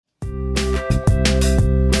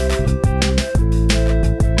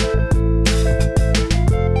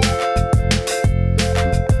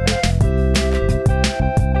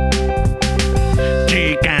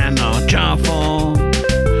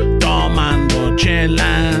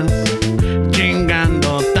chelas,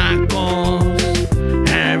 chingando tacos,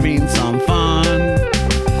 having some fun.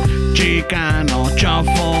 Chicano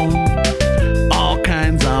shuffle, all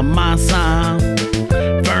kinds of masa.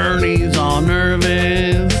 Bernie's all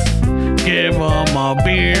nervous, give him a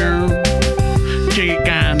beer.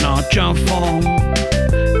 Chicano shuffle,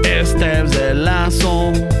 Esteves el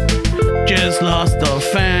Lazo, just lost a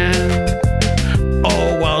fan.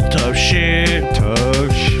 Oh well, tough shit.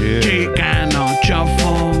 Chicano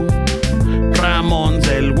shuffle, Ramon's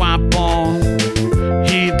el guapo,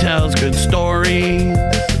 he tells good stories.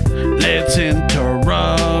 Let's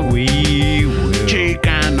interrupt. We will.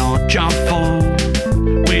 Chicano shuffle,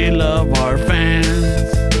 we love our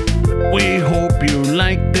fans. We hope you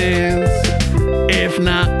like this. If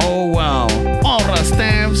not, oh well. Ahora,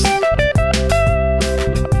 Steves.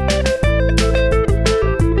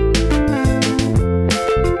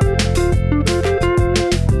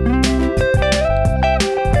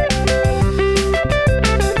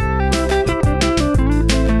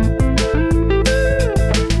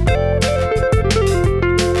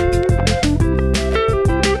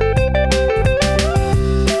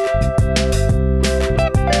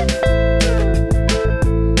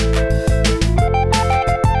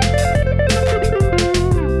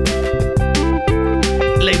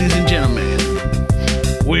 Ladies and gentlemen,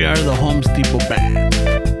 we are the Home Steeple Band.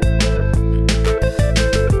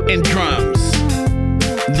 In drums,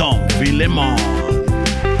 Don Filemon.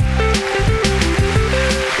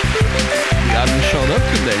 He hasn't showed up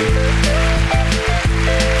today.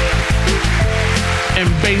 And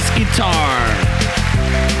bass guitar,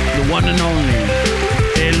 the one and only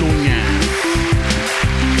El Uñas.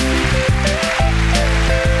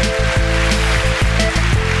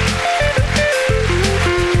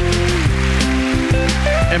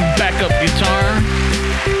 And backup guitar,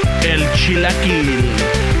 El Chilaquil.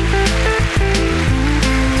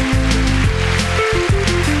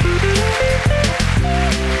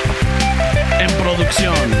 En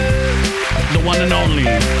producción, the one and only,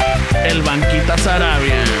 El Banquita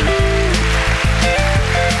Sarabia.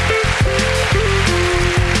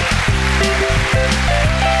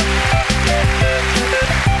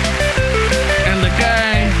 And the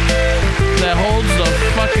guy that holds the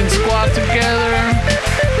fucking squad together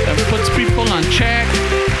and puts people on check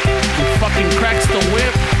and fucking cracks the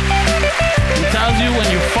whip and tells you when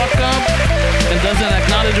you fuck up and doesn't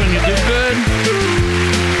acknowledge when you do good.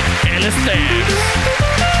 El Esteves.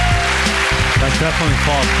 That's definitely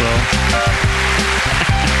false, bro.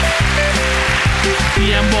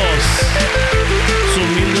 Y en voz, su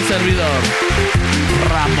humilde servidor,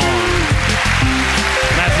 Ramón.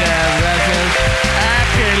 Gracias. Ah,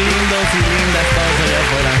 qué lindos y lindas todos allá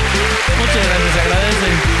afuera. Muchas gracias, se agradece.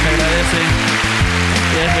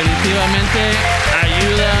 Y definitivamente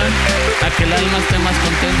ayuda a que el alma esté más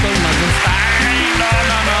contento y más... ¡Ay, no!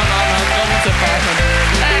 ¿Cómo se pasan?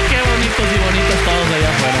 ¡Ah, qué bonitos y bonitas todos allá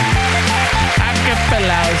afuera! ¡Ah, qué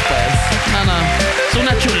pelados, pues! No. Es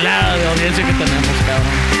una chulada de audiencia que tenemos,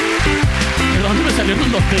 cabrón. ¿De dónde me salió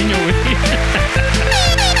un norteño, güey?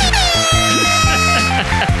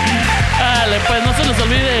 Dale, pues no se nos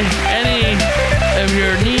olvide any of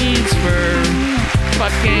your needs for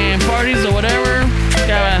fucking parties or whatever.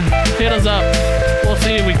 Yeah, hit us up. We'll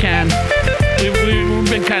see if we can. We've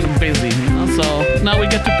been kind of busy, you know, so now we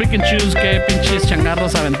get to pick and choose qué pinches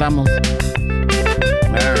changarros aventamos.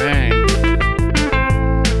 All right.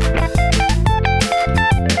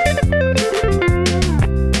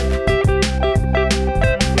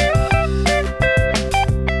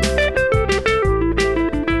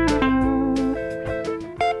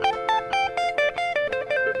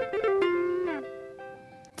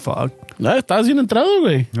 Fuck. Estabas bien entrado,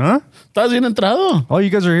 güey. Huh? Estabas bien entrado. Oh, you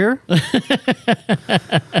guys are here?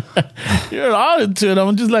 You're all into it.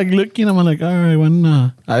 I'm just like looking. I'm like, all right, when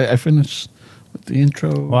I finish with the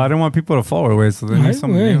intro. Well, I didn't want people to fall away, so they need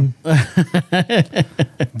something new.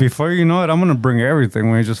 Before you know it, I'm going to bring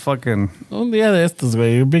everything. We just fucking... Un día de estos,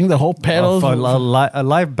 güey. You bring the whole pedals. A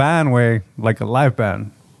live band, way. Like a live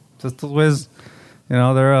band. Just those ways, you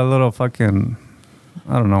know, they're a little fucking...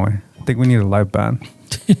 I don't know, way. I think we need a live band.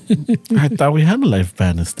 I thought we had a live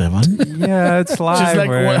band, Esteban. Yeah, it's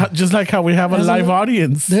live. Just like how we have a live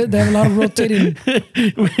audience. They have a lot of rotating.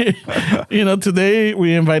 Today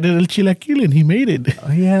we invited El Chilaquil and he made it.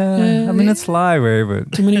 Oh, yeah. I mean, it's live, way,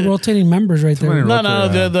 but... Too many rotating members right there. No.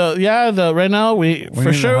 Right now we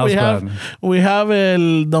have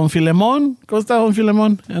El Don Filemon. ¿Cómo está Don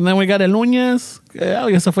Filemon? And then we got El Uñas.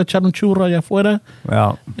 Ya se fue a echar un churro allá afuera.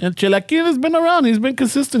 Well, El Chilaquil has been around. He's been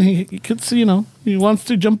consistent. He could see, he wants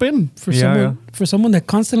to jump in. For someone that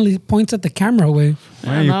constantly points at the camera away.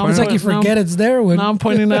 Man, you no, pointed It's like you No. forget it's there. When Now I'm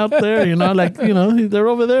pointing out there, like, they're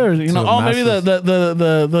over there. the Maybe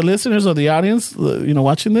the listeners or the audience,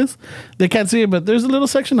 watching this, they can't see it, but there's a little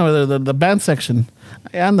section over there, the band section.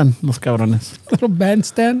 Ahí andan los cabrones. little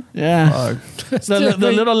bandstand. Yeah. The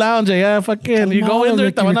little lounge, yeah, fucking. You go in there,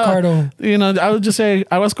 Ricky Ricardo. I would just say,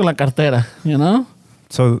 I was con la cartera,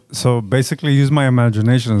 So basically, use my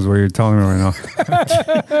imagination is what you're telling me right now.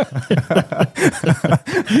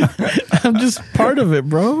 I'm just part of it,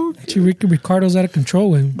 bro. Ricky Ricardo's out of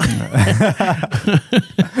control. When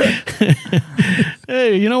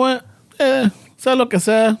Hey, you know what? Sea lo que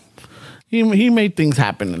sea. He made things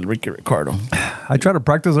happen, el Ricky Ricardo. I try to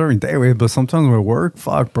practice every day, way, but sometimes with work,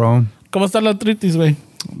 fuck, bro. ¿Cómo está la artritis, güey?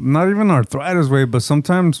 Not even arthritis, way, but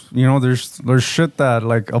sometimes there's shit that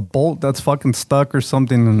like a bolt that's fucking stuck or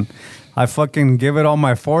something, and I fucking give it all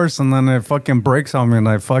my force, and then it fucking breaks on me, and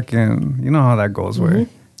I fucking how that goes, way.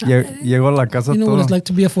 Llego a la casa you know todo. what it's like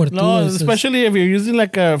to be a fortuna. No, It's just- especially if you're using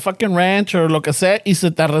like a fucking wrench or lo que sea y se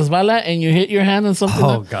te resbala and you hit your hand on something.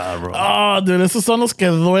 Oh god, bro. Oh, dude, esos son los que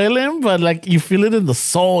duelen, but like you feel it in the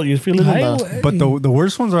soul. You feel it in Ay, the... güey. But the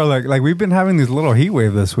worst ones are like we've been having these little heat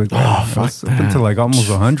wave this week. It's up into like almost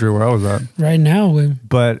 100 where I was at. right now, güey.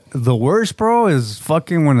 But the worst, bro, is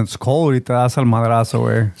fucking when it's cold. Y te das al madrazo,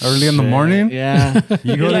 way. Early in the morning. Yeah.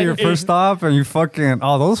 You go to Like, your first stop and you fucking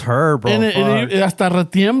those hurt, bro. And Fuck. hasta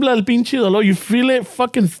retiembla el pinche dolor. You feel it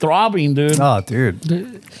fucking throbbing, dude. Oh,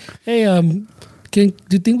 dude. Hey, do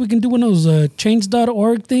you think we can do one of those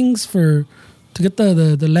change.org things to get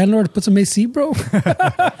the landlord to put some AC, bro?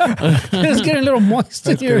 It's getting a little moist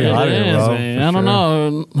in It's here. getting hot It here, is, bro, man. for I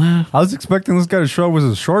don't know. I was expecting this guy to show up with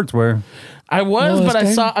his shorts, way. I was, Oh, but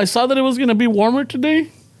this I saw that it was gonna be warmer today.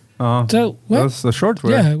 So, what? That's the shorts,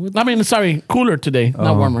 way. Yeah, I mean, sorry, cooler today,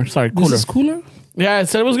 not warmer. Sorry, this cooler. is cooler. Yeah, it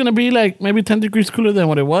said it was going to be like maybe 10 degrees cooler than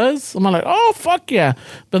what it was. I'm like, oh, fuck yeah.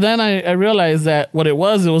 But then I realized that what it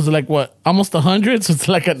was like, what, almost 100? So it's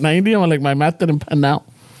like at 90. I'm like, my math didn't pan out.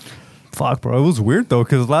 Fuck, bro. It was weird, though,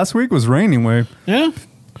 because last week was raining, way. Yeah.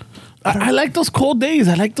 I like those cold days.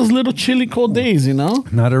 I like those little chilly cold days,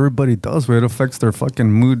 Not everybody does, way. It affects their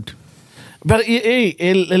fucking mood. But hey,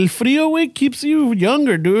 el frío, güey, keeps you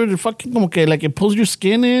younger, dude. It fucking como que like it pulls your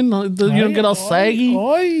skin in. You don't get all saggy.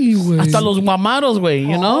 Ay, güey. Hasta los guamaros, güey,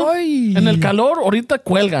 Ay. En el calor, ahorita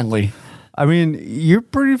cuelgan, güey. I mean, you're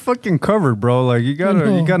pretty fucking covered, bro. Like you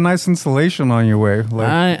got nice insulation on your way. Like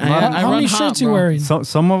I How run many hot, shirts you bro. wearing?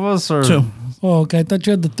 some of us are. Two. Oh, okay. I thought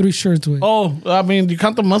you had the 3 shirts, güey. Oh, I mean, do you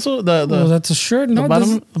count the muscle? The Oh, that's a shirt? No,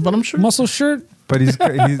 the bottom shirt? muscle shirt? But he's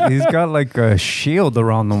got like a shield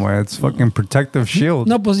around the way. It's fucking protective shield.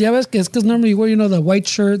 No, pues ya ves que es que normally you wear, the white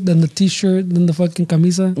shirt, then the t-shirt, then the fucking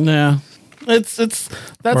camisa. Yeah.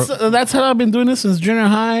 That's how I've been doing this since junior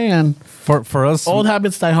high, and For us, old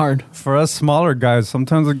habits die hard. for us smaller guys,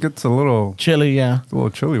 sometimes it gets a little Chilly, yeah.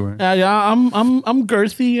 chilly. Way. Yeah, I'm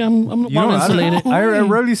girthy. I'm well insulated. I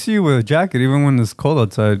rarely see you with a jacket, even when it's cold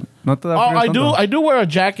outside. Not that Oh, I do wear a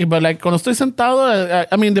jacket, but like cuando estoy sentado,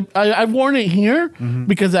 I mean, I've worn it here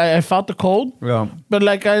because I felt the cold. Yeah. But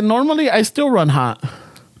like I still run hot.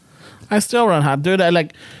 Dude. I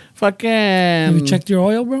like fucking. Have you checked your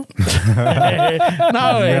oil, bro?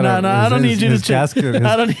 No, I don't need you to his check. gasket,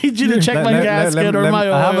 I don't need you to check my gasket or my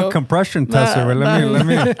oil. I have a compression tester. but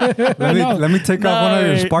let me take off one of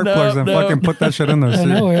your spark plugs and fucking put that shit in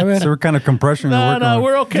there. See what kind of compression you're working on.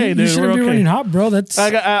 We're okay, You dude. shouldn't We're be okay. running hot, bro. That's I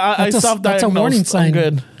that's a warning self-diagnosed. sign. I'm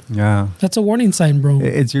good. Yeah. That's a warning sign, bro.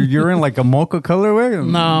 It's your urine like a mocha colorway?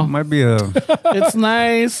 No. Might be a... It's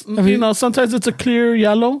nice. Sometimes it's a clear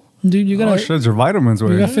yellow. Dude, you Oh, gotta shit, your vitamins you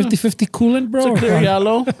way. got 50-50 coolant, bro. It's a clear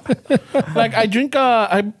yellow. Like I drink.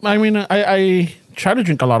 I try to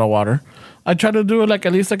drink a lot of water. I try to do it like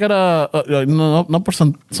at least I got no por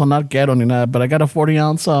sonar ghetto ni nada, but I got a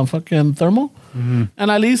 40-ounce fucking thermal. And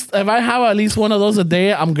at least if I have at least one of those a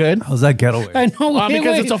day, I'm good. How's that ghetto way? I know,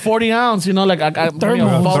 Because it's a 40-ounce, like I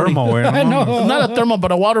Thermal. Thermal way. I know. Not a thermal,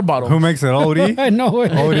 but a water bottle. Who makes it? OD? I know.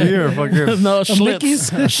 OD or fucking... No, Mickey's?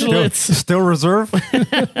 Schlitz. Still reserve?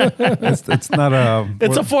 It's not a...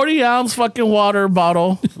 It's a 40-ounce fucking water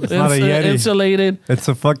bottle. It's not a Yeti. Insulated. It's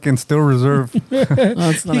a fucking still reserve. No,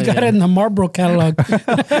 it's not You a got Yeti. it in the Marlboro catalog.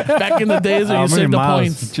 Back in the days when How you many saved the miles?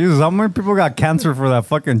 points. Jesus, how many people got cancer for that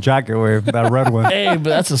fucking jacket wave? That red one. Hey, but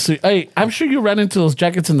that's a sweet. Hey, I'm sure you ran into those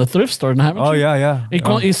jackets in the thrift store, haven't you? Oh, yeah. Y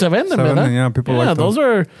se venden, Se ¿verdad? venden, yeah, people like those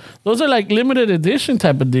are like limited edition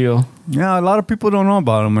type of deal. Yeah, a lot of people don't know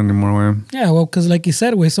about them anymore, way. Yeah, well, because like you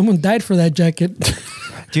said, someone died for that jacket.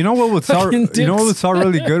 Do you know what would sound? Fucking You know what dicks. would sound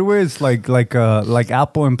really good with? It's like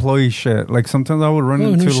Apple employee shit. Like sometimes I would run Oh,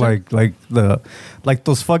 no into shit. like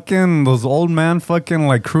those old man fucking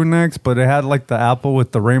like crew necks, but it had like the Apple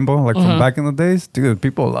with the rainbow, like from back in the days. Dude,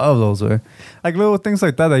 people love those. Way. Like little things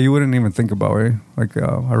like that you wouldn't even think about. Right? Like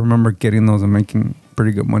I remember getting those and making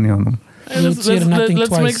pretty good money on them. Hey, You let's would see it and not think make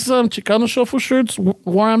twice. some Chicano Shuffle shirts,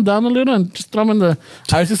 wear them down a little, and just throw them in the.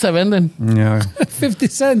 A ver si se venden. Yeah. 50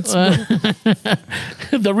 cents. bro.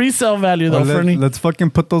 The resale value, though, Fernie. Let's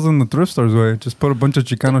fucking put those in the thrift stores. Way. Just put a bunch of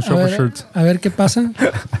Chicano A Shuffle ver, shirts. a ver qué pasa.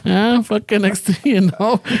 Yeah, fucking next thing you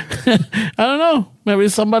know. I don't know. Maybe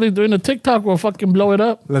somebody doing a TikTok will fucking blow it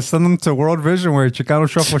up. Let's send them to World Vision Way, Chicano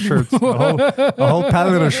Shuffle shirts. A whole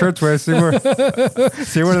pallet of shirts where see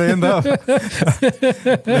where they end up.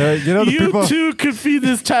 You know the You people. too could feed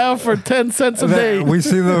this child for 10 cents a day. We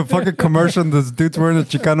see the fucking commercial. This dude's wearing a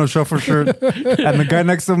Chicano Shuffle shirt, and the guy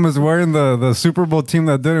next to him is wearing the Super Bowl team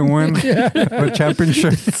that didn't win the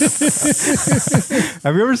championship.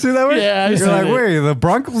 Have you ever seen that? Way? Yeah, I've You're seen like, it. wait, the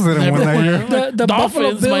Broncos didn't Never win that won. year. The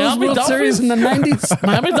Buffalo Dolphins, Bills Miami World Series in the 90s.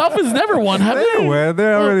 Miami Dolphins never won, have They they? win.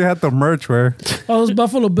 They already had the merch wear. All those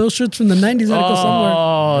Buffalo Bills shirts from the 90s had to go somewhere.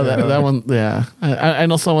 Oh, that one, yeah. I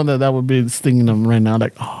know someone that would be stinging them right now.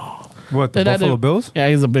 Like, oh. What, the That- Buffalo Bills? Yeah,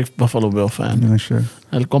 he's a big Buffalo Bill fan. Yeah, sure.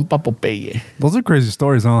 El compa Popeye. Those are crazy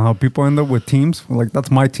stories on how people end up with teams. Like,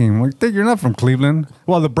 that's my team. Like, dude, you're not from Cleveland.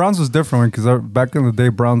 Well, the Browns was different because back in the day,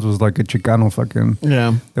 Browns was like a Chicano fucking.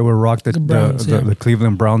 Yeah. They would rock the Browns, yeah. the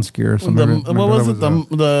Cleveland Browns gear. So The, maybe what was that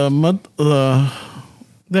it? The mud.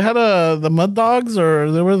 They had the mud dogs,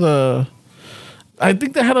 or they were the. I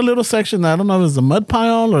think they had a little section. I don't know if it was the mud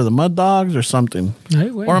pile or the mud dogs or something. Ay,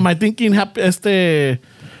 güey. Or am I thinking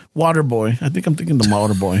Water Boy? I think I'm thinking the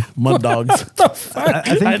Water Boy. Mud dogs. I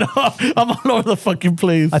think I know. I'm all over the fucking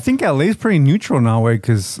place. I think LA's pretty neutral now, way,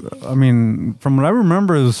 because I mean, from what I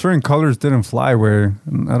remember, certain colors didn't fly. Where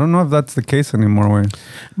I don't know if that's the case anymore. Way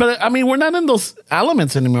But I mean, we're not in those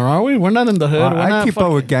elements anymore, are we? We're not in the hood. We're I not keep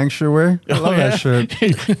up with gangster. Way I love that shit.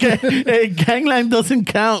 Hey, Gangland doesn't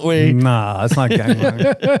count, way. Nah, it's not gangland.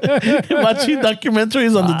 Watching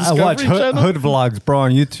documentaries on the I Discovery watch Channel. hood vlogs, bro,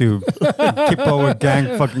 on YouTube. Keep up with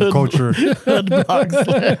gang fucking culture. Hood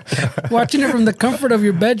blogs. Watching it from the comfort of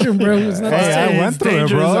your bedroom, bro. It's not Hey, I It's went through it,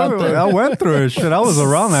 dangerous out bro. there. I went through it. Shit, I was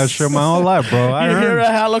around that shit my whole life, bro. You hear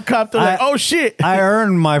a helicopter, like, oh shit. I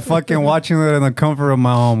earned my fucking watching it in the comfort of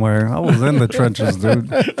my home. Where I was in the trenches, dude.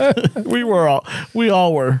 We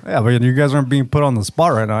all were. Yeah, but you guys aren't being put on the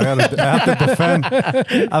spot right now. I have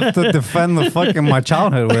to defend the fucking my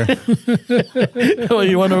childhood. Where Well,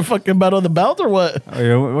 you want to fucking battle the belt or what?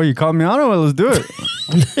 well, you called me on it. Well, let's do it.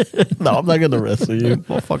 No, I'm not gonna wrestle you.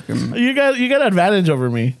 Well, fucking You got advantage over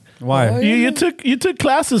me. why? Oh, You took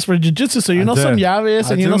classes for jiu-jitsu, so you I know did. some llaves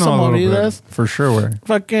I and you do know some a little bit, movidas. for sure. Where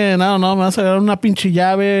Fucking, I don't know, me vas a dar una pinche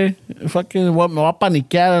llave. Fucking, me voy a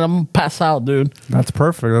paniquear and I'm gonna pass out, dude. that's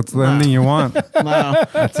perfect. That's the ending you want. No.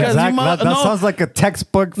 That's exactly. That sounds like a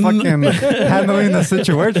textbook fucking handling the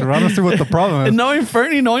situation. I don't see what the problem is. And knowing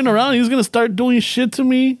Fernie, knowing around, he's gonna start doing shit to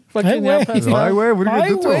me. Ay, Fucking, güey. passed Ay, out. güey, what are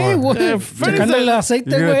you gonna do to Ay, him? güey, Yeah, güey. Checándole el aceite,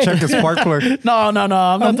 You're gonna güey. check his spark plug. No, I'm not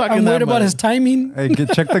talking I'm that worried about much. his timing. Hey,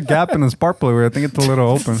 check the gap in the spark plug. I think it's a little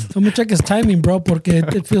open. I'm gonna check his timing, bro, porque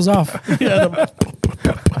it feels off. Yeah,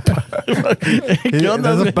 ¿Qué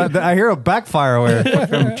onda, güey? I hear a backfire. Where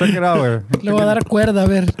fucking check it out. Where Le voy a dar cuerda, a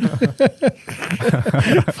ver.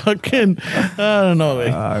 Fucking, I don't know,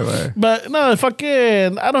 güey. Ay, güey. But no,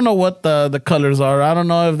 fucking, I don't know what the colors are. I don't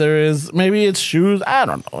know if there is. Maybe it's shoes. I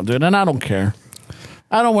don't know, dude. And I don't care.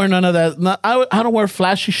 I don't wear none of that. I don't wear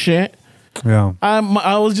flashy shit. Yeah.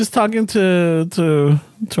 I was just talking to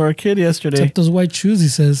our kid yesterday. Except those white shoes, he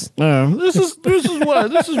says. This is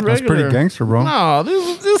what this is regular. That's pretty gangster, bro. No,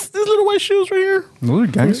 these little white shoes right here. Those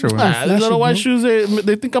are gangster. Nah, Man. these little white bro. shoes.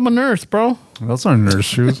 They think I'm a nurse, bro. Those are nurse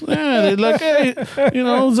shoes. Yeah, they're like, hey, you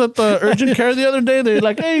know, I was at the urgent care the other day. They're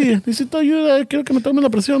like, hey, necesito ayuda, quiero que me tomen la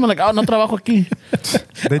presión. I'm like, oh, no trabajo aquí.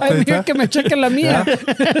 Ay, mira que me chequen la mía.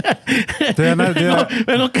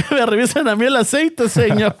 Vengo que me revisen a mí el aceite,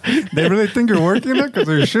 señor. They really think you're working there because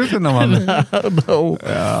they're shooting them on me. No.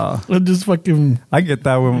 Yeah. I'm just fucking. I get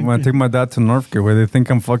that when I take my dad to Northgate, where they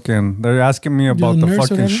think I'm fucking. They're asking me about the the nurse or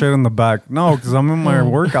fucking whatever? shit in the back. No, because I'm in my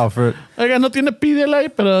work outfit. Oiga, no tiene pídela ahí,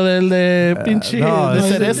 pero del de pinche no, de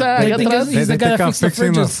they- cereza they allá think atrás. it's- He's the guy think that I'm fixed the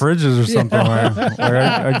fixing the fridges or something. Where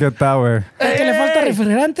I get that way. Es que le falta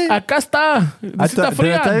refrigerante. Acá está. Did Necesita I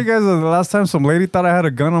tell you fría. guys the last time some lady thought I had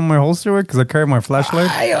a gun on my holster because I carried my flashlight?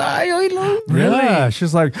 Ay, oílo. Yeah,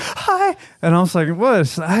 she's like, hi. And I was like,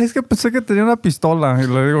 what? Ay, es que pensé que tenía una pistola. Y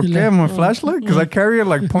le digo, ¿qué? ¿My flashlight? Because I carry it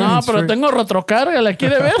like pointing No, pero straight. tengo retrocarga. ¿La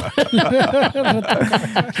quiere ver?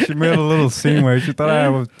 She made a little scene where she thought I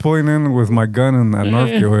was pulling in with my gun in that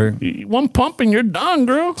Northview way. One pump and you're done,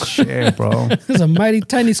 girl. Shit, bro. It's a mighty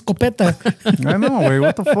tiny escopeta. I know, güey.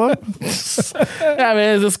 What the fuck? Ya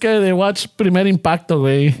ves, es que de watch Primer Impacto,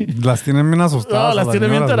 güey. Las tienen bien asustadas. No, las a tienen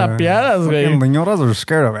bien señoras, terapiadas, güey. Fucking señoras are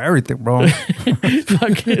scared of everything, bro.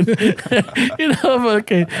 Fucking, you know,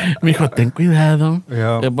 porque me dijo, ten cuidado.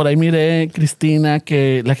 Yeah. Por ahí miré, Cristina,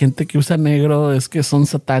 que la gente que usa negro es que son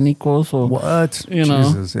satánicos o, What? You know.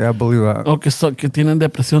 Jesus, yeah, I believe that. o que tienen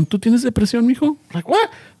depresión. ¿Tú tienes depresión, mijo? Like, what?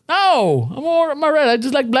 No, I'm all right. I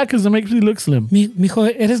just like black because it makes me look slim. Mijo,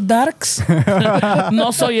 ¿eres darks?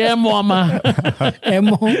 No soy emo, ama.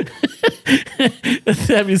 Emo.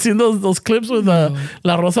 Have you seen those clips with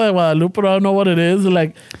La Rosa de Guadalupe? I don't know what it is.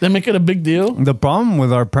 Like, they make it a big deal. The problem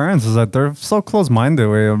with our parents is that they're so close-minded,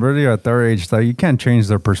 way already at their age that you can't change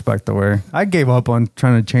their perspective. Way I gave up on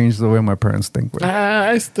trying to change the way my parents think. Way.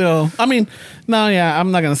 I mean, no, yeah,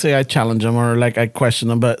 I'm not going to say I challenge them or like I question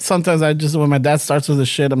them, but sometimes when my dad starts with the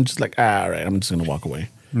shit, I'm just like, all right, I'm just going to walk away.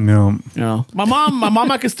 No. You know, my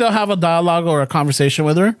mom, I can still have a dialogue or a conversation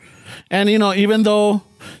with her. And, you know, even though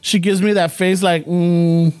she gives me that face like,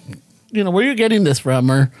 you know, where are you getting this from?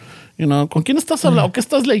 Or, you know, ¿con quién estás hablando? ¿Qué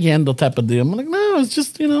estás leyendo? Type of deal. I'm like, no, it's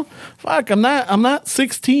just, you know, fuck, I'm not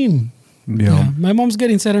 16. Yeah. My mom's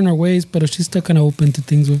getting set in her ways, but she's still kind of open to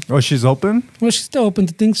things. Oh, she's open? Well, she's still open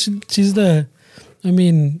to things. She's the, I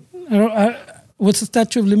mean, what's the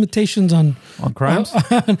statute of limitations on crimes?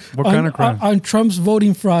 What kind of crimes? On Trump's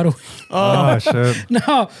voting fraud. Oh, shit.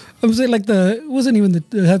 No, I'm saying like it wasn't even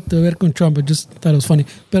it had to ver con Trump. I just thought it was funny.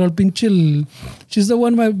 Pero el pinche, she's the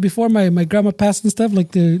one before my grandma passed and stuff.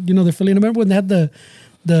 Like the Philly. Remember when they had the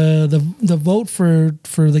vote for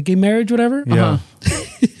the gay marriage, whatever? Yeah.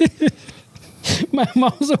 My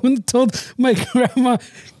mom was the one that told my grandma,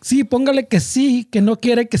 sí, póngale que sí, que no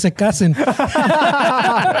quiere que se casen.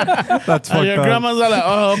 That's fucked Your up. grandma's like,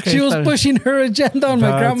 oh, okay. She was pushing her agenda on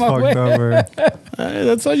my That's grandma. fucked up, man. Hey,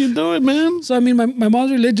 that's how you do it, man. So, I mean, my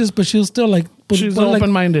mom's religious, but she'll still like... She's like,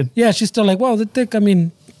 open-minded. Yeah, she's still like, well, the thick, I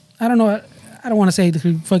mean, I don't know. I don't want to say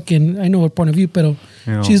fucking, I know her point of view, but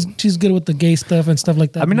Yeah. she's good with the gay stuff and stuff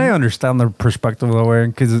like that. I mean, I understand their perspective of the way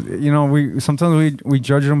because you know we sometimes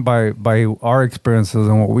judge them by our experiences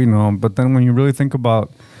and what we know, but then when you really think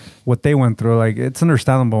about what they went through, like it's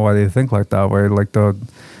understandable why they think like that way, like the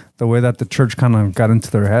way that the church kind of got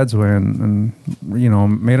into their heads way and you know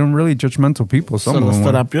made them really judgmental people. Some of them.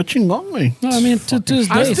 Terapió chingón, güey. No, I mean, to this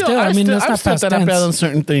day, still, I mean, that's I'm not still past terapiado on tense.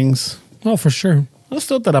 certain things. Oh, for sure. I'm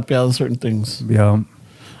still terapiado on certain things. Yeah.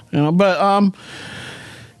 You know, but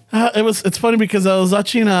it's funny because I was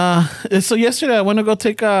watching so yesterday I went to go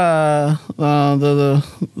take the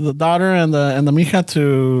daughter and the mija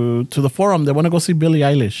to the Forum. They want to go see Billie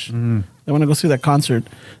Eilish. They want to go see that concert.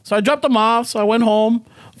 So I dropped them off. So I went home.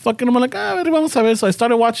 Fucking I'm like, vamos a ver. So I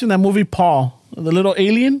started watching that movie Paul, the little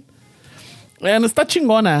alien. And está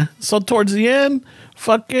chingona. So towards the end,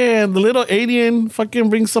 fucking the little alien fucking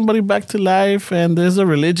brings somebody back to life, and there's a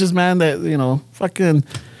religious man that, you know, fucking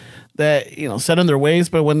that, you know, set in their ways.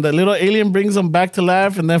 But when the little alien brings them back to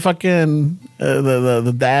life, and then fucking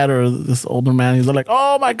the dad or this older man, he's like,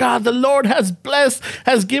 oh my God, the Lord has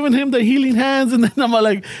given him the healing hands. And then I'm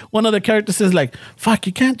like, one of the characters says like, fuck,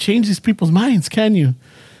 you can't change these people's minds, can you?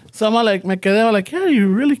 So I'm like, me quedé like, yeah, you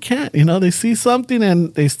really can't. You know, they see something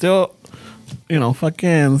and they still, you know,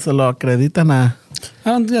 fucking se lo acreditan a... I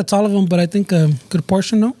don't think that's all of them, but I think a good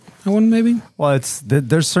portion, no? I want maybe. Well,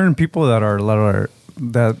 there's certain people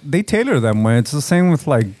that they tailor them way. It's the same with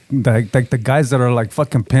like the guys that are like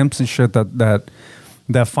fucking pimps and shit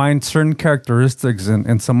that find certain characteristics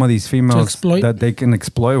in some of these females that they can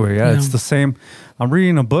exploit with. Yeah, it's the same. I'm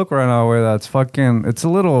reading a book right now where that's fucking. It's a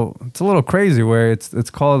little crazy. Where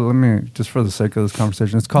it's called. Let me just for the sake of this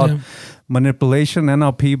conversation. It's called Manipulation,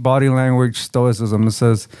 NLP, Body Language, Stoicism. It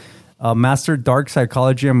says. Master Dark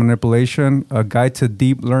Psychology and Manipulation, a guide to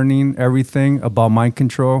deep learning everything about mind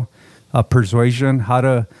control, persuasion, how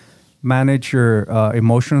to manage your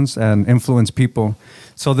emotions and influence people.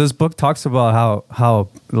 So this book talks about how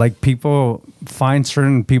like people find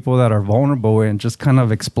certain people that are vulnerable and just kind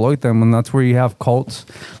of exploit them, and that's where you have cults.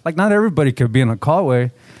 Like not everybody could be in a cult way,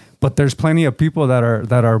 but there's plenty of people that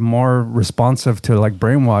are more responsive to like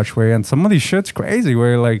brainwash way, and some of these shit's crazy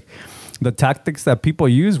where like. the tactics that people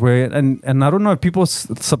use, way, and I don't know if people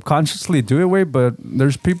subconsciously do it, way, but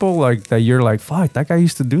there's people like that. You're like, fuck, that guy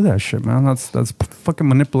used to do that shit, man. That's fucking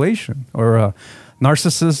manipulation or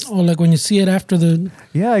narcissist. Oh, like when you see it after the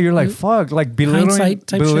Yeah, you're like, fuck, like hindsight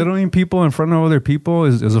type belittling people in front of other people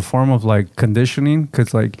is a form of like conditioning,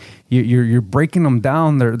 because like you're breaking them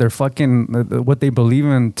down. They're fucking what they believe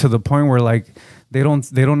in to the point where like they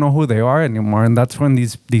don't know who they are anymore, and that's when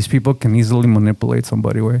these people can easily manipulate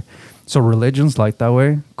somebody. Way. So religions like that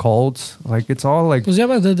way, cults, like it's all like. Pues ya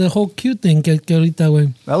va the whole Q thing que ahorita,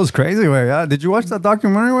 güey. That was crazy, way. Yeah, did you watch that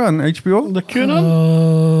documentary on HBO? The QAnon?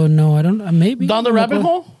 Oh no, I don't. Maybe Down the rabbit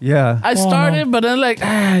hole? Yeah. I started, but then like,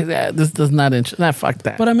 this does not interest. Nah, fuck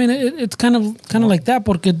that. But I mean, it's kind of like that,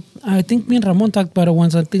 porque I think me and Ramon talked about it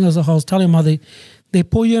once. I think it was how I was telling him how they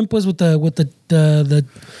pull you in pues with the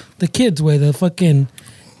kids way, the fucking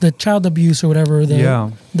the child abuse or whatever,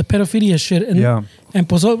 the pedophilia shit, and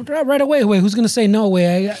pues right away, who's gonna say no?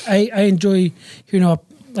 Way I enjoy,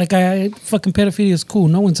 like I fucking pedophilia is cool.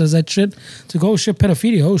 No one says that shit. To go, oh shit,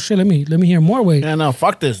 pedophilia. Oh shit, let me hear more. Way. Yeah, no,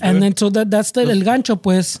 fuck this. Dude. And then so that's the el gancho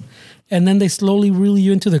pues, and then they slowly reel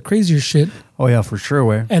you into the crazier shit. Oh yeah, for sure,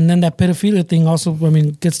 way. And then that pedophilia thing also, I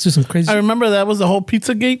mean, gets to some crazy. I remember that was the whole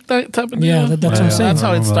Pizzagate type of deal. Yeah, that's what I'm saying. That's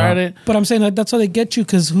how it started. But I'm saying that's how they get you,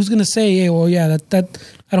 because who's gonna say, hey, well, yeah, that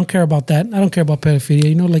I don't care about that. I don't care about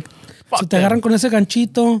pedophilia. Like, so te agarran con ese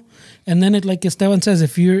ganchito, and then it, like Esteban says,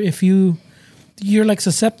 if you're like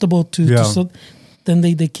susceptible to so, then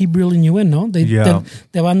they keep reeling you in, no? They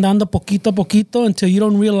van dando poquito a poquito until you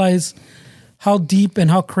don't realize how deep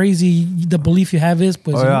and how crazy the belief you have is.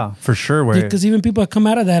 Pues, for sure, way. Because even people that come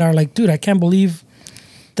out of that are like, dude, I can't believe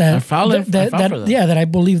that that I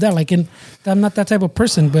believe that. Like, I'm not that type of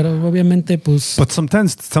person, but obviamente, pues. But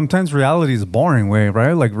sometimes reality is boring, way,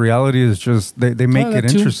 right? Like reality is just they make it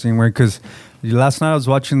interesting, way. Because last night I was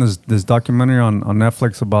watching this documentary on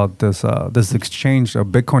Netflix about this exchange, a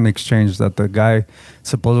Bitcoin exchange, that the guy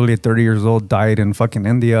supposedly at 30 years old died in fucking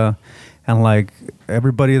India. And like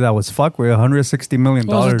everybody that was fucked with $160 million.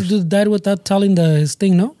 The dude died without telling his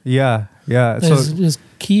thing, no? Yeah. So his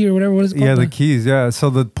key or whatever. What is it called? Yeah, the keys. Yeah.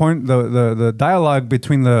 So the point, the dialogue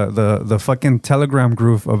between the fucking Telegram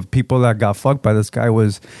group of people that got fucked by this guy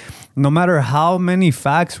was, no matter how many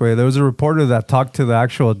facts were, there was a reporter that talked to the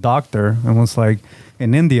actual doctor and was like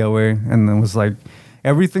in India way, and it was like,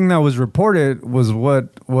 everything that was reported was what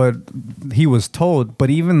he was told. But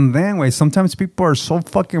even then, way, sometimes people are so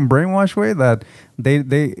fucking brainwashed, way, that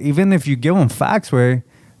they even if you give them facts, way,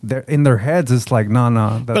 they're in their heads, it's like,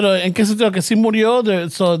 no. Pero en qué sentido que sí murió,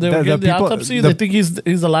 so they will give the autopsy. They think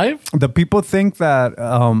he's alive. The people think that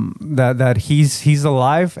that he's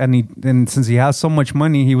alive, and since he has so much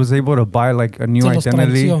money, he was able to buy like a new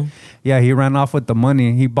identity. Yeah, he ran off with the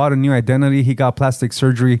money. He bought a new identity. He got plastic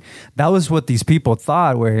surgery. That was what these people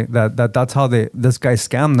thought, way, that's how this guy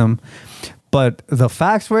scammed them. But the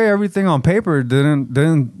facts, way, everything on paper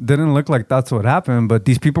didn't look like that's what happened. But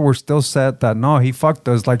these people were still set that no, he fucked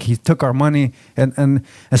us, like he took our money, and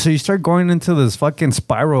so you start going into this fucking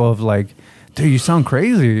spiral of like, dude, you sound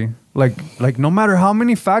crazy. Like no matter how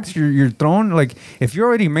many facts you're throwing, like if you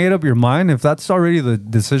already made up your mind, if that's already the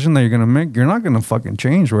decision that you're gonna make, you're not gonna fucking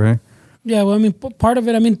change, right? Yeah, well, I mean, part of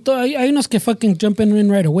it, I mean, hay unos que fucking jumping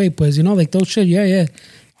in right away, pues, like those shit, yeah,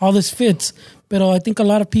 all this fits. But I think a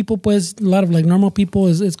lot of people, pues, a lot of like normal people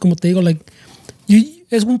is como te digo, like,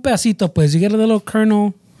 es un pedacito, pues, you get a little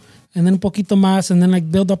kernel, and then un poquito más, and then like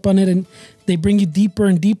build up on it, and they bring you deeper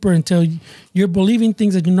and deeper until you're believing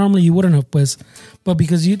things that you wouldn't have, pues. But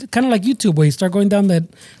because you kind of like YouTube, where you start going down that,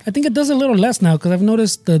 I think it does a little less now, because I've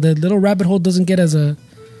noticed the little rabbit hole doesn't get as a.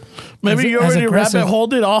 Maybe you already rabbit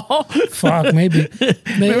holed it all. Fuck, maybe.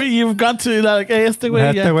 Maybe you've got to like, hey, este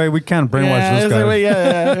güey, we can't brainwash this guy.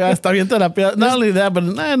 Yeah, está bien terapia. Not only that, but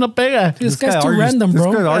no pega. This guy's too random,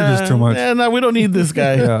 bro. This guy argues too much. Yeah, no, we don't need this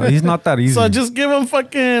guy. Yeah, he's not that easy. So just give him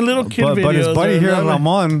fucking little kid videos. But his buddy here,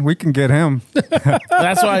 Ramon, we can get him.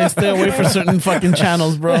 That's why I stay away from certain fucking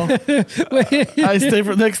channels, bro. I stay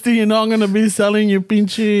for, next thing you know, I'm going to be selling you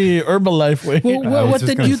pinche Herbalife, way. What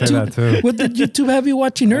did YouTube have you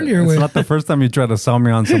watching earlier, It's not the first time you tried to sell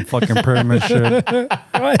me on some fucking pyramid shit.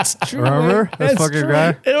 That's true. Remember? That fucking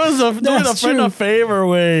guy? It was doing a friend a favor,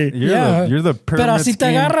 way. You're the pyramid scheme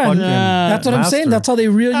fucking That's what I'm saying. That's how they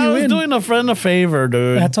reel you in. I was doing a friend a favor,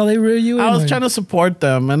 dude. That's how they reel you in. I was trying to support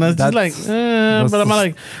them, and it's just like, but I'm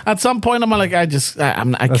like, at some point, I'm like, I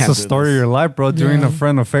can't. That's the story of your life, bro. Doing a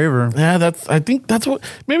friend a favor. Yeah, I think that's what.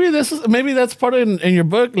 Maybe that's part of in your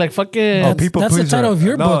book, like fucking. People that's pleaser. The title of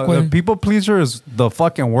your book. The people pleaser is the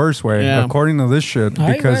fucking worst way, according to this shit.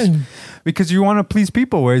 Because because you want to please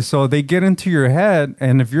people, way. So they get into your head,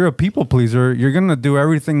 and if you're a people pleaser, you're gonna do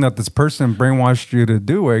everything that this person brainwashed you to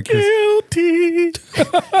do, way. Guilty.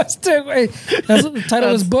 Still, hey, that's the title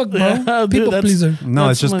of his book, bro. Yeah, dude, People that's- pleaser. No,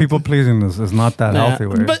 it's just people pleasing is not that Yeah. healthy,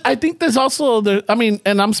 way. But I think there's also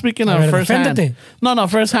and I'm speaking A of ver, first hand. deféndete. No,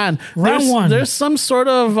 first hand. Round one. There's some sort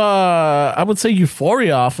of I would say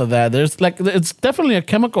euphoria off of that. There's it's definitely a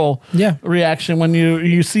chemical reaction when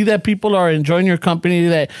you see that people are enjoying your company,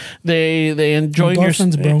 that they enjoy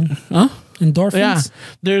Endorphins, your bro. Huh? Endorphins. Yeah,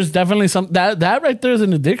 there's definitely some that right there is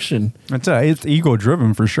an addiction. It's ego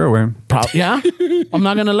driven for sure, way. Yeah, I'm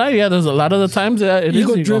not gonna lie. Yeah, there's a lot of the times it is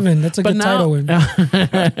Ego driven. That's a good title. Wayne.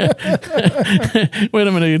 Wait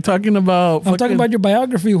a minute, you're talking about? I'm talking about your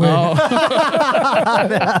biography. Wayne. Oh.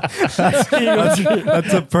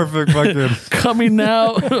 That's a perfect fucking. Coming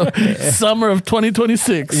out summer of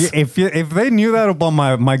 2026. If they knew that about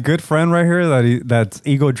my good friend right here, that's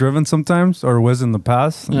ego driven sometimes, or was in the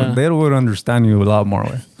past, they would understand you a lot more,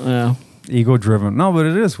 way. Yeah. Ego driven. No, but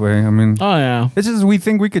it is, way. I mean, Oh yeah. it's just we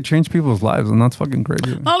think we could change people's lives, and that's fucking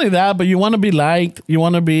crazy. Not only that, but you want to be liked. You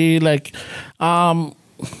want to be like, oh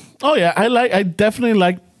yeah, I definitely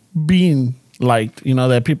like being liked. You know,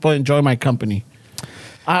 that people enjoy my company.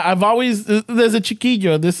 I've always, there's a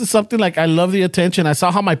chiquillo. This is something like I love the attention. I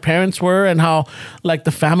saw how my parents were and how like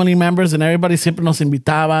the family members and everybody siempre nos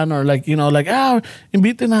invitaban, or like,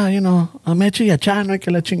 inviten a Meche y a Chano y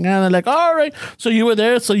que la chingada. Like, all right. So you were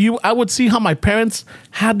there. So I would see how my parents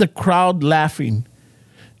had the crowd laughing.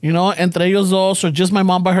 Entre ellos dos, or just my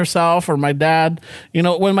mom by herself, or my dad.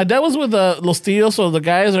 When my dad was with los tíos or the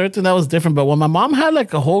guys or everything, that was different. But when my mom had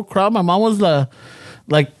like a whole crowd, my mom was the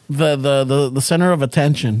center of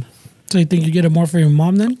attention. So you think you get it more for your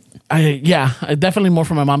mom then? I definitely more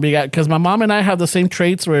from my mom, because my mom and I have the same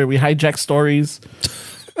traits where we hijack stories.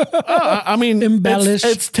 I mean, Embellish.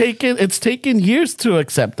 It's taken years to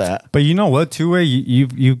accept that. But you know what, too, way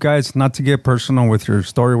you guys, not to get personal with your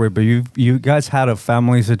story, way, but you guys had a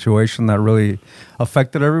family situation that really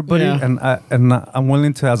affected everybody, Yeah. and I'm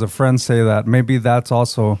willing to, as a friend, say that maybe that's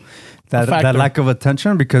also that lack of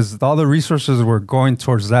attention, because all the resources were going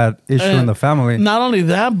towards that issue in the family. Not only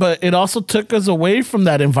that, but it also took us away from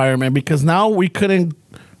that environment, because now we couldn't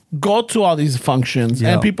go to all these functions,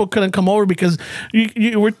 and people couldn't come over, because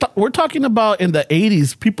we're talking about in the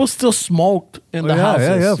 80s, people still smoked in the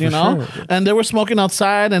houses, sure. And they were smoking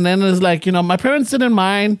outside, and then it's like, my parents didn't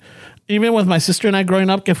mind, even with my sister and I growing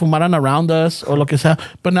up, que fumaran around us or lo que sea.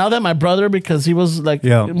 But now that my brother, because he was like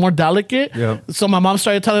more delicate, so my mom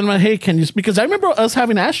started telling him, hey, can you, because I remember us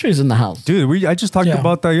having ashtrays in the house. Dude, I just talked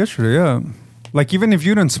about that yesterday, Like, even if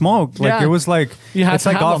you didn't smoke, like, it was like, it's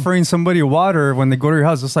like offering somebody water when they go to your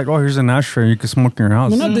house. It's like, oh, here's an ashtray. You can smoke in your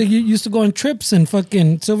house. Well, no, they used to go on trips, and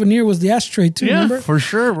fucking Souvenir was the ashtray too, remember? For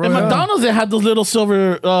sure, bro. At McDonald's, they had those little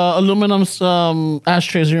silver aluminum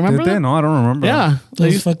ashtrays. You remember Did they? that? No, I don't remember. Yeah.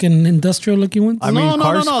 Those fucking industrial looking ones. I mean,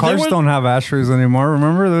 cars don't have ashtrays anymore.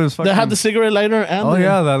 Remember? There's fucking... They had the cigarette lighter and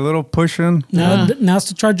that little push-in. Now it's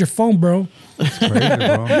to charge your phone, bro. It's crazy,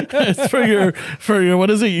 bro. it's for your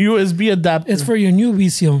what is it, USB adapter. It's for your new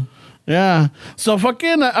Vision. Yeah. So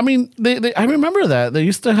fucking, I mean, they I remember that they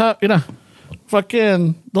used to have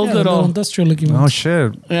fucking those little industrial looking ones. Oh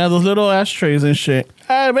shit. Yeah, those little ashtrays and shit.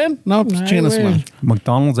 Hey man, no,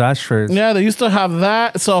 McDonald's ashtrays. Yeah, they used to have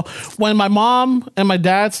that. So when my mom and my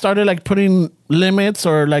dad started like putting limits,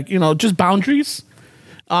 or like, just boundaries,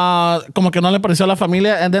 como que no le pareció a la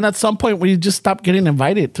familia, and then at some point we just stopped getting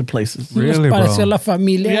invited to places. Really, bro? Pareció la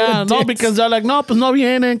familia. Yeah, no, because they're like, no, pues no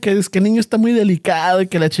vienen, que es que el niño está muy delicado y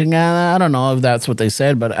que la chingada. I don't know if that's what they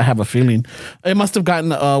said, but I have a feeling. It must have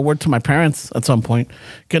gotten word to my parents at some point,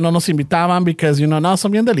 que no nos invitaban because, no,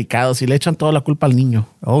 son bien delicados y le echan toda la culpa al niño.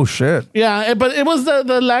 Oh, shit. Yeah, but it was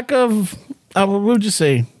the lack of, what would you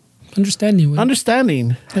say? Understanding.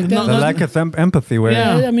 Like the lack of empathy.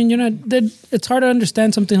 Yeah, I mean, it's hard to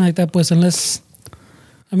understand something like that, pues, unless,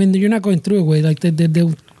 I mean, you're not going through it, way. Like,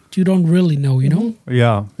 you don't really know,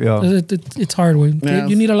 Yeah. It's hard, way. Yeah.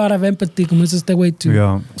 You need a lot of empathy, como es este way, too.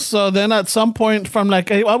 Yeah. So then at some point from like,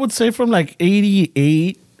 I would say from like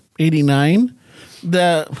 88, 89,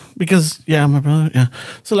 because, my brother,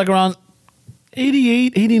 So like around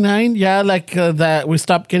 88, 89, that we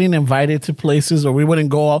stopped getting invited to places, or we wouldn't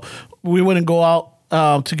go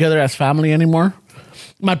out together as family anymore.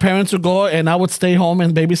 My parents would go and I would stay home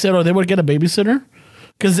and babysit, or they would get a babysitter,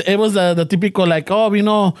 because it was the typical like, oh,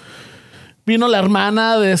 vino la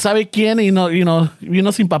hermana de sabe quién,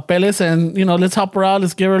 vino sin papeles, and let's help her out,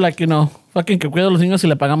 let's give her like fucking que cuida a los niños y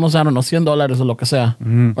le pagamos, I don't know, $100 or lo que sea.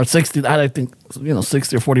 Or 60, I think, you know,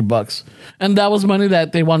 60 or $40. And that was money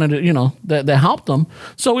that they wanted to, you know, that helped them.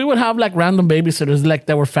 So we would have like random babysitters like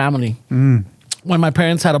that were family. When my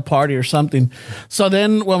parents had a party or something. So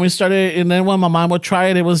then when we started, and then when my mom would try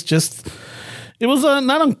it, it was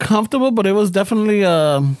not uncomfortable, but it was definitely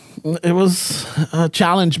it was a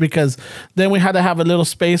challenge because then we had to have a little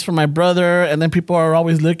space for my brother, and then people are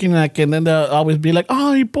always looking like, and then they'll always be like,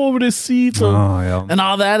 "Oh, you pobrecito," and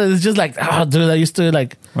all that. And it's just like, oh, dude, I used to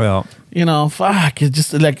like, you know, fuck, it's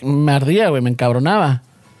just like me ardía, güey, me encabronaba.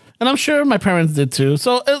 And I'm sure my parents did too.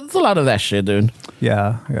 So it's a lot of that shit, dude.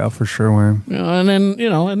 Yeah, for sure, man. You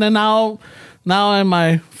know, and then now in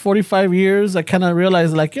my 45 years, I kind of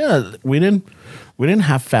realized like, yeah, we didn't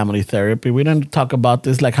have family therapy. We didn't talk about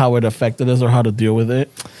this, like how it affected us or how to deal with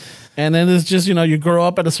it. And then it's just, you know, you grow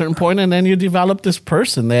up at a certain point and then you develop this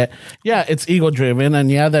person that, yeah, it's ego driven, and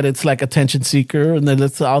yeah, that it's like attention seeker, and then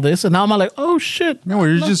it's all this. And now I'm like, oh shit. No,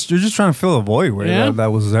 you're just trying to fill a void where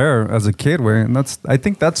that was there as a kid, where, and I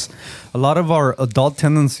think that's a lot of our adult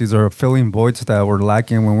tendencies are filling voids that were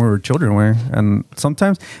lacking when we were children, where, and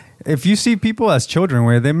sometimes if you see people as children,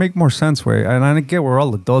 way they make more sense, way. And I get we're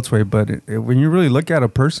all adults, way, but when you really look at a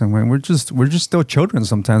person, way, we're just still children.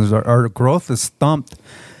 Sometimes our growth is stumped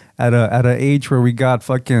at an age where we got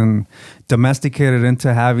fucking domesticated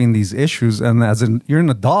into having these issues, and you're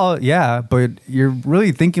an adult, yeah, but you're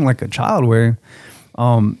really thinking like a child, way.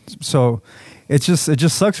 So it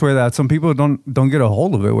just sucks, way, that some people don't get a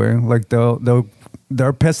hold of it, way. Like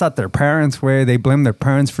they're pissed at their parents, way. They blame their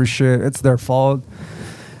parents for shit. It's their fault.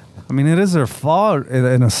 I mean, it is their fault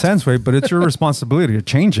in a sense, way, but it's your responsibility to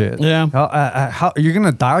change it. Yeah. How you're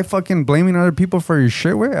gonna die fucking blaming other people for your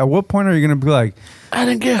shit, way? At what point are you gonna be like, I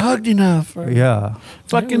didn't get hugged enough? Or, yeah.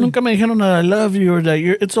 Fucking nunca me dijeron that I love you, or that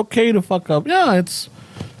it's okay to fuck up. Yeah, it's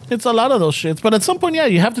a lot of those shits. But at some point, yeah,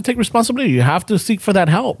 you have to take responsibility. You have to seek for that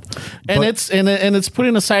help. And it's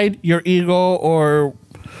putting aside your ego or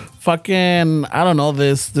fucking, I don't know,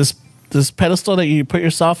 this pedestal that you put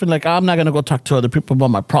yourself in, like, I'm not gonna go talk to other people about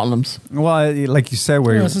my problems. Well, like you said,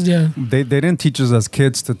 way, they didn't teach us as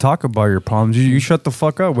kids to talk about your problems. You shut the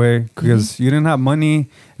fuck up, way, because you didn't have money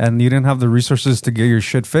and you didn't have the resources to get your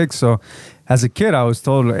shit fixed. So as a kid, I was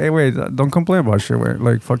told, hey, wait, don't complain about shit, way.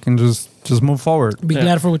 Like, fucking just move forward. Be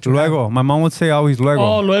glad for what you Luego. My mom would say always luego.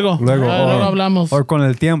 Oh, luego. Luego. Luego hablamos. Or con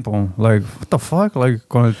el tiempo. Like, what the fuck? Like,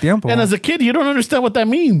 con el tiempo. And as a kid, you don't understand what that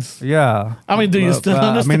means. Yeah. I mean, do you still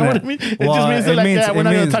understand what it means? It just means that, like, that. We're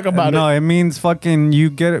not going to talk about it. No, it means fucking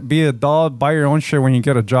be a doll, buy your own shit when you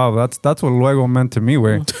get a job. That's what luego meant to me,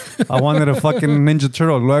 way. I wanted a fucking Ninja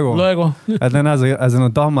Turtle, luego. Luego. And then as an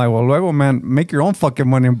adult, I'm like, well, luego, man, make your own fucking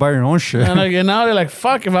money and buy your own shit. And now they're like,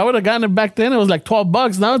 fuck, if I would have gotten it back then, it was like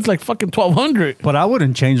 $12. Now it's like fucking $1,200. But I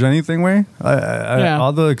wouldn't change anything, way.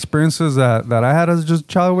 All the experiences that I had as just a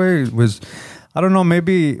child, way, was, I don't know,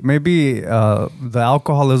 maybe the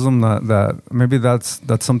alcoholism that maybe that's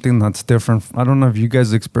something that's different. I don't know if you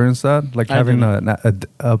guys experienced that, like having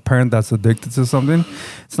a parent that's addicted to something.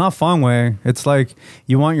 It's not fun, way. It's like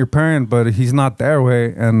you want your parent, but he's not there,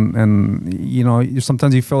 way, and you know,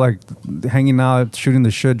 sometimes you feel like hanging out, shooting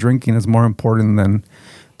the shit, drinking is more important than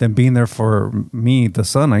being there for me, the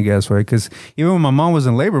son, I guess, right? Because even when my mom was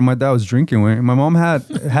in labor, my dad was drinking, way. My mom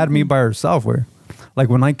had me by herself, way. Like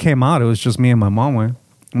when I came out, it was just me and my mom, way.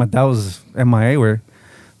 My dad was MIA, way.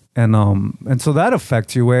 And so that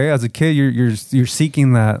affects you, way. As a kid, you're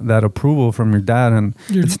seeking that approval from your dad, and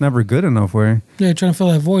it's never good enough, way. Yeah, you're trying to fill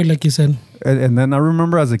that void, like you said. And then I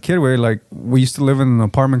remember as a kid, where like we used to live in an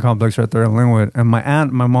apartment complex right there in Linwood, and my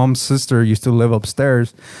aunt, my mom's sister, used to live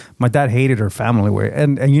upstairs. My dad hated her family, way,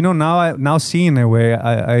 and you know, now seeing it, way,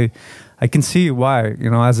 I can see why. You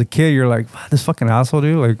know, as a kid, you're like, this fucking asshole,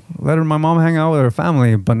 dude. Like, let my mom hang out with her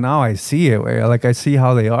family. But now I see it, way. Like, I see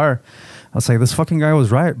how they are. I was like, this fucking guy was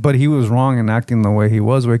right, but he was wrong in acting the way he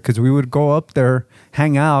was, way, because we would go up there,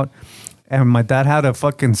 hang out, and my dad had a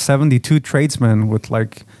fucking 72 tradesman with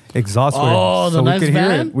like exhaust. Oh, the nice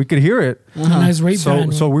van? We could hear it. Nice rape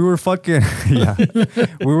van. So we were fucking, yeah.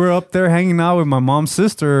 We were up there hanging out with my mom's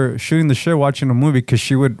sister, shooting the shit, watching a movie, because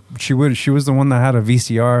she was the one that had a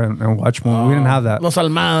VCR and watch movies. We didn't have that. Los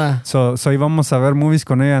Almada. So íbamos a ver movies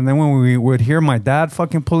con ella, and then when we would hear my dad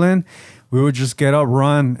fucking pull in, we would just get up,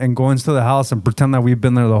 run, and go into the house and pretend that we've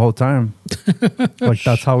been there the whole time. Like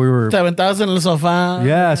that's how we were. Te aventabas en el sofá.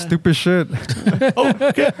 Yeah, stupid shit.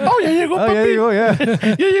 ¿Qué? Oh, ya llegó Oh, yeah, papi. you go, yeah.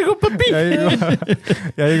 Ya llegó papi. Yeah, you go.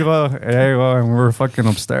 Yeah, you go. Yeah, you go. And we were fucking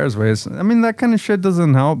upstairs, way. I mean, that kind of shit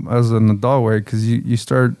doesn't help as an adult, way, because you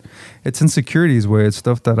start. It's insecurities, way. It's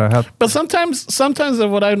stuff that I have. But sometimes of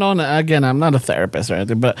what I've known, again, I'm not a therapist or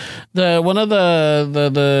anything, but one of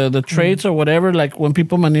the traits or whatever, like when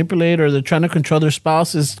people manipulate or they're trying to control their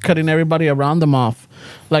spouse, is cutting everybody around them off,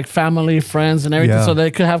 like family, friends, and everything, Yeah. so they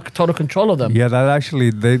could have total control of them. Yeah, that actually,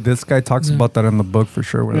 this guy talks about that in the book for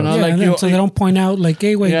sure. You know, Yeah, like and then, so they don't point out like,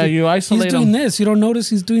 hey, wait, Yeah, you isolate he's doing him. this. You don't notice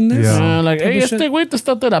he's doing this. Yeah. Like, hey, Type of este shit. güey te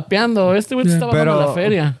está terapeando, este güey te está bajando la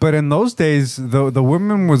feria. But in those days, the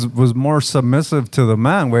woman was more submissive to the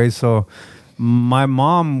man, way. So my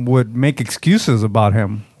mom would make excuses about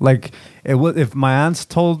him. Like it was, if my aunts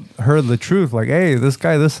told her the truth, like, hey, this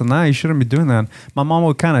guy, this and that, you shouldn't be doing that. My mom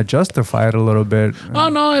would kind of justify it a little bit. Oh,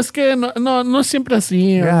 no, es que no siempre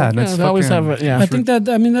así. Yeah, Like, that's they always fucking- have it. Yeah. I think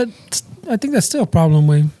I think that's still a problem,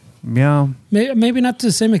 way. Yeah. Maybe not to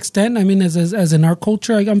the same extent. I mean, as in our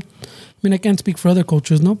culture, I can't speak for other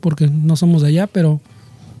cultures, no, porque no somos allá, pero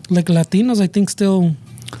like Latinos, I think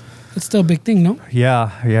it's still a big thing, no?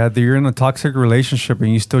 Yeah. You're in a toxic relationship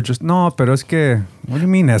and you still just, no, pero es que, what do you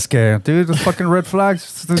mean, es que? Dude, it's fucking red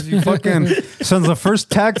flags. You fucking, since the first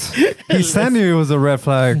text he sent you was a red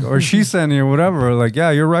flag, or she sent you, whatever. Like,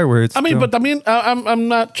 yeah, you're right, where it's. I'm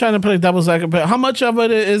not trying to play devil's advocate, but how much of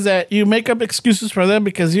it is that you make up excuses for them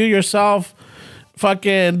because you yourself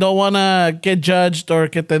fucking don't want to get judged or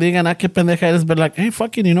que te digan, ah, qué pendeja eres, but like, hey,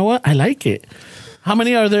 fucking, you know what? I like it. How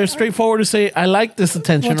many are there straightforward to say, I like this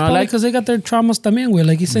attention? Well, it's or I probably like because they got their traumas también, güey.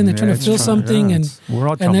 Like he's saying, they're trying to it's feel true. something, Yeah, and we're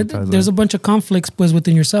all and traumatized, there's a bunch of conflicts, pues,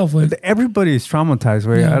 within yourself, güey. Everybody's traumatized,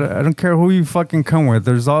 way. Yeah. I don't care who you fucking come with.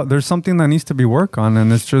 There's something that needs to be worked on,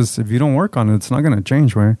 and it's just, if you don't work on it, it's not gonna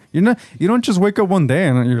change, way. You don't just wake up one day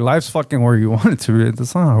and your life's fucking where you want it to be.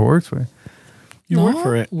 That's not how it works, way. You work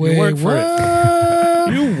for it. Wait, You work for it.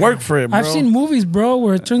 what? You work for it, bro. I've seen movies, bro,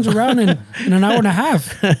 where it turns around in an hour and a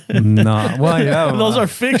half. Nah, well, yeah. Those are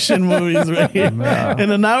fiction movies, right?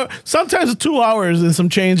 In an hour, sometimes 2 hours and some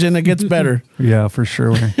change, and it gets better. Yeah, for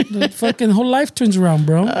sure, way. The fucking whole life turns around,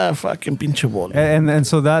 bro. Fucking pinche bola. And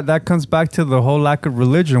so that comes back to the whole lack of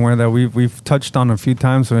religion, where that we've touched on a few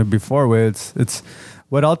times before, where it's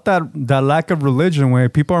without that lack of religion, where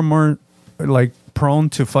people are more like prone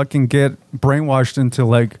to fucking get brainwashed into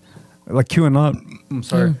like QAnon. I'm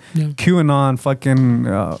sorry, Yeah. QAnon, fucking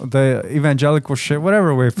the evangelical shit,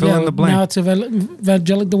 whatever way. Fill in the blank. Now it's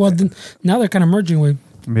evangelic. Now they're kind of merging with.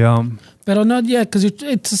 Yeah. But no, yeah, because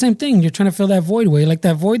it's the same thing. You're trying to fill that void way, like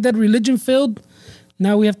that void that religion filled.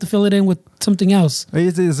 Now we have to fill it in with something else.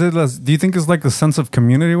 Is it do you think it's like a sense of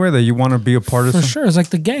community where that you want to be a part of? For sure, it's like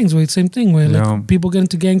the gangs way. Same thing way. Like Yeah. people get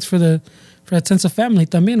into gangs for that sense of family.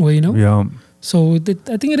 También way, you know. Yeah. So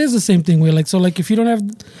I think it is the same thing way. Like so, like if you don't have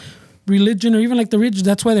religion or even like the religion,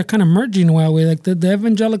 that's why they're kind of merging a while way. Like the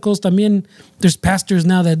evangelicals, también there's pastors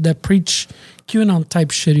now that preach QAnon type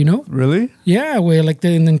shit, you know. Really? Yeah, way like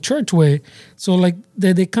in church way. So like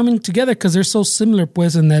they coming together because they're so similar,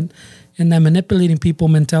 pues, in that manipulating people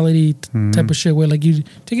mentality type of shit. Where like you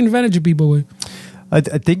taking advantage of people. Way. I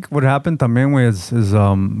think what happened también way is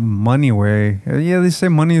money way. Yeah, they say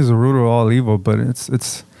money is the root of all evil, but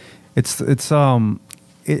it's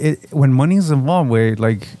when money is involved, way,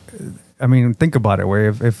 like, I mean, think about it, way.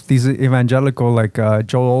 If these evangelical like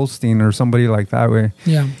Joel Osteen or somebody like that, way,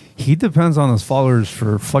 Yeah, he depends on his followers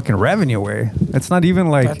for fucking revenue, way. It's not even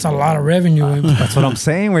like that's a lot of revenue. Way. that's what I'm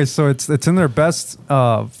saying, way. So it's in their best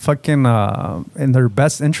in their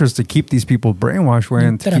best interest to keep these people brainwashed, way,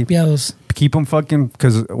 and to Terapiados. keep them fucking,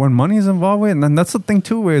 because when money's involved, way, and then that's the thing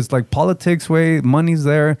too, way, it's like politics, way, money's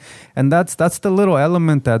there, and that's the little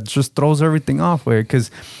element that just throws everything off, way,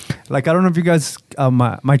 because like I don't know if you guys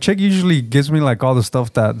my chick usually gives me like all the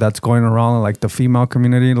stuff that's going around in, like the female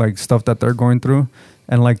community, like stuff that they're going through,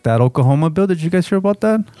 and like that Oklahoma bill. Did you guys hear about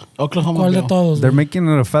that? Oklahoma. ¿Cuál de bill. todos? They're making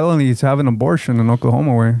it a felony to have an abortion in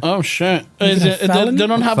Oklahoma, way. Oh shit! Is it a felony? They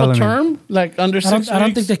don't have Felony. a term like under 6 weeks. I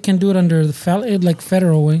don't think they can do it under the like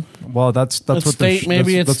federal way. Well, that's The what state,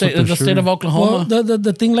 maybe it's the state of Oklahoma. Well,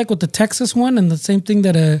 the thing like with the Texas one and the same thing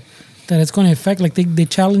that it's going to affect, like they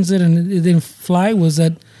challenged it and it didn't fly, was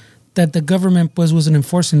that the government wasn't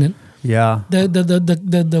enforcing it. Yeah. The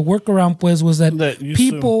workaround was that That you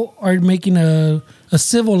people are making a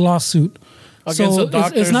civil lawsuit. Against the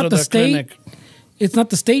doctors it's not or the the state. clinic. It's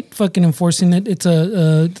not the state fucking enforcing it. It's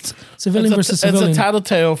it's civilian versus civilian. It's a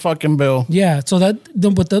tattletale fucking bill. Yeah, so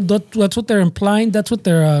that's what they're implying. That's what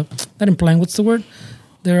they're not implying. What's the word?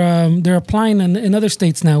 they're applying in other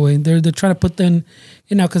states now. Way they're trying to put them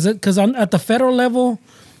in now because at the federal level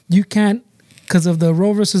you can't, because of the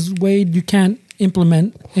Roe versus Wade, you can't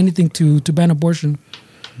implement anything to ban abortion.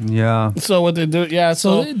 Yeah. So what they do, yeah.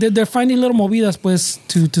 So they're finding little movidas pues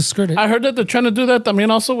to skirt it. I heard that they're trying to do that. I mean,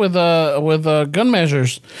 also with gun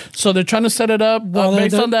measures. So they're trying to set it up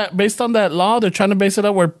based on that law. They're trying to base it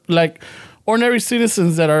up where like ordinary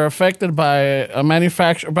citizens that are affected by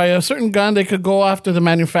a certain gun, they could go after the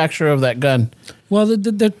manufacturer of that gun. Well,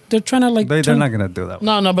 they're trying to like. They're not gonna do that.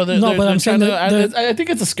 No, but they're trying to. I think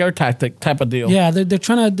it's a scare tactic type of deal. Yeah, they're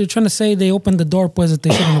trying to say they opened the door pues that they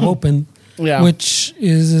shouldn't have opened. Yeah, which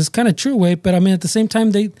is kind of true, way. But I mean, at the same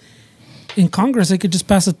time, in Congress they could just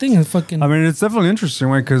pass a thing and fucking. I mean, it's definitely interesting,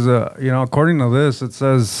 way, because according to this, it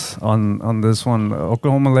says on this one,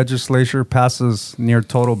 Oklahoma legislature passes near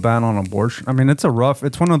total ban on abortion. I mean, it's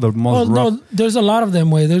one of the most rough. No, there's a lot of them,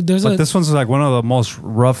 way. But this one's like one of the most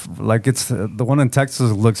rough. Like it's the one in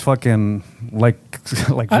Texas looks fucking like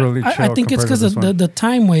really chill. I think it's because of the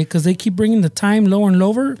time, way, because they keep bringing the time lower and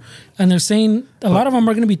lower, and they're saying a lot of them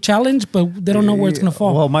are going to be challenged, but they don't know where it's going to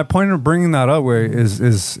fall. Well, my point of bringing that up, way,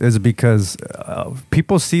 is because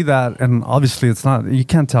people see that, and obviously it's not. You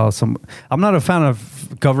can't tell some. I'm not a fan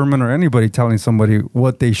of government or anybody telling somebody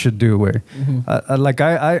what they should do. Way,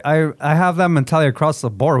 I have that mentality across the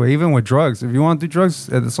board. Way, even with drugs. If you want to do drugs,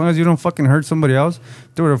 as long as you don't fucking hurt somebody else,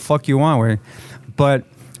 do whatever the fuck you want. Way, but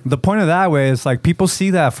the point of that, way, is like people see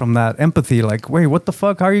that from that empathy. Like, wait, what the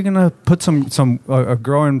fuck? How are you gonna put a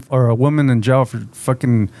girl or a woman in jail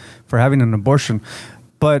for having an abortion?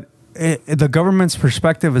 But the government's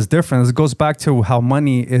perspective is different. It goes back to how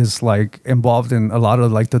money is like involved in a lot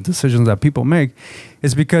of like the decisions that people make.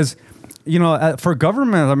 Is because for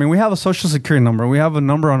government, I mean, we have a social security number. We have a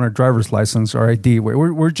number on our driver's license or ID.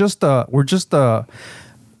 We're just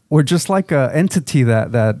like a entity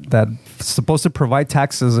that's supposed to provide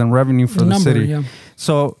taxes and revenue for the city. Yeah.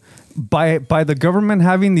 So by the government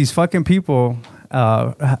having these fucking people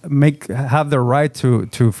have their right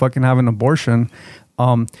to fucking have an abortion,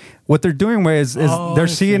 what they're doing is they're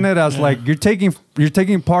seeing it as like you're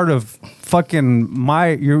taking part of fucking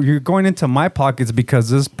you're going into my pockets because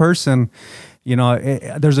this person.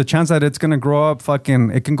 There's a chance that it's going to grow up it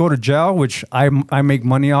can go to jail, which I make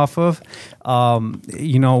money off of.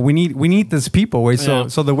 We need these people. Way. So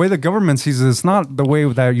the way the government sees it, it's not the way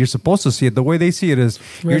that you're supposed to see it. The way they see it is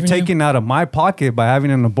revenue. You're taking out of my pocket by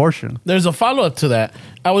having an abortion. There's a follow-up to that.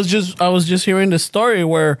 I was just hearing this story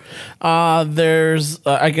where there's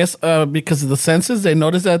I guess because of the census, they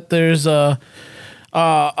noticed that there's a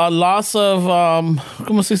loss of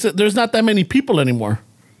there's not that many people anymore.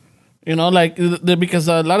 Because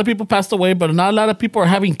a lot of people passed away, but not a lot of people are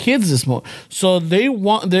having kids this month. So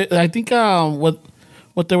I think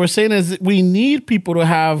what they were saying is that we need people to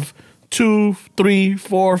have 2, 3,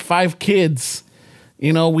 4, 5 kids.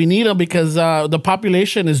 We need them because the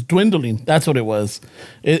population is dwindling. That's what it was.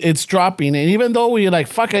 It's dropping. And even though we like,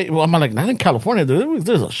 fuck it, well, I'm like, not in California.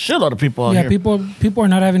 There's a shitload of people out here. Yeah, people are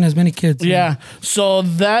not having as many kids. Yeah. So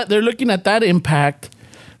that they're looking at that impact.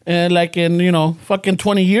 And like in fucking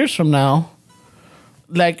 20 years from now,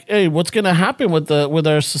 like, hey, what's gonna happen with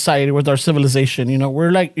our society, with our civilization?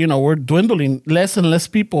 We're dwindling. Less and less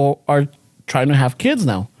people are trying to have kids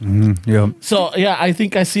now. Yeah. So yeah, I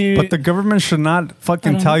think I see. But the government should not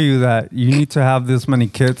fucking tell you that you need to have this many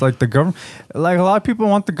kids. Like the government, like a lot of people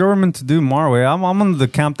want the government to do more. Way. I'm on the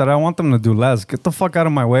camp that I want them to do less. Get the fuck out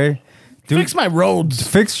of my way. Dude, fix my roads.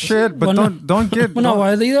 Fix shit, but don't get... Well, no,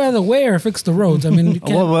 either the way or fix the roads. I mean, you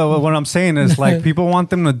can't... well, what I'm saying is, like, people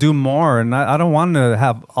want them to do more, and I don't want to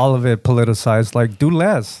have all of it politicized. Like, do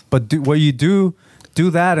less. But do what you do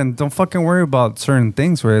that, and don't fucking worry about certain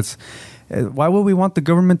things where it's... Why would we want the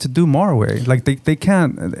government to do more, way? Like, they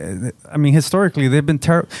can't... I mean, historically, they've been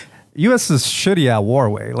terrible... U.S. is shitty at war,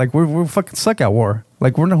 way. Like, we're fucking suck at war.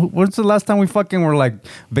 Like, when's the last time we fucking were like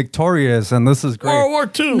victorious and this is great? World War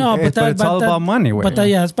II. No, but it's all about money. Way. But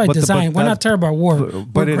it's by design. We're not terrible at war.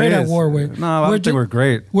 We're great at war. Way. No, I don't think we're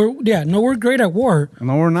great. We're great at war.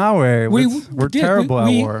 No, we're not. Way. We're terrible at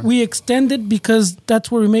war. We extend it because that's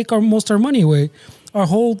where we make most our money. Way. Our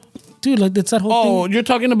whole. Dude, like it's that whole thing. Oh, you're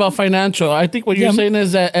talking about financial. I think what you're saying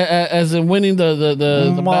is that as in winning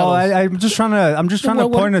the well, I'm just trying to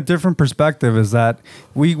point a different perspective. Is that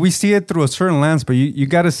we see it through a certain lens, but you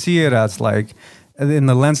got to see it as like in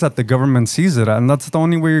the lens that the government sees it at, and that's the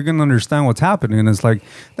only way you're gonna understand what's happening. Is like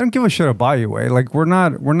they don't give a shit about you. Way like we're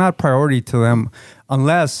not priority to them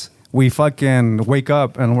unless we fucking wake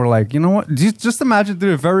up and we're like, you know what? Just imagine,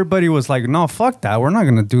 dude, if everybody was like, no, fuck that. We're not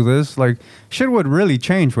going to do this. Like, shit would really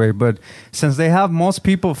change, way. But since they have most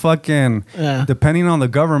people fucking depending on the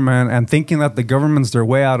government and thinking that the government's their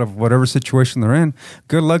way out of whatever situation they're in,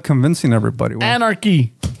 good luck convincing everybody. Way.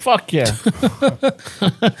 Anarchy. Fuck yeah.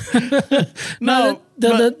 No.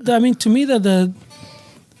 I mean, to me, the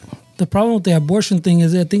problem with the abortion thing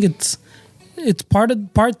is I think it's part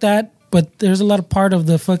that, but there's a lot of part of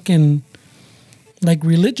the fucking like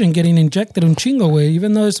religion getting injected in chingo way,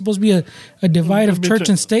 even though it's supposed to be a divide of church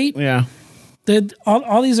and state. Yeah. That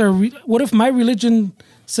all these are. What if my religion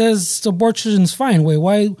says abortion's fine?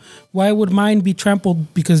 Why would mine be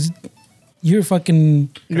trampled because you're fucking?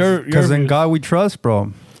 Because in God we trust,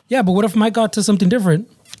 bro. Yeah, but what if my God says something different?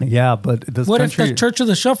 Yeah, but this what country, if the Church of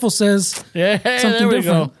the Shuffle says something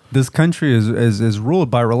different? This country is ruled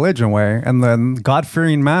by religion, way, and then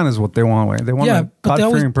God-fearing man is what they want, way. They want a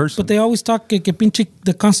God-fearing person. But they always talk que pinche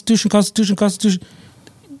the Constitution,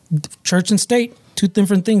 church and state, two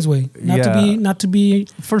different things, way. Not to be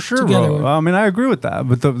for sure, together, bro. I mean, I agree with that,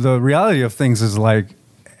 but the reality of things is like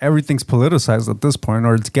everything's politicized at this point,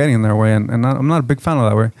 or it's getting their way, and I'm not a big fan of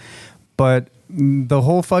that way, but. The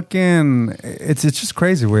whole fucking it's just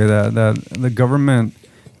crazy way that the government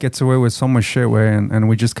gets away with so much shit way and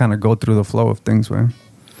we just kind of go through the flow of things way.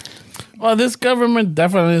 Well, this government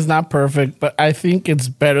definitely is not perfect, but I think it's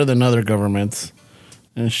better than other governments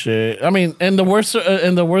and shit. I mean, and the worst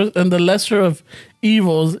and the lesser of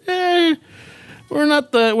evils, we're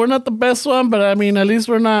not the best one, but I mean, at least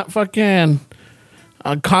we're not fucking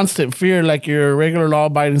constant fear like your regular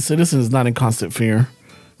law-abiding citizen is not in constant fear.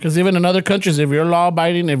 Because even in other countries, if you're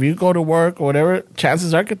law-abiding, if you go to work or whatever,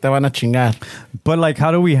 chances are que te van a chingar. But, like, how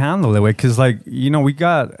do we handle it, way? Because, like, you know, we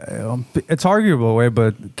got... it's arguable, way,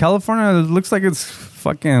 but California looks like it's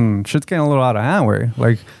fucking... shit's getting a little out of hand, way.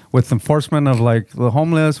 Like, with enforcement of, like, the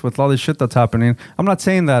homeless, with all this shit that's happening. I'm not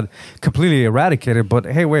saying that completely eradicated, but,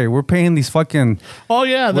 hey, wait, we're paying these fucking... Oh,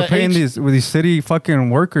 yeah. We're paying these city fucking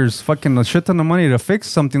workers fucking a shit ton of money to fix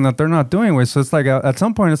something that they're not doing, way. So, it's like, at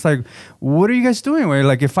some point, it's like, what are you guys doing, way?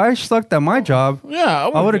 Like, if I sucked at my job,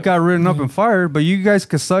 I would have got written up and fired, but you guys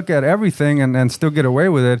could suck at everything and still get away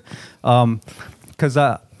with it. Because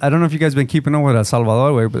I don't know if you guys been keeping up with El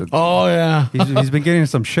Salvador way, but oh yeah, he's been getting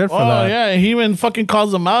some shit for that. Oh yeah, he even fucking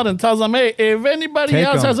calls them out and tells them, hey, if anybody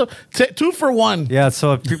else has 2 for 1. Yeah,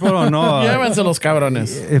 so if people don't know, los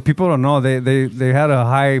cabrones. If people don't know, they had a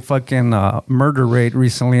high fucking murder rate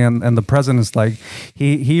recently, and the president's like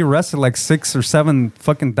he arrested like 6 or 7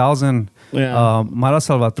 fucking thousand. Mara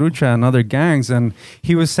Salvatrucha and other gangs, and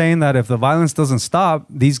he was saying that if the violence doesn't stop,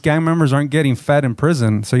 these gang members aren't getting fed in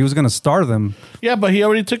prison, so he was going to starve them. Yeah, but he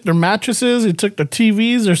already took their mattresses, he took their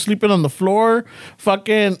TVs, they're sleeping on the floor,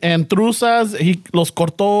 fucking, and truzas, he les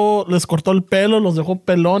cortó el pelo, los dejó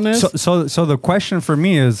pelones. So the question for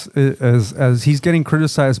me is as he's getting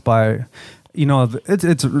criticized by, you know,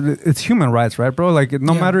 it's human rights, right, bro? Like,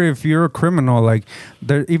 no matter if you're a criminal, like,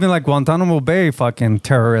 even like Guantanamo Bay fucking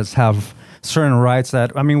terrorists have certain rights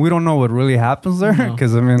that, I mean, we don't know what really happens there,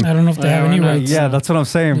 because I mean, I don't know if they have any rights. Yeah, that's what I'm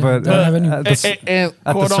saying. But have any, at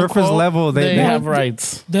the surface level, they have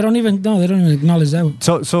rights. They don't even acknowledge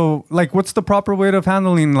that. So like, what's the proper way of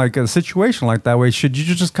handling like a situation like that? Way should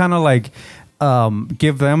you just kind of like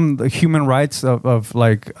give them the human rights of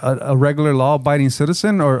like a regular law-abiding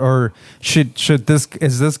citizen, or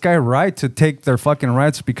is this guy right to take their fucking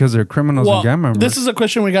rights because they're criminals and gang members? This is a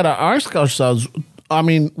question we gotta ask ourselves. I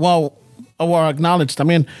mean, or acknowledged. I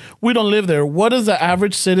mean, we don't live there. What does the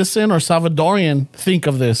average citizen or Salvadorian think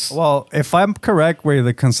of this? Well, if I'm correct,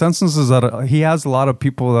 the consensus is that he has a lot of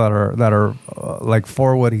people that are like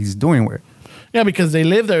for what he's doing with. Yeah, because they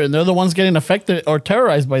live there and they're the ones getting affected or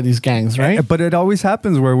terrorized by these gangs, right? But it always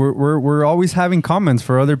happens where we're always having comments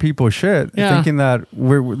for other people's shit, thinking that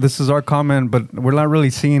this is our comment, but we're not really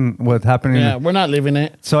seeing what's happening. Yeah, we're not living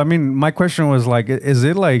it. So I mean, my question was like, is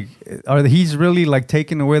it like, he's really like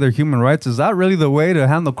taking away their human rights? Is that really the way to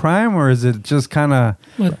handle crime, or is it just kind of?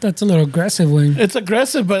 Well, that's a little aggressive, Wayne. It's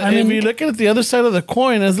aggressive, but if you look at the other side of the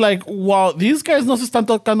coin, it's like, well, these guys no se están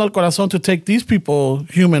tocando el corazón to take these people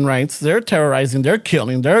human rights. They're terrorizing. They're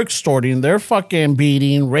killing, they're extorting, they're fucking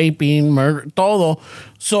beating, raping, murder, todo.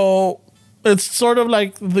 So it's sort of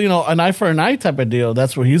like, you know, an eye for an eye type of deal.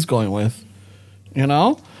 That's what he's going with, you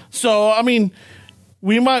know? So, I mean,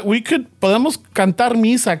 podemos cantar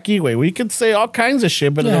misa aquí, güey. We could say all kinds of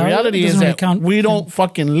shit, but the reality is that we don't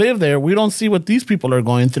fucking live there. We don't see what these people are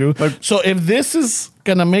going through. So if this is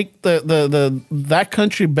gonna make that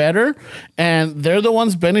country better, and they're the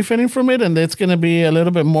ones benefiting from it, and it's gonna be a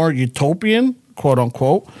little bit more utopian, quote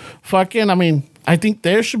unquote, fucking, I mean, I think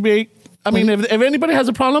there should be. I mean, if anybody has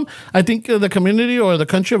a problem, I think the community or the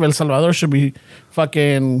country of El Salvador should be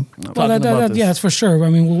fucking talking about this. Yeah, that's for sure. I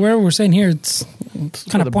mean, where we're saying here, it's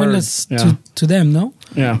kind of pointless to them, no?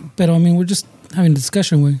 Yeah. But I mean, we're just having a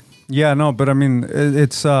discussion with. Yeah, no, but I mean,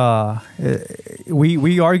 it's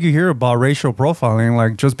we argue here about racial profiling.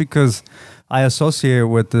 Like, just because I associate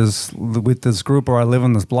with this group or I live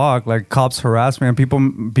in this block, like cops harass me, and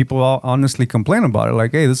people honestly complain about it.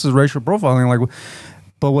 Like, hey, this is racial profiling. Like,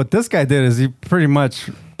 but what this guy did is he pretty much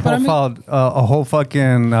profiled a whole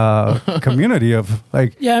fucking community of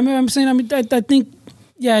like. Yeah, I mean, I'm saying. I mean, I think.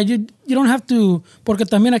 Yeah, you don't have to. Porque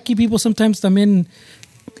también aquí people sometimes también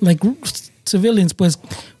like civilians pues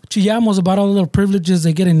chillamos about all the little privileges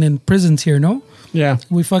they get in prisons here, no? Yeah.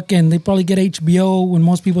 They probably get HBO when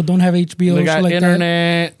most people don't have HBO. They got like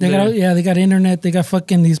internet. They got internet. They got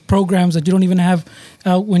fucking these programs that you don't even have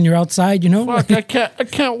out when you're outside, you know? Fuck, I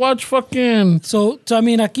can't watch fucking. So I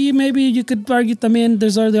mean, aquí maybe you could argue también.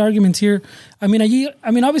 There's other arguments here. I mean,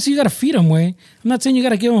 obviously you got to feed them, way. I'm not saying you got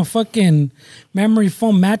to give them a fucking memory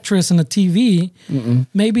foam mattress and a TV. Mm-mm.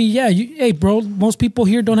 Maybe, yeah. Hey, bro, most people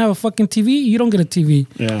here don't have a fucking TV. You don't get a TV.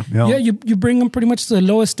 Yeah. Yeah, you bring them pretty much to the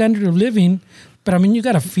lowest standard of living. But I mean, you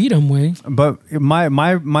gotta feed them, way. But my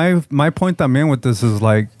point también with this is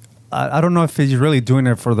like, I don't know if he's really doing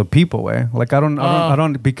it for the people, way. Like I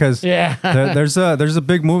don't because there's a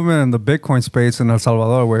big movement in the Bitcoin space in El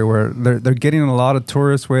Salvador, where they're getting a lot of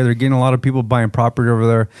tourists, where they're getting a lot of people buying property over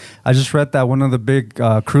there. I just read that one of the big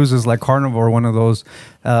cruises like Carnival, one of those,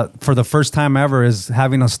 for the first time ever, is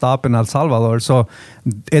having a stop in El Salvador. So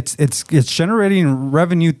it's generating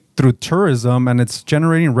revenue through tourism, and it's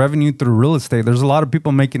generating revenue through real estate. There's a lot of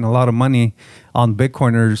people making a lot of money on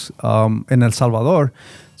Bitcoiners in El Salvador.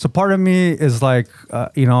 So part of me is like,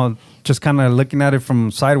 just kind of looking at it from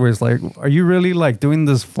sideways, like, are you really like doing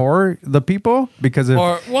this for the people? Because if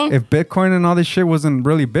Bitcoin and all this shit wasn't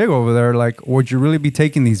really big over there, like, would you really be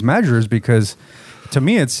taking these measures? Because to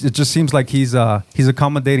me, it just seems like he's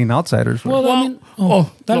accommodating outsiders. Well,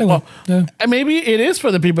 maybe it is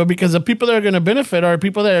for the people, because the people that are going to benefit are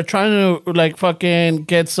people that are trying to like fucking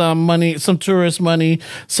get some money, some tourist money,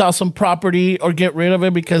 sell some property or get rid of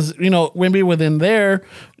it because, maybe within there,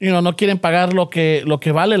 no quieren pagar lo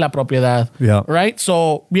que vale la propiedad. Yeah. Right?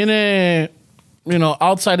 So viene,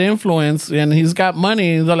 outside influence, and he's got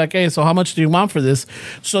money. They're like, hey, so how much do you want for this?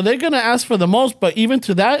 So they're going to ask for the most, but even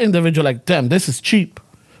to that individual, like, damn, this is cheap.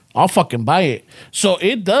 I'll fucking buy it. So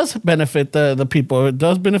it does benefit the people. It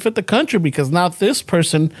does benefit the country, because now this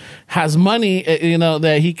person has money,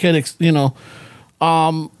 that he could,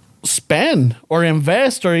 spend or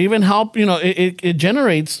invest or even help. It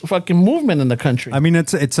generates fucking movement in the country. I mean,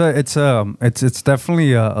 it's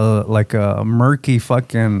definitely like a murky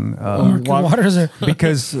fucking murky waters there.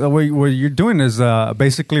 Because what you're doing is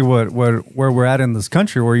basically where we're at in this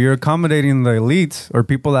country, where you're accommodating the elites or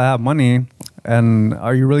people that have money. And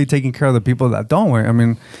are you really taking care of the people that don't? I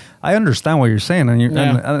mean, I understand what you're saying,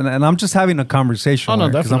 and I'm just having a conversation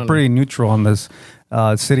because I'm pretty neutral on this,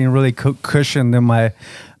 sitting really cushioned in my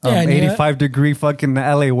 85-degree fucking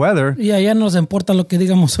LA weather. Yeah, ya nos importa lo que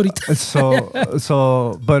digamos ahorita.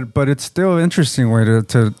 But it's still interesting way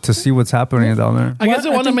to see what's happening down there. I guess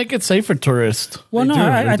they want to make it safe for tourists. Well,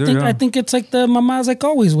 I think it's like the mamas like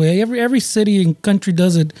always way. Every city and country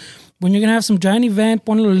does it. When you're gonna have some giant event,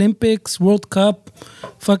 one of the Olympics, World Cup,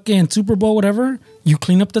 fucking Super Bowl, whatever, you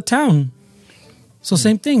clean up the town. So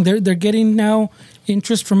same thing. They're getting now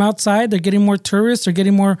interest from outside. They're getting more tourists. They're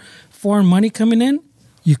getting more foreign money coming in.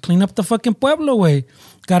 You clean up the fucking pueblo way.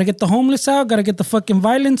 Got to get the homeless out. Got to get the fucking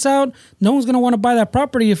violence out. No one's gonna want to buy that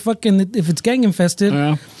property if it's gang infested.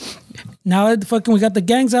 Yeah. Now that we got the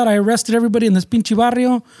gangs out, I arrested everybody in this pinche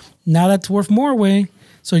barrio. Now that's worth more way.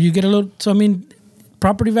 So you get a little. So I mean,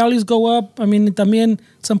 property values go up. I mean, también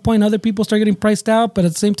at some point other people start getting priced out, but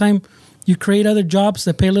at the same time, you create other jobs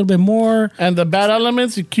that pay a little bit more. And the bad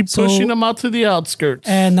elements, you keep pushing them out to the outskirts.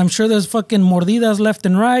 And I'm sure there's fucking mordidas left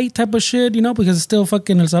and right type of shit, because it's still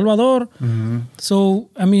fucking El Salvador. Mm-hmm. So,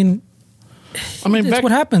 I mean, it's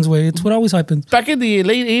what happens, way. It's what always happens. Back in the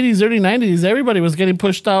late 80s, early 90s, everybody was getting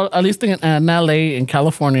pushed out, at least in LA, in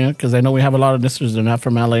California, because I know we have a lot of listeners that are not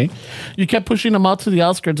from LA. You kept pushing them out to the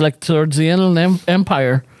outskirts, like towards the Inland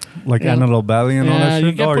Empire. Like Antelope Valley and all that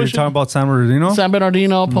shit? You're talking about San Bernardino? San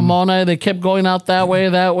Bernardino, Pomona. They kept going out that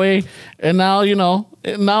way. And now,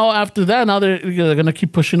 now after that, now they're going to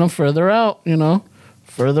keep pushing them further out,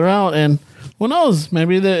 further out. And who knows?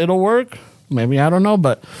 Maybe it'll work. Maybe, I don't know.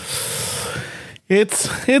 But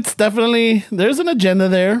it's definitely, there's an agenda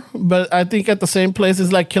there. But I think at the same place,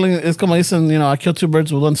 it's like killing, it's como dicen, I kill two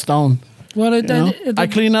birds with one stone. Well, I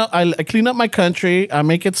clean up. I clean up my country. I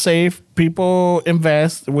make it safe. People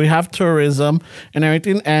invest. We have tourism and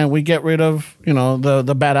everything, and we get rid of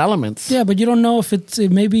the bad elements. Yeah, but you don't know if it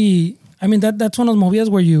maybe. I mean, that's one of those movies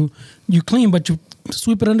where you clean, but you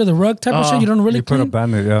sweep it under the rug type of shit. You don't really you clean. put a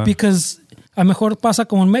Band-Aid, yeah. Because a mejor pasa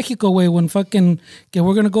como en Mexico, güey, when fucking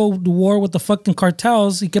we're gonna go to war with the fucking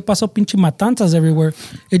cartels. Y que pasó pinche matanzas everywhere.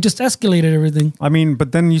 It just escalated everything. I mean,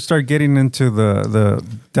 but then you start getting into the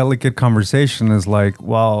delicate conversation is like,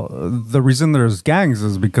 well, the reason there's gangs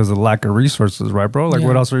is because of lack of resources, right, bro? Like, Yeah.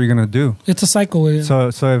 what else are you gonna do? It's a cycle, güey.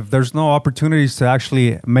 So if there's no opportunities to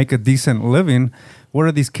actually make a decent living, what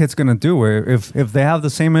are these kids going to do? Where if they have the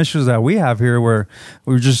same issues that we have here, where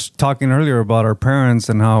we were just talking earlier about our parents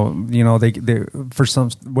and how, they for some,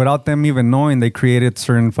 without them even knowing, they created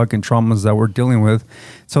certain fucking traumas that we're dealing with.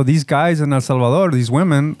 So these guys in El Salvador, these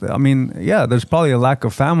women, I mean, yeah, there's probably a lack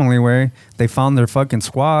of family where they found their fucking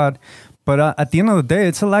squad. But at the end of the day,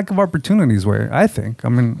 it's a lack of opportunities where I think. I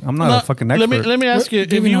mean, I'm not a fucking expert. Let me ask you.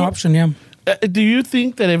 Give you no option, yeah. Do you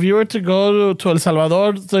think that if you were to go to El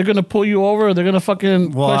Salvador, they're going to pull you over? Or they're going to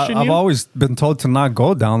fucking question you? I've always been told to not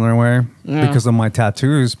go down their way because of my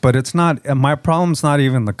tattoos. But it's not, my problem's not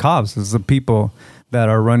even the cops. It's the people that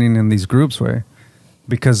are running in these groups way.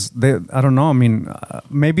 Because I don't know. I mean,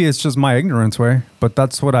 maybe it's just my ignorance way. But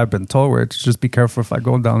that's what I've been told way. To just be careful if I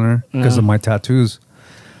go down there because of my tattoos.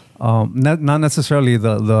 Not necessarily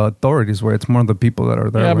the authorities where it's more the people that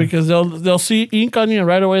are there. Yeah, way. because they'll see ink on you and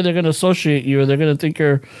right away they're going to associate you. Or they're going to think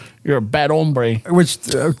you're a bad hombre. Which,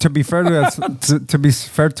 to be fair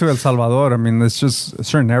to El Salvador, I mean, there's just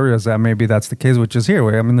certain areas that maybe that's the case, which is here.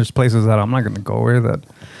 Way. I mean, there's places that I'm not going to go where that,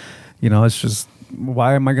 it's just,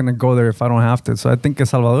 why am I going to go there if I don't have to? So I think El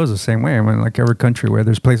Salvador is the same way. I mean, like every country where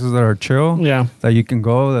there's places that are chill, that you can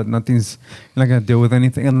go, that you're not going to deal with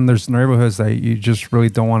anything. And then there's neighborhoods that you just really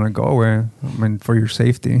don't want to go where, I mean, for your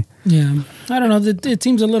safety. Yeah. I don't know. It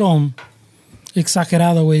seems a little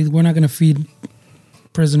exagerado way. We're not going to feed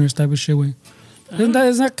prisoners type of shit way. Isn't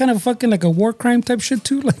that kind of fucking like a war crime type shit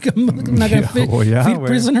too? Like I'm not going to feed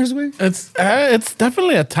prisoners way? It's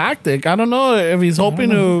definitely a tactic. I don't know if he's hoping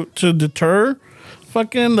to deter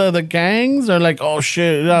fucking the gangs or like, oh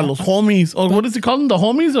shit, los homies. Or what does he call them? The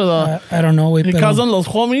homies or the... I don't know. He calls them los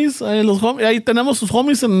homies. Ahí tenemos sus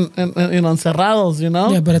homies encerrados,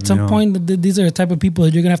 Yeah, but at some point, these are the type of people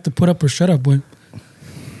that you're going to have to put up or shut up with.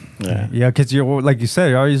 Yeah, because like you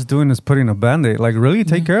said, all he's doing is putting a Band-Aid. Like, really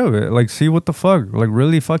take care of it. Like, see what the fuck. Like,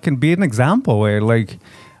 really fucking be an example, way. Like,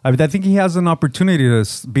 I think he has an opportunity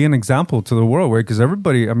to be an example to the world, way. Because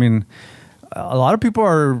everybody, I mean, a lot of people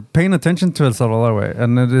are paying attention to El Salvador, way.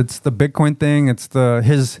 And it's the Bitcoin thing. It's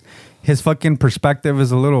his fucking perspective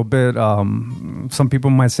is a little bit, some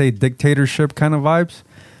people might say dictatorship kind of vibes.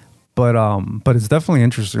 But it's definitely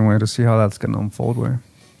interesting, way, to see how that's going to unfold, way.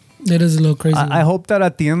 It is a little crazy. I hope that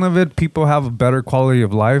at the end of it, people have a better quality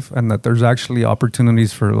of life and that there's actually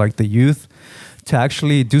opportunities for like the youth to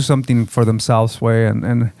actually do something for themselves way.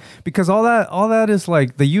 And because all that is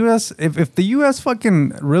like the U.S. If the U.S.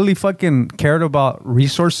 fucking really fucking cared about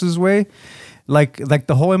resources way, like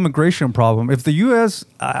the whole immigration problem, if the U.S.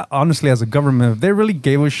 Honestly as a government, if they really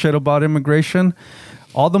gave a shit about immigration,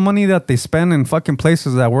 all the money that they spend in fucking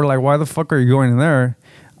places that we're like, why the fuck are you going there?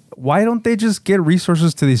 Why don't they just get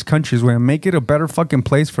resources to these countries and make it a better fucking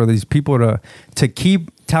place for these people to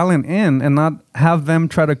keep talent in and not have them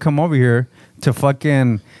try to come over here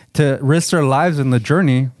to risk their lives in the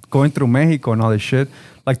journey going through Mexico and all this shit.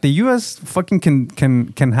 Like the U.S. fucking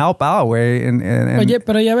can help out way and but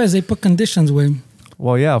yeah, they put conditions way.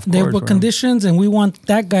 Well, yeah, of course. They put conditions, and we want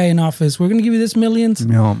that guy in office. We're gonna give you this millions,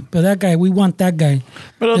 but that guy, we want that guy.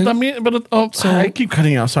 I keep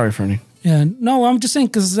cutting out. Sorry, Fernie. Yeah, no, I'm just saying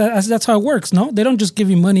because that's how it works. No, they don't just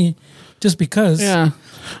give you money just because. Yeah,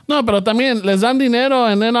 no, pero también les dan dinero,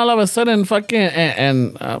 and then all of a sudden, fucking,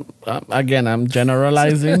 again, I'm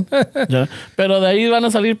generalizing. Pero de ahí van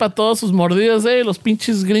a salir para todos sus mordidas. Los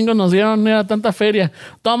pinches gringos nos dieron tanta feria.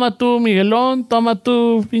 Toma tú, Miguelón, toma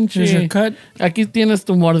tú, pinche. Aquí tienes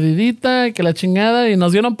tu mordidita, y que la chingada, y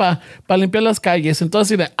nos dieron para limpiar las calles.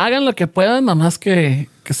 Entonces, hagan lo que puedan, nomás que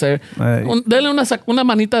se denle una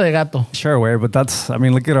manita de gato. Sure, way, but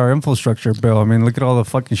look at our infrastructure bill. I mean, look at all the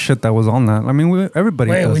fucking shit that was on that. I mean,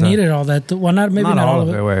 everybody does that. Needed all that. Well, not all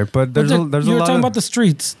of it. Way, but there's a lot. You were talking about the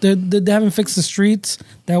streets. They haven't fixed the streets.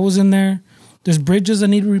 That was in there. There's bridges that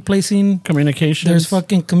need replacing. Communications. There's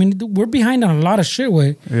fucking community. We're behind on a lot of shit,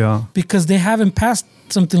 way. Yeah. Because they haven't passed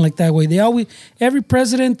something like that, way. Every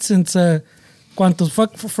president since for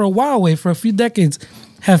a while, way, for a few decades,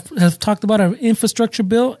 have talked about an infrastructure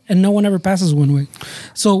bill, and no one ever passes one way.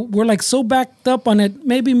 So we're like so backed up on it.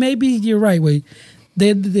 Maybe you're right, way.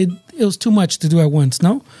 It was too much to do at once,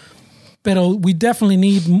 no? But we definitely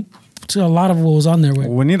need to a lot of what was on there. Way.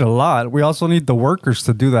 We need a lot. We also need the workers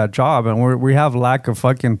to do that job, and we have lack of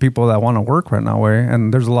fucking people that want to work right now, way.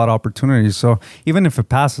 And there's a lot of opportunities. So even if it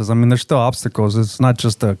passes, I mean, there's still obstacles. It's not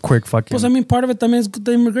just a quick fucking. Plus, I mean, part of it, I mean, is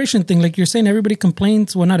the immigration thing. Like you're saying, everybody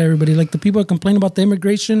complains. Well, not everybody. Like the people that complain about the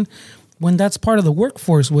immigration, when that's part of the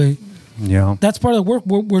workforce, way. Yeah, that's part of the work.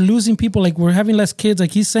 We're losing people. Like we're having less kids,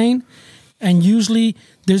 like he's saying, and usually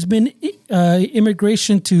there's been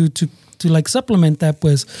immigration to like supplement that,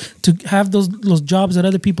 pues, to have those jobs that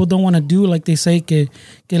other people don't want to do, like they say que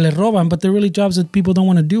le roban, but they're really jobs that people don't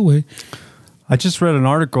want to do. Way. I just read an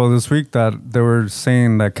article this week that they were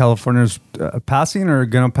saying that California's passing or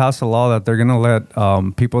going to pass a law that they're going to let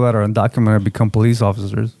people that are undocumented become police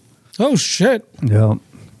officers. Oh shit! Yeah.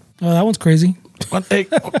 Oh, that one's crazy.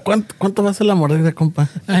 ¿Cuánto va a ser la mordida, compa?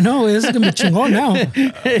 I know, this is gonna be chingón now.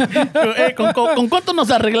 ¿Con cuánto nos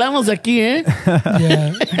arreglamos aquí, eh?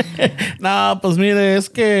 Yeah. No, pues mire, es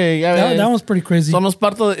que ya ves, that one's pretty crazy.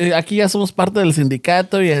 Aquí ya somos parte del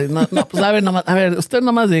sindicato y no, pues a ver, usted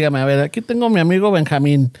nomás dígame, a ver, aquí tengo a mi amigo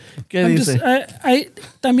Benjamín. ¿Qué dice?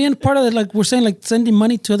 También part of it, like we're saying, like sending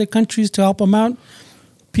money to other countries to help them out.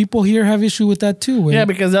 People here have issue with that too. Way. Yeah,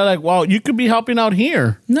 because they're like, wow, you could be helping out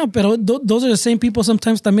here. No, but those are the same people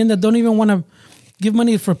sometimes también that don't even want to give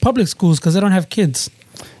money for public schools because they don't have kids.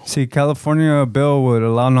 See, California bill would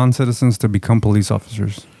allow non-citizens to become police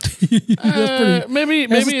officers. Maybe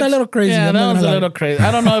that's a little crazy. Yeah, that was a little crazy. I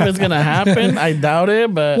don't know if it's gonna happen. I doubt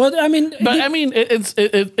it, but well, I mean,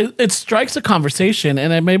 it strikes a conversation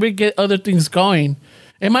and it maybe get other things going.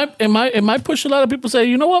 It might push a lot of people to say,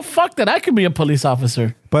 you know what, fuck that, I could be a police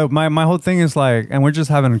officer. But my whole thing is like, and we're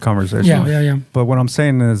just having a conversation. Yeah. But what I'm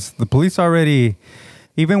saying is the police already,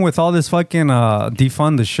 even with all this fucking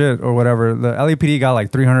defund the shit or whatever, the LAPD got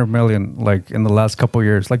like 300 million like in the last couple of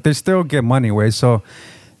years. Like they still get money, way. So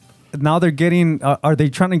now they're getting, are they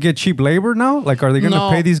trying to get cheap labor now? Like, are they going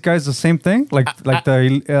to pay these guys the same thing? Like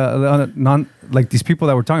these people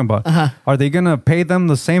that we're talking about, are they going to pay them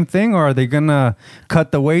the same thing or are they going to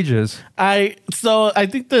cut the wages? I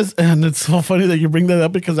think this, and it's so funny that you bring that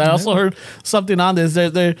up because I also heard something on this.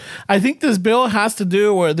 I think this bill has to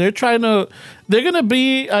do where they're going to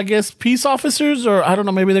be, I guess, peace officers, or I don't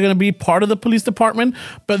know, maybe they're going to be part of the police department,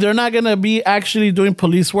 but they're not going to be actually doing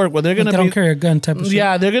police work. Where they're going to don't carry a gun type of shit.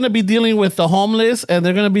 Yeah, they're going to be dealing with the homeless, and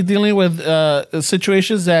they're going to be dealing with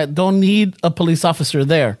situations that don't need a police officer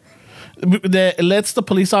there. That lets the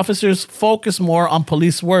police officers focus more on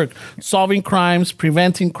police work, solving crimes,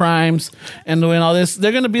 preventing crimes, and doing all this.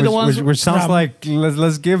 They're going to be the ones. Which sounds like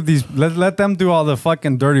let's give these let them do all the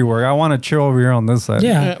fucking dirty work. I want to chill over here on this side.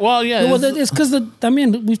 Yeah. Well, yeah. Well, it's because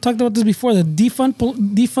we've talked about this before. The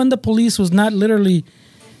defund the police was not literally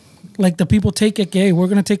like the people take it. Hey, we're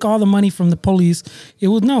going to take all the money from the police. It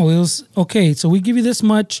was okay. So we give you this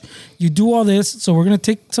much. You do all this. So we're going to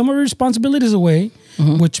take some of your responsibilities away.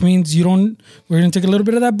 Mm-hmm. Which means we're going to take a little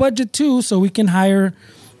bit of that budget too, so we can hire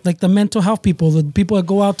like the mental health people, the people that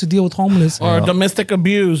go out to deal with homeless. Or domestic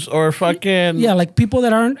abuse or fucking... Yeah, like people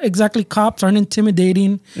that aren't exactly cops, aren't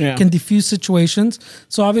intimidating, can diffuse situations.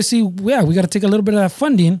 So obviously, we got to take a little bit of that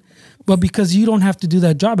funding, but because you don't have to do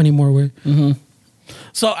that job anymore. Mm-hmm.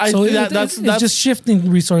 That's just shifting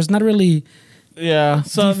resources, not really... Yeah,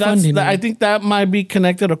 so I think that might be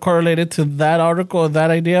connected or correlated to that article, that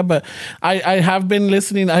idea. But I have been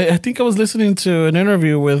listening. I think I was listening to an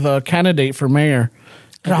interview with a candidate for mayor.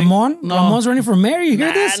 Ramon's running for mayor. You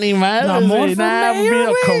hear this? Ramon for mayor. Be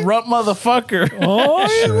a corrupt motherfucker. Oh,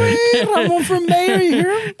 Ramon for mayor. You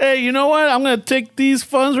hear him? Hey, you know what? I'm gonna take these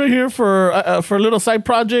funds right here for a little side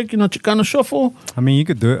project. Chicano Shuffle. I mean, you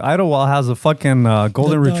could do it. Idlewild has a fucking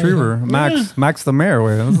golden retriever, Max the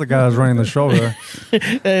mayor. That's the guy that's running the show there.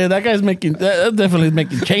 Hey, that guy's definitely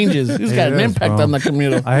making changes. He's got an impact on the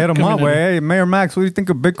community. I hit him up. Hey, Mayor Max, what do you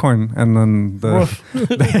think of Bitcoin? And then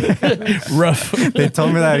rough. They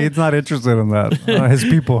told me that he's not interested in that. His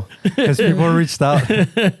people reached out.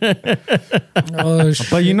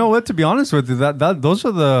 But you know what? To be honest with you, those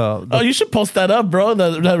are the you should post that up, bro.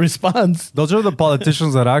 That response. Those are the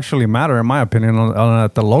politicians that actually matter, in my opinion,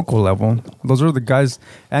 at the local level. Those are the guys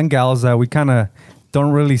and gals that we kind of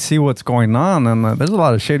don't really see what's going on, and there's a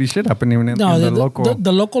lot of shady shit happening in the local.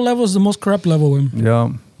 The local level is the most corrupt level.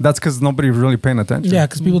 Yeah, that's because nobody's really paying attention. Yeah,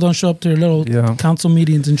 because people don't show up to their little council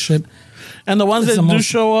meetings and shit. And the ones that do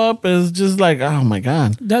show up is just like, oh my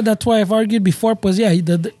God. That's why I've argued before,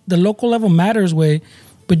 the local level matters, way,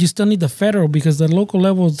 but you still need the federal because the local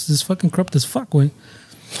level is just fucking corrupt as fuck, way.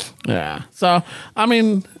 Yeah. So, I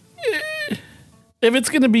mean, if it's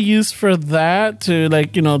going to be used for that to,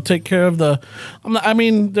 like, you know, take care of the, I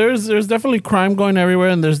mean, there's definitely crime going everywhere,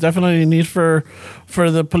 and there's definitely a need for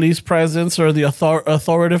the police presence or the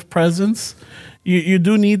authoritative presence. You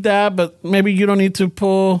do need that, but maybe you don't need to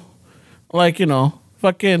pull, like, you know,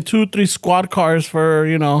 fucking 2-3 squad cars for,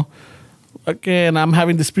 you know, fucking I'm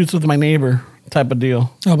having disputes with my neighbor type of deal.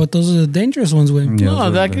 Oh, but those are the dangerous ones, güey. Yeah, No,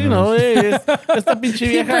 those that, are you know, esta pinche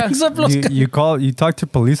He vieja. brings up los You talk to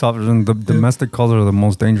police officers, and the domestic calls are the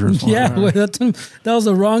most dangerous ones. Yeah, güey, that was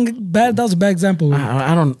that was a bad example, güey.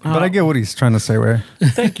 I don't. But I get what he's trying to say, right?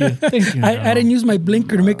 Thank you. I didn't use my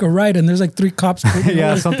blinker to make a right, and there's like 3 cops.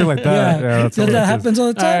 Yeah, something like that. Yeah, that's a little that happens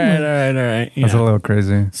all the All time. right, güey. all right. That's a little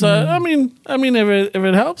crazy. So I mean, if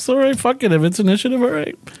it helps, all right, fuck it. If it's initiative, all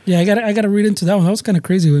right. Yeah, I gotta read into that one. That was kind of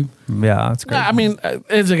crazy, güey. Yeah, that's crazy. I mean,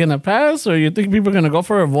 is it gonna pass, or you think people are gonna go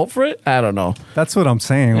for a vote for it? I don't know. That's what I'm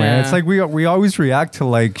saying, man. Yeah. It's like we always react to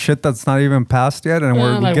like shit that's not even passed yet, and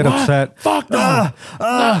Yeah, we like, get what? upset. Fuck no.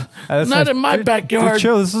 And it's Not like, in my dude, backyard. Dude,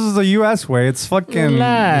 chill. This is the U.S. way. It's fucking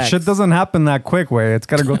Relax. shit doesn't happen that quick way. It's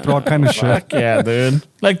got to go through all kind of shit. Fuck yeah, dude.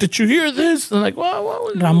 Like, did you hear this? And like, what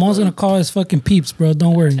was Ramon's gonna call his fucking peeps, bro.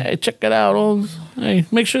 Don't worry. Hey, check it out. Hey,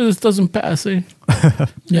 make sure this doesn't pass, eh?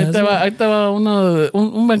 Yeah, Ahí te va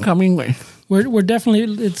un Benjamín, güey. we're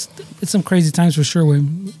definitely it's some crazy times for sure, way.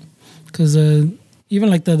 Because even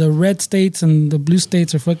like the red states and the blue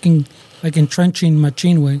states are fucking like entrenching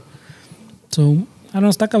machine way. So I don't know,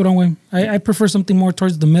 está cabrón, way. I prefer something more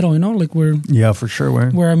towards the middle, you know, like Yeah, for sure, way.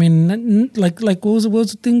 where I mean, like what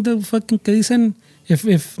was the thing the fucking que dicen?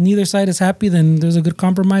 If neither side is happy, then there's a good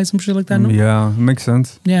compromise, some shit like that. No? Yeah, makes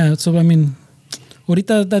sense. Yeah, so I mean,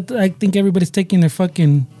 ahorita that I think everybody's taking their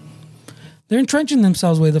fucking, they're entrenching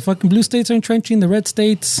themselves, way. The fucking blue states are entrenching, the red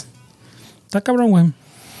states. Está cabrón, way.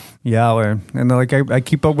 Yeah, way. And like I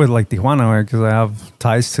keep up with like Tijuana, because I have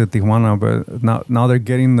ties to Tijuana, but now they're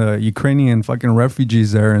getting the Ukrainian fucking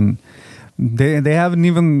refugees there, and they haven't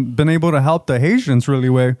even been able to help the Haitians really,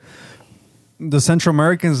 way. The Central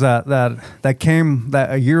Americans that came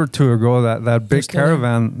that a year or two ago, that big still there.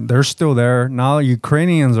 caravan, they're still there. Now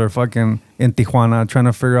Ukrainians are fucking in Tijuana trying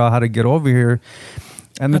to figure out how to get over here.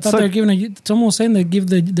 And I it's thought they're giving it's almost saying they're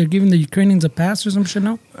giving the Ukrainians a pass or some shit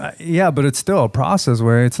now. yeah, but it's still a process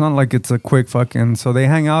where it's not like it's a quick fucking. So they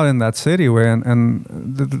hang out in that city where and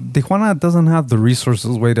Tijuana doesn't have the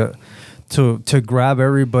resources way to grab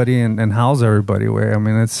everybody and house everybody. Way I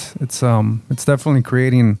mean, it's definitely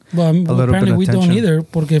creating Well, a little bit apparently of we tension. don't either,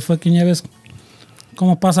 porque fucking ya ves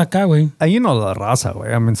cómo pasa acá, güey. And you know la raza,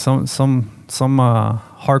 way. I mean, some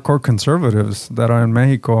hardcore conservatives that are in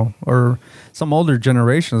Mexico or some older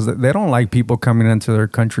generations, they don't like people coming into their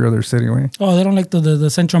country or their city, way. Oh, they don't like the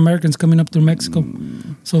Central Americans coming up through Mexico.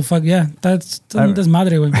 So fuck yeah, that's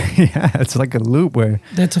desmadre, güey. Yeah, it's like a loop, way.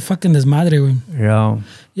 That's a fucking desmadre, güey. Yeah.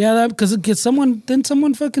 Yeah, because didn't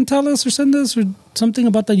someone fucking tell us or send us or something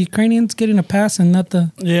about the Ukrainians getting a pass and not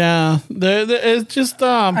the. Yeah, it's just.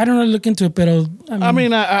 I don't really look into it, pero I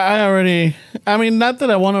mean, I already. I mean, not that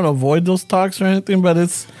I want to avoid those talks or anything, but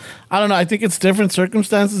it's. I don't know. I think it's different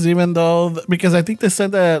circumstances, even though because I think they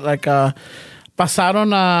said that like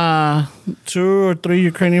pasaron 2 or 3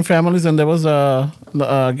 Ukrainian families, and there was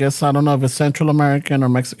I guess I don't know if it's Central American or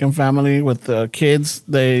Mexican family with kids.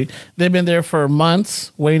 They've been there for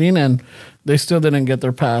months waiting, and they still didn't get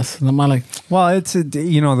their pass. And I'm like, Well, it's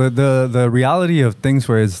the reality of things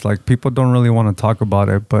where it's like people don't really want to talk about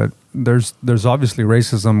it, but there's obviously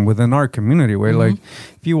racism within our community. Where like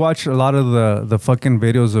if you watch a lot of the fucking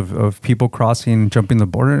videos of people crossing, jumping the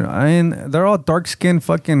border, I mean they're all dark skinned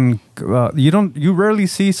fucking. You rarely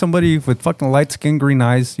see somebody with fucking light skin, green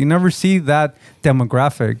eyes. You never see that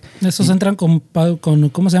demographic. esos entran con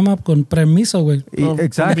 ¿cómo se llama? Con permiso, güey.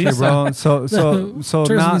 Exactly, visa. bro. So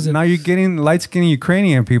Tourist now visa. you're getting light skinned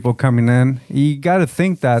Ukrainian people coming in. You got to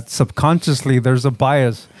think that subconsciously there's a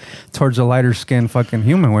bias towards a lighter skinned fucking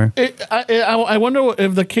human. Where I wonder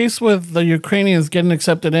if the case with the Ukrainians getting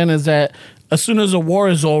accepted in is that as soon as the war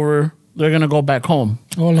is over, they're gonna go back home.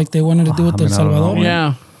 Oh, like they wanted to do with I El mean, I don't Salvador. know.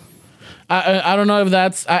 Yeah. I don't know if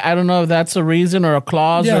that's I don't know if that's a reason or a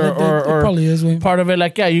clause Yeah, or it probably is, güey. part of it.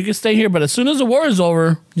 Like, yeah, you can stay here, but as soon as the war is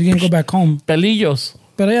over, You can go back home. pelillos.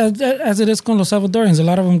 But yeah, as it is con los Salvadorians, a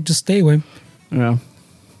lot of them just stay away. Yeah.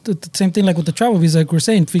 The same thing like with the travel visa, like we're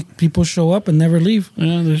saying, people show up and never leave.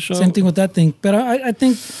 Yeah, they show. Same thing with that thing. But I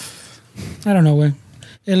think, I don't know, way.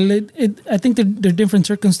 I think they're different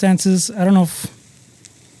circumstances. I don't know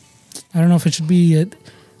if it should be.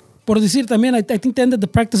 Por decir también, I think they ended the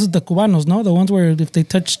practice of the Cubanos, no? The ones where if they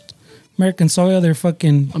touched American soil, they're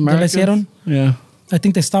fucking. ¿Ya la hicieron? Yeah. I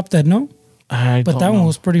think they stopped that, no? But that one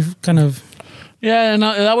was pretty kind of. Yeah, and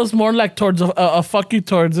that was more like towards a fuck you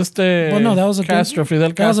towards Well, no, that was a Castro,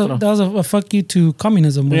 Fidel Castro. That was a fuck you to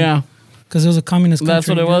communism. Way. Yeah. Because it was a communist country. That's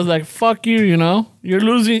what it was. Like, fuck you, you know? You're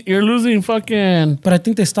losing fucking... But I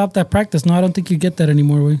think they stopped that practice. No, I don't think you get that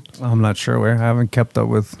anymore, way. I'm not sure. I haven't kept up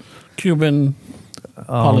with Cuban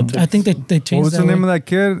politics. I think they changed that. What was the name of that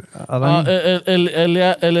kid?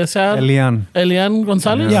 Elian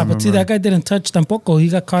Gonzalez? Yeah, but see, that guy didn't touch tampoco. He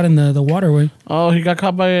got caught in the waterway. Oh, he got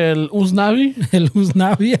caught by El Uznavi? El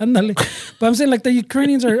Uznavi, ándale. But I'm saying, like, the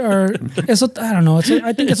Ukrainians are eso, I don't know.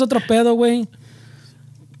 I think it's otro pedo, way.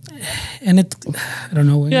 And I don't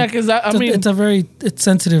know. Yeah, because it's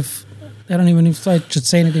sensitive. I don't even know if I should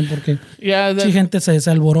say anything porque gente se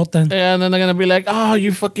alborota. Yeah, and then they're gonna be like, "Oh,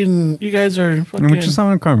 you guys are fucking." We're just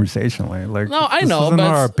having a conversation, like. No, I know, but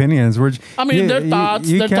our opinions. Their thoughts.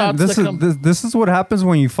 This is what happens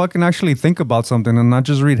when you fucking actually think about something and not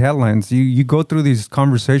just read headlines. You go through these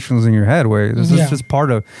conversations in your head. Where this is just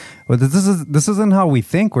part of. But this isn't how we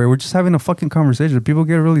think. Where we're just having a fucking conversation. People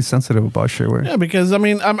get really sensitive about shit. Where yeah, because I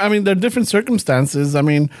mean, there are different circumstances. I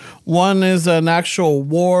mean, one is an actual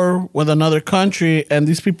war with another country, and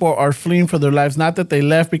these people are fleeing for their lives. Not that they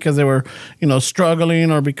left because they were, struggling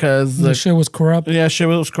or because the shit was corrupt. Yeah, shit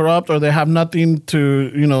was corrupt, or they have nothing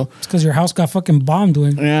to, It's because your house got fucking bombed.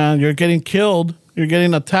 Yeah, you're getting killed. You're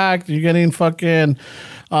getting attacked. You're getting fucking.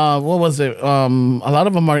 What was it? A lot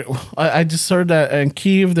of them are. I just heard that in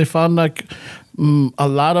Kyiv they found like a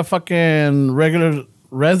lot of fucking regular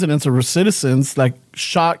residents or citizens like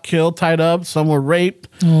shot, killed, tied up. Some were raped.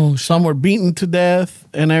 Oh, some were beaten to death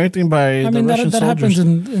and everything by the Russian that soldiers.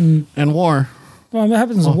 happens in war. Well, that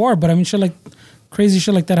happens in war, but I mean, shit like. Crazy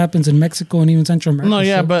shit like that happens in Mexico and even Central America. No,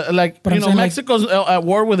 yeah, but Mexico's at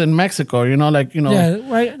war within Mexico. Yeah,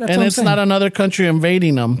 right. That's and it's not another country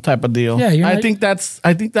invading them, type of deal. Yeah, I think that's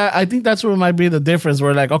what might be the difference.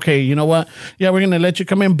 We're like, okay, you know what? Yeah, we're gonna let you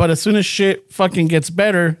come in, but as soon as shit fucking gets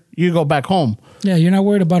better, you go back home. Yeah, you're not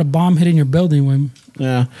worried about a bomb hitting your building, when.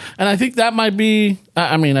 Yeah, and I think that might be.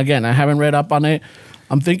 I mean, again, I haven't read up on it.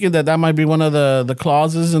 I'm thinking that might be one of the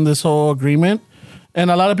clauses in this whole agreement. And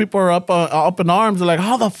a lot of people are up in arms. They're like,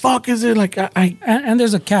 "How the fuck is it?" Like, and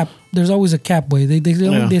there's a cap. There's always a cap. Way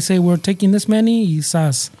they say we're taking this many.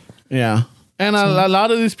 Quizás. Yeah, and a lot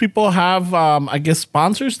of these people have, I guess,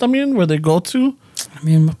 sponsors. Where they go to. I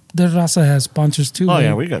mean, their raza has sponsors too. Oh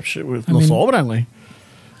yeah, we got shit with sobran, güey.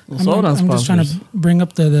 I'm just trying to bring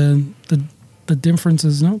up the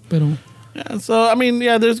differences, no, pero. Yeah, so I mean,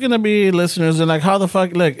 there's gonna be listeners and like, how the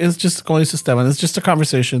fuck? Look, it's just going to STEM. It's just a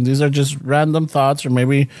conversation. These are just random thoughts or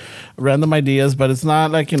maybe random ideas, but it's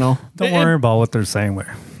not like Don't worry about what they're saying.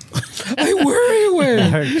 Where I worry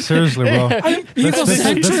with. Seriously, bro.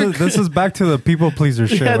 This is back to the people pleaser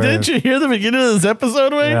shit. Yeah, didn't you hear the beginning of this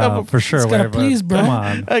episode, Wade? Yeah, for sure. Please, bro. Come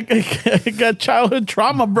on. I got childhood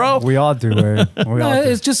trauma, bro. We all do, Wade.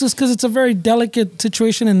 It's just because it's a very delicate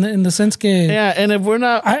situation in the sense that and if we're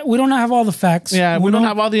not, we don't have all the facts. Yeah, we don't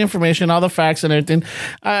have all the information, all the facts, and everything.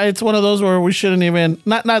 It's one of those where we shouldn't even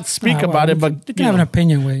not speak about it, but you can have an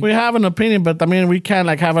opinion. Wade. We have an opinion, but I mean, we can't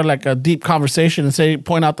like have a deep conversation and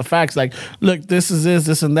point out the facts. Like, look, this is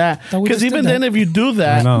this and that. Because even then, if you do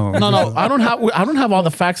that, no, I don't have all the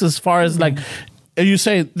facts as far as like you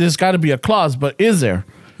say. There's got to be a clause, but is there?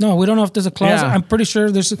 No, we don't know if there's a clause. Yeah. I'm pretty sure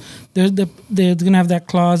they're gonna have that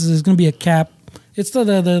clause. There's gonna be a cap. It's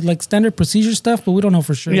the like standard procedure stuff, but we don't know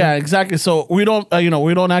for sure. Yeah, exactly. So we don't,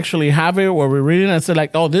 we don't actually have it where we're reading it and say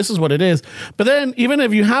like, oh, this is what it is. But then even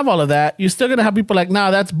if you have all of that, you're still gonna have people like,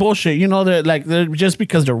 nah, that's bullshit. They're just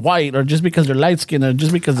because they're white or just because they're light skinned or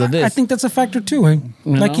just because of this. I think that's a factor too.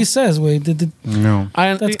 Like he says, no,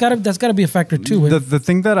 that's gotta be a factor too. The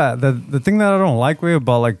thing that I don't like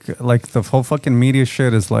about like the whole fucking media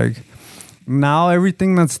shit is like. Now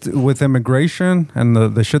everything that's with immigration and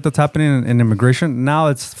the shit that's happening in immigration, now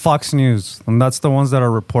it's Fox News, and that's the ones that are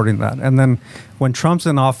reporting that. And then when Trump's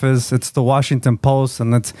in office, it's the Washington Post,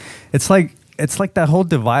 and it's like that whole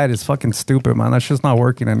divide is fucking stupid, man. That's just not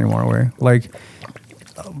working anymore. Where like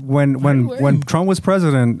when Trump was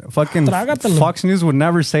president, fucking Fox News would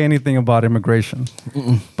never say anything about immigration.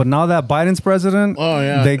 But now that Biden's president,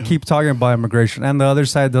 they keep talking about immigration, and the other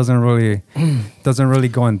side doesn't really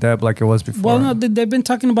go in depth like it was before. Well, no, they've been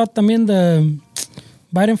talking about the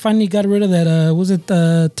Biden finally got rid of that. Was it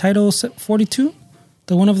Title 42?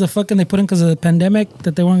 The one of the fucking they put in because of the pandemic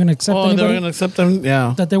that they weren't going to accept anybody. They were going to accept them,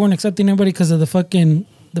 yeah. That they weren't accepting anybody because of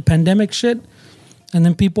the pandemic shit. And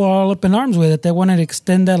then people are all up in arms with it. They wanted to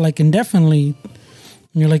extend that like indefinitely. And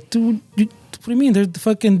you're like, dude, what do you mean?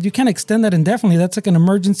 You can't extend that indefinitely. That's like an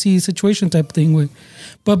emergency situation type thing.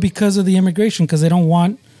 But because of the immigration, because they don't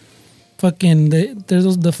want fucking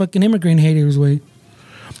there's the fucking immigrant haters way.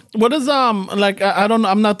 What is like I don't know,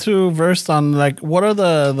 I'm not too versed on like what are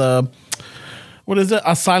the what is it,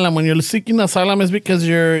 asylum? When you're seeking asylum is because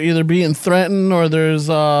you're either being threatened or there's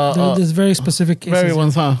There's very specific cases. very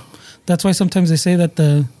ones, huh? That's why sometimes they say that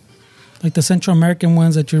the Central American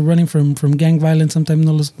ones that you're running from gang violence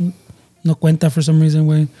sometimes no cuenta for some reason.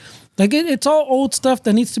 Way like it's all old stuff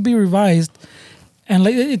that needs to be revised. And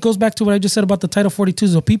like it goes back to what I just said about the Title 42.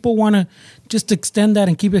 So people want to just extend that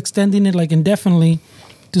and keep extending it like indefinitely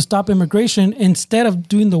to stop immigration instead of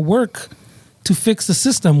doing the work to fix the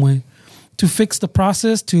system way, to fix the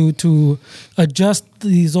process, to adjust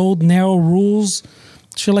these old narrow rules,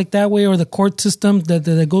 shit like that way, or the court system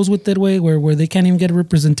that goes with that way where they can't even get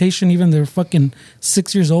representation, even they're fucking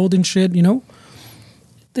 6 years old and shit, you know?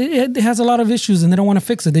 It has a lot of issues and they don't want to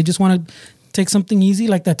fix it. They just want to take something easy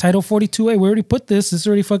like that Title 42. Hey, we already put this. It's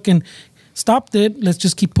already fucking stopped it. Let's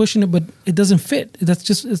just keep pushing it, but it doesn't fit.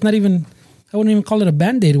 It's not even, I wouldn't even call it a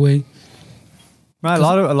Band-Aid way. Man,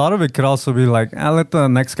 a lot of it could also be like, let the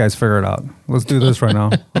next guys figure it out. Let's do this right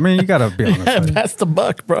now. I mean, you gotta be honest. Right? Pass the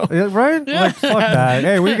buck, bro. Yeah, right? Yeah. Like fuck that.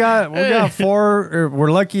 Hey, we got 4.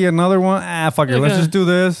 We're lucky another one. Fuck it. Let's just do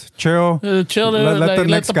this. Chill. Chill. Let the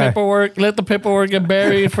next guy. Let the paperwork get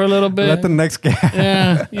buried for a little bit. Let the next guy.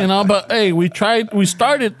 Yeah, you know. But hey, we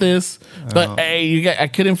started this, but hey, I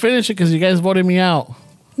couldn't finish it because you guys voted me out.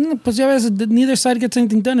 But neither side gets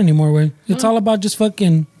anything done anymore. Way it's all about just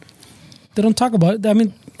fucking. They don't talk about it. I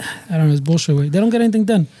mean, I don't know. It's bullshit. Way they don't get anything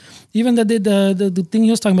done. Even the thing he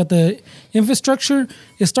was talking about, the infrastructure.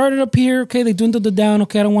 It started up here. Okay, they dwindled it down.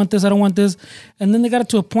 Okay, I don't want this. I don't want this. And then they got it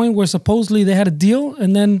to a point where supposedly they had a deal,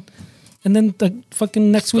 and then the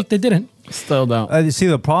fucking next week they didn't. Still don't. You see,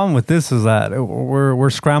 the problem with this is that we're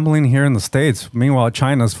scrambling here in the States. Meanwhile,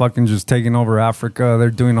 China's fucking just taking over Africa.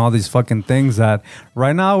 They're doing all these fucking things that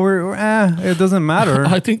right now we're it doesn't matter.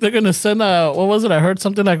 I think they're gonna send what was it? I heard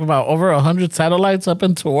something like about over 100 satellites up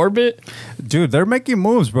into orbit. Dude, they're making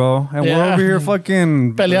moves, bro, and we're over here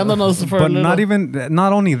fucking peleándonos for. But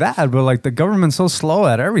not only that, but like the government's so slow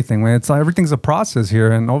at everything. Man, it's like everything's a process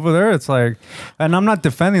here, and over there it's like, and I'm not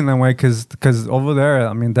defending them, way because over there,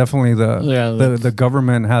 I mean, definitely the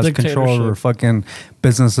government has control over fucking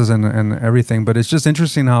businesses and everything. But it's just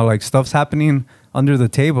interesting how like stuff's happening under the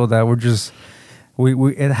table that we're just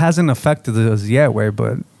we it hasn't affected us yet, way,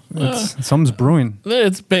 but something's brewing.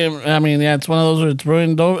 It's been, I mean, it's one of those where it's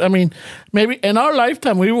brewing. I mean, maybe in our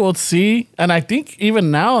lifetime we will see, and I think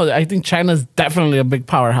even now, I think China's definitely a big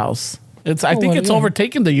powerhouse. I think it's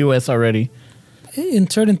overtaken the U.S. already. In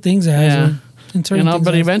certain things, it has.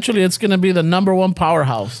 But eventually it's going to be the number one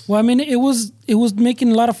powerhouse. Well, I mean, it was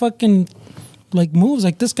making a lot of fucking like moves.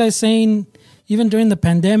 Like this guy saying, even during the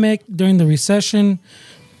pandemic, during the recession,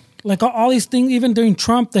 like all these things, even during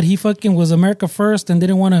Trump, that he fucking was America first and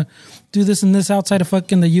didn't want to do this and this outside of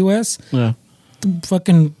fucking the U.S. Yeah.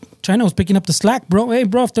 Fucking China was picking up the slack, bro. Hey,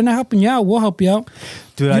 bro, if they're not helping you out, we'll help you out.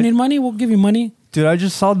 Dude, you need money? We'll give you money. Dude, I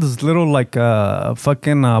just saw this little like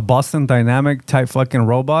fucking Boston Dynamic type fucking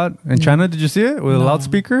robot in China. Did you see it with a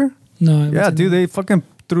loudspeaker? No. Yeah, dude, they fucking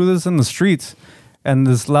threw this in the streets. And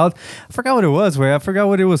this I forgot what it was, I forgot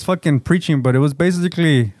what it was fucking preaching, but it was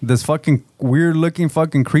basically this fucking weird looking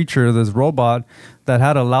fucking creature, this robot that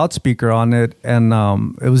had a loudspeaker on it. And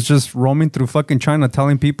it was just roaming through fucking China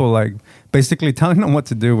telling people, like, basically telling them what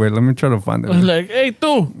to do. Wait, let me try to find it. Like, hey,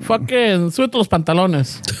 tú, fucking, suelta los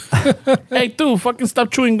pantalones. Hey, tú, fucking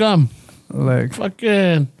stop chewing gum. Like,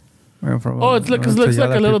 fucking. It looks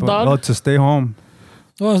like a little dog. Oh, to stay home.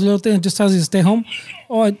 Oh, it's a little thing that just tells you to stay home.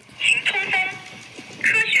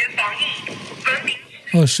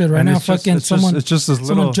 Oh shit! Right now, fucking someone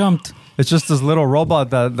jumped. It's just this little robot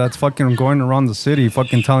that's fucking going around the city,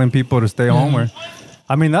 fucking telling people to stay home.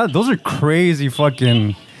 I mean, those are crazy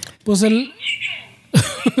fucking. That's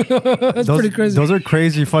pretty crazy. Those are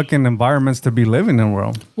crazy fucking environments to be living in,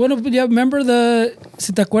 bro. Well, yeah, remember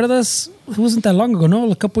si te acuerdas, it wasn't that long ago,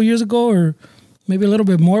 no? A couple years ago, or maybe a little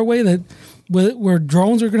bit more that where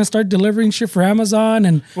drones are going to start delivering shit for Amazon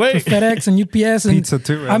and for FedEx and UPS and pizza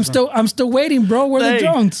too. I'm still waiting, bro. Where are the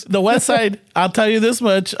drones? The West Side. I'll tell you this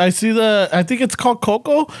much. I see I think it's called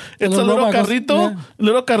Coco. It's a little carrito.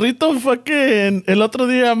 Little carrito. Fucking. El otro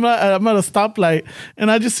día I'm at a stoplight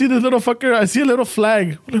and I just see this little fucker. I see a little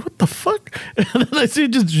flag. I'm like, what the fuck? And then I see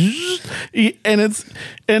it just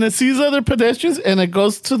and it sees other pedestrians and it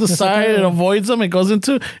goes to the side. It avoids them. It goes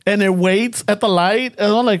into and it waits at the light.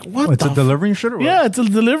 And I'm like, what? It's a delivery shit, or what? Yeah, it's a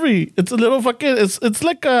delivery. It's a little fucking. It's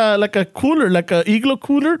like a cooler, like a igloo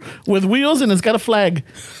cooler with wheels, and it's got a flag.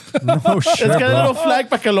 No shit. shit, It's got a bro. little flag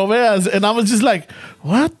para que lo veas. And I was just like,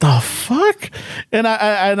 what the fuck? And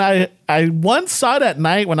I once saw it at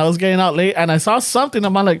night when I was getting out late, and I saw something.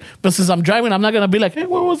 I'm like, but since I'm driving, I'm not going to be like, hey,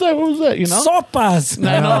 what was that? What was that? You know? Sopas.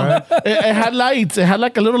 I know. It had lights. It had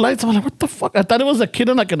like a little lights. I'm like, what the fuck? I thought it was a kid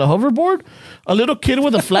in like in a hoverboard. A little kid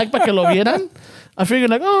with a flag para que lo vieran. I figured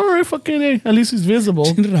like, oh, all right, fucking A. At least he's visible.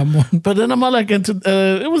 Ramon. But then I'm all like, into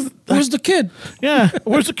it was. Where's the kid? Yeah,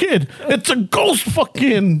 where's the kid? It's a ghost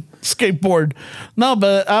fucking skateboard. No,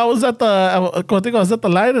 but I was at the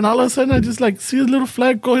light, and all of a sudden I just like see a little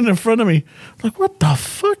flag going in front of me. I'm like, what the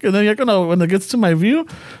fuck? And then when it gets to my view,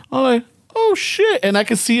 I'm like, oh shit. And I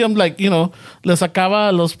can see him like, le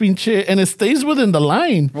sacaba los pinche, and it stays within the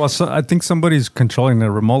line. Well, so I think somebody's controlling it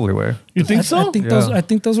remotely. Way. You think so? I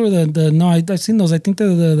think those were the no, I've seen those. I think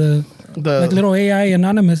they're the like little AI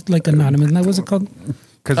anonymous. Now, what's it called?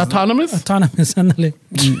 Autonomous? Autonomous, ándale.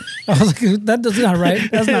 I was like, that's not right.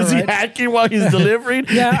 That's not Is right. he hacking while he's delivering?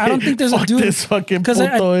 Yeah, I don't think there's a Fuck dude. this fucking Because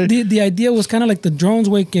puto, the idea was kind of like the drones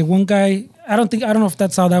way. Que one guy, I don't know if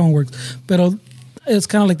that's how that one works, but it's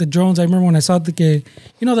kind of like the drones. I remember when I saw the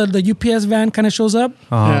UPS van kind of shows up,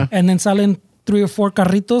 Yeah. and then salen 3 or 4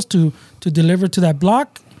 carritos to deliver to that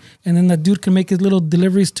block. And then that dude can make his little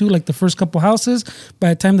deliveries too, like the first couple houses. By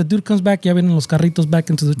the time the dude comes back, ya vienen los carritos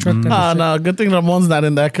back into the truck. kind of shit. No, good thing Ramon's not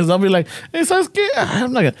in that, because I'll be like, hey, ¿sabes qué?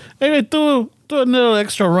 I'm not gonna, hey, do a little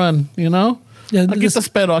extra run, you know? Yeah, Aquí te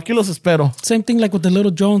espero, aquí los espero. Same thing like with the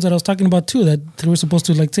little drones that I was talking about too, that they were supposed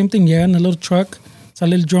to, like, same thing, yeah, in a little truck. It's a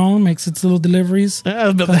little drone, makes its little deliveries,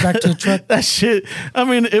 Yeah, but comes back to the truck. That shit, I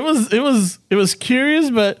mean, it was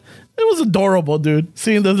curious, but it was adorable, dude.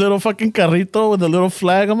 Seeing the little fucking carrito with the little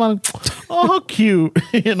flag. I'm like, oh, how cute,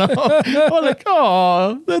 you know? I'm like,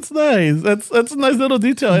 oh, that's nice. That's a nice little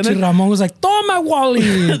detail. And Pinche then, Ramon was like, toma, Wally.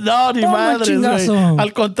 no, ni Toma, madres, chingazo. güey. Al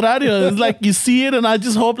contrario, it's like you see it, and I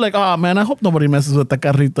just hope, like, oh man, I hope nobody messes with the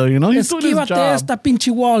carrito, you know? He's doing his Esquívate job. esta, pinche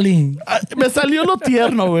Wally. Me salió lo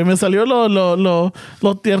tierno, güey. Me salió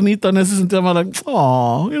lo tiernito en ese sentido. I'm like,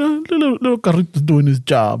 oh, you know, little carrito's doing his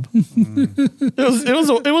job.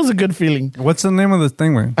 It was a good feeling. What's the name of this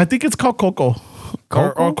thing, man? I think it's called Coco.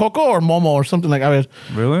 Or Coco or Momo or something like that.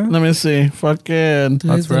 Really? Let me see. Fucking. They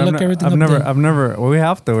weird. look everything I've up never, there. I've never. Well, we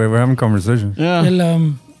have to. We're having conversation. Yeah.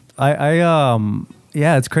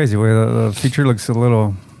 Yeah, it's crazy. The feature looks a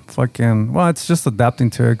little fucking. Well, it's just adapting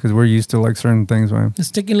to it because we're used to like certain things, man.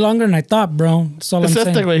 It's taking longer than I thought, bro. That's all I'm It's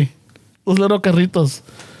este, saying. güey. Los little carritos.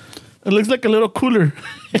 It looks like a little cooler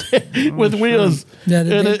with wheels. Yeah,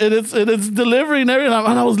 and it's delivering everything.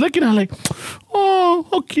 And I was looking at it like, oh,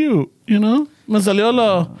 how cute, you know? Me salió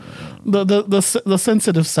the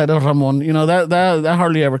sensitive side of Ramon. You know, that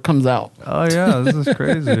hardly ever comes out. Oh yeah, this is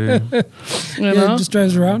crazy. You Yeah, know? it just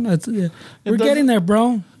drives around. We're does- getting there,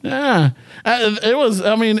 bro. Yeah, it was.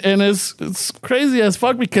 I mean, and it's crazy as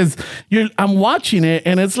fuck because I'm watching it,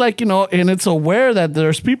 and it's like, you know, and it's aware that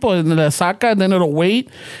there's people in the saca, and then it'll wait,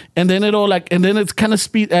 and then it'll like, and then it's kind of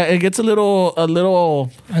speed. It gets a little.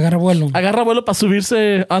 Agarra vuelo. Agarra vuelo para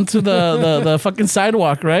subirse onto the fucking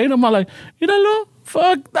sidewalk, right? I'm all like, míralo,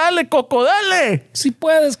 fuck, dale, Coco, dale. Si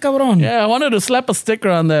puedes, cabrón. Yeah, I wanted to slap a sticker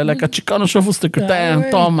on there, like a Chicano Shuffle sticker. Damn, Güey,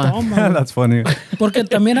 toma. güey. That's funny. Porque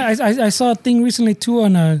también I saw a thing recently too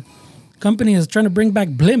on a company is trying to bring back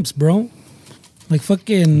blimps, bro. Like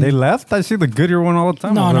fucking. They left. I see the Goodyear one all the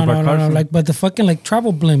time. No, over no, by no, no, no. Carson. Like, but the fucking like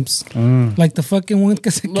travel blimps. Like the fucking one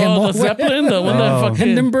que se No, quemó. the güey. Zeppelin, the one that fucking.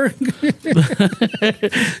 Hindenburg.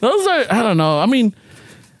 Those are, I don't know. I mean,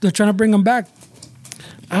 They're trying to bring them back.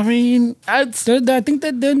 I think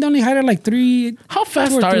that they only hired like 3, how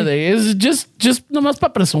fast 2 or are 3. they? Is it just nomás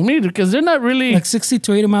para presumir? Because they're not really. Like 60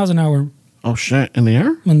 to 80 miles an hour Oh shit, in the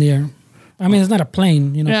air? in the air. I mean, it's not a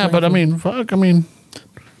plane, you know. Yeah, plane but I for- mean, fuck. I mean,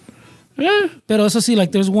 yeah. Pero eso sí,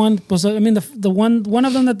 like there's one. Pues, I mean, the one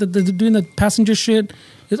of them that they're doing the passenger shit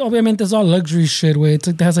is obviamente it's all luxury shit. Where it's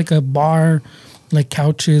like it has like a bar, like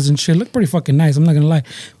couches and shit. Look pretty fucking nice. I'm not gonna lie.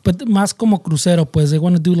 But más como crucero, pues they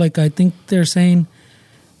want to do like I think they're saying,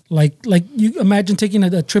 like you imagine taking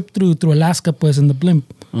a trip through Alaska, pues in the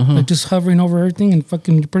blimp, like just hovering over everything and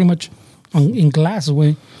fucking pretty much in glass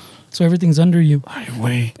way, so everything's under you. Ay,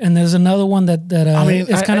 güey. And there's another one that I mean,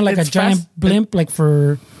 it's kind of like a it's giant fast- blimp, like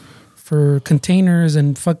for containers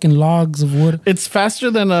and fucking logs of wood. It's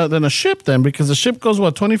faster than a ship then, because the ship goes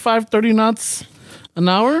what 25, 30 knots an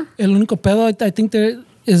hour. El único pedo I think there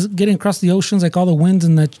is getting across the oceans, like all the winds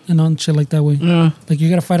and that and on shit like that way. Yeah. Like you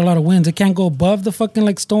gotta fight a lot of winds. It can't go above the fucking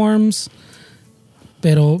like storms.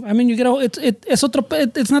 Pero I mean, you get it's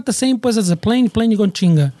not the same pues as a plane. Plane you go en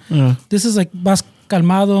chinga. Yeah. This is like vas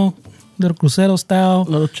calmado, little crucero style.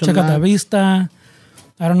 Little Check out the chillax. vista.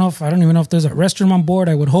 I don't even know if there's a restroom on board.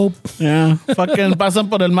 I would hope. Yeah. Fucking pasan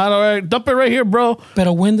por el mar. All right, dump it right here, bro.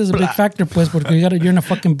 Pero wind is a big factor, pues, porque you're in a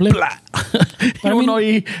fucking blimp. Y uno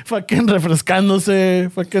ahí fucking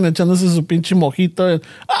refrescándose, fucking echándose su pinche mojito.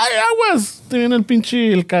 ¡Ay, aguas! Te viene el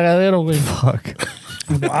cagadero, güey. Fuck.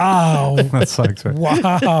 Wow. That sucks, right?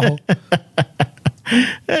 Wow.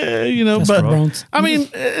 You know, That's but gross. I mean,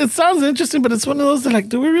 it sounds interesting, but it's one of those that, like,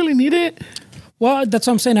 do we really need it? Well, that's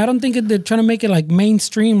what I'm saying. I don't think they're trying to make it like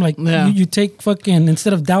mainstream. Like Yeah. you take fucking,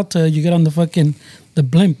 instead of Delta, you get on the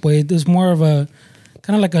blimp. Way there's more of a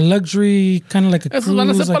kind of like a luxury, kind of like a Esos van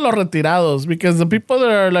a cruise. ser para Like, los retirados, because the people that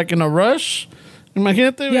are like in a rush,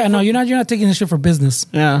 imagínate. yeah, no, you're not taking this shit for business.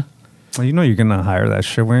 Yeah. Well, you know you're gonna hire that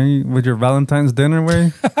shit with your Valentine's dinner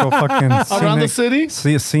way. Go fucking Around the city?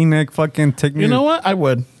 See a scenic fucking take me. You know what? I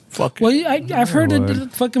would. Fuck it. Well, I've heard would.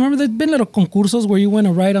 it. Fucking remember, there's been little concursos where you win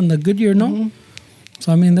a ride on the Goodyear, no? Mm-hmm.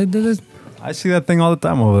 So I mean, I see that thing all the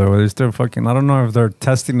time over there. Where they're still fucking. I don't know if they're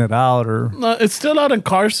testing it out or. No, it's still out in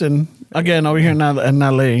Carson. Again, over here in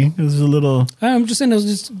LA. It's a little. I'm just saying, it was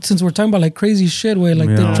just, since we're talking about like crazy shit, where like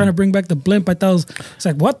Yeah. they're trying to bring back the blimp. I thought it's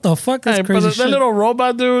like, what the fuck? That's Hey, crazy but shit. that little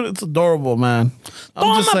robot, dude, it's adorable, man.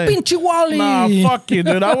 I'm just Toma, saying. pinche Wally. Nah, fuck you,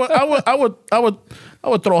 dude. I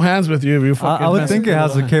would throw hands with you if you fucking. I would mess think with it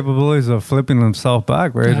has the little hand. capabilities of flipping himself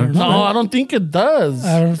back, right? I don't know. No, I don't think it does.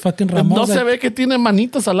 I don't fucking No Ramon's se like, ve que tiene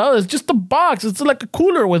manitas al lado. It's just a box. It's like a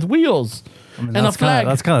cooler with wheels and a That's flag.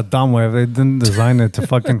 That's kind of dumb way. They didn't design it to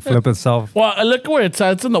fucking flip itself. Well, look where it's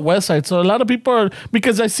at. It's in the west side. So a lot of people are,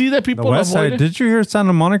 because I see that The people West avoid Side. it. Did you hear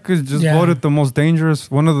Santa Monica just Yeah. voted the most dangerous?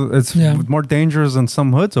 It's Yeah. more dangerous than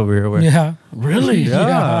some hoods over here. Wait. yeah. Really?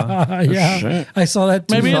 Yeah. Yeah. Shit. I saw that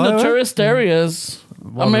too. Maybe in the Saw it? tourist areas.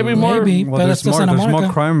 Or maybe more. Maybe. Well, But there's that's still more. Santa There's more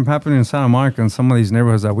Monica. crime happening in Santa Monica in some of these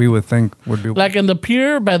neighborhoods that we would think would be. Like in the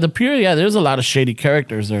pier, by the pier, yeah, there's a lot of shady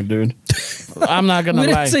characters there, dude. I'm not We gonna lie.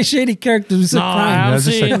 didn't say shady characters. We said No, crime. I've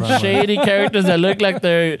just said seen crime. shady characters that look like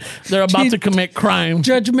they're about to commit crime.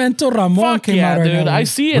 Judgmental Ramon Fuck came yeah, out right dude. now. I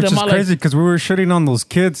see it. Which I'm is all crazy like, because we were shitting on those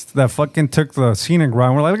kids that fucking took the scenic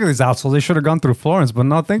route. We're like, look at these assholes. They should have gone through Florence, but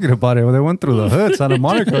not thinking about it. They went through the hood, Santa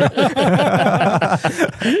Monica.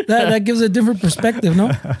 that gives a different perspective,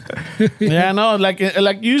 no? yeah, no, like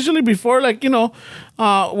usually before, like, you know,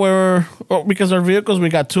 because our vehicles, we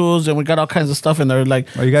got tools and we got all kinds of stuff in there. Like,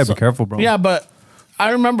 Oh, you gotta be careful, bro. yeah, but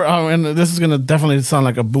I remember, and this is gonna definitely sound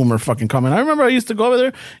like a boomer fucking comment. I remember I used to go over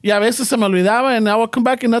there. Yeah, a veces se me olvidaba, and I would come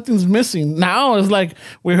back and nothing's missing. Now it's like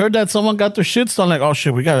we heard that someone got their shit stolen. Like, oh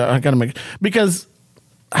shit, I gotta make it. Because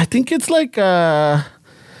I think it's like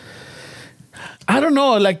I don't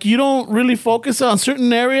know, like you don't really focus on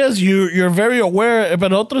certain areas. You're very aware,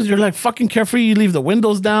 but others you're like fucking carefree. You leave the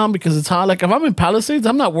windows down because it's hot. Like if I'm in Palisades,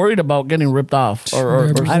 I'm not worried about getting ripped off.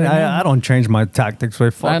 Or I don't change my tactics.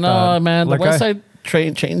 Wait, fuck I know, that. man. The Like, West Side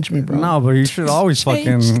train changed me, bro. No, but you should always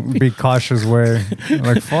Changed fucking be cautious. Way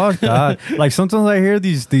like fuck that. Like sometimes I hear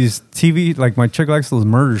these TV. Like my chick likes those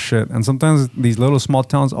murder shit, and sometimes these little small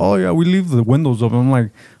towns. Oh yeah, we leave the windows open. I'm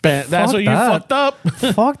like, That's fuck what you that. fucked up.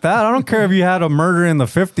 Fuck that. I don't care if you had a murder in the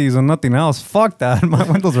 50s and nothing else. Fuck that. My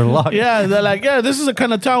windows are locked. Yeah, they're like, yeah, this is the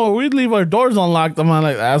kind of town where we'd leave our doors unlocked. I'm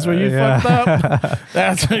like, that's where you Yeah. fucked up.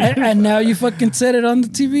 That's where you. And now you fucking said it on the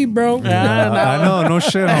TV, bro. Yeah, I know, no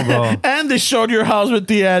shit, bro. And they showed your house with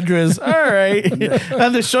the address. All right.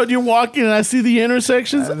 And they showed you walking, and I see the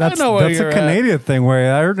intersections. I know where That's you're a Canadian thing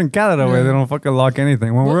where I heard in Canada where they don't fucking lock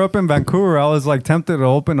anything. When we're up in Vancouver, I was like tempted to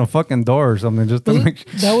open a fucking door or something just to make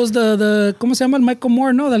sure. That was the ¿cómo se llama? El Michael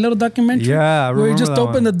Moore, no? That little documentary. Yeah, I where you remember just that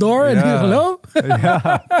open one. the door and Yeah. hello.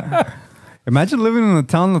 Imagine living in a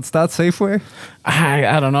town that's that Safeway.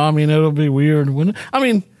 I don't know. I mean, it'll be weird. I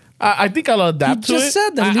mean, I think I'll adapt to You just it.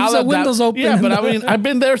 said that. Leaves I'll the adapt. windows open. Yeah, but I mean, I've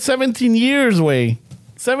been there 17 years, way.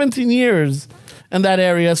 17 years in that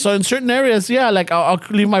area. So in certain areas, yeah, like I'll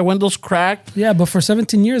leave my windows cracked. Yeah, but for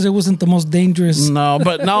 17 years, it wasn't the most dangerous. No,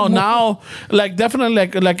 but now, like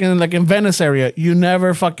definitely, like in Venice area, you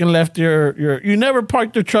never fucking left you never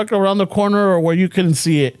parked your truck around the corner or where you couldn't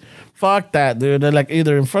see it. Fuck that, dude. They're like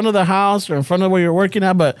either in front of the house or in front of where you're working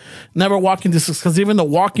at, but never walking distance, because even the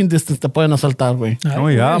walking distance te pueden asaltar, güey. Oh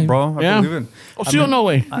yeah, bro. I Yeah. believe it. Oh, sí o no,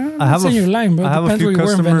 güey? I have saying you're lying, bro. I have a Depends few where you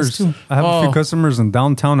were in Venice, customers. too. I have a few Oh. customers in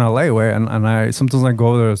downtown LA, way, and I sometimes I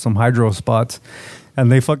go to some hydro spots,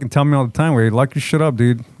 and they fucking tell me all the time, "Wait, lock your shit up,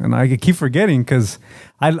 dude." And I keep forgetting because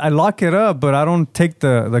I lock it up, but I don't take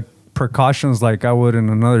the precautions like I would in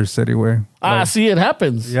another city where. See, it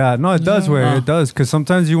happens. Yeah, no, it does. Where it does, because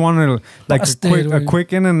sometimes you want to like Busted, a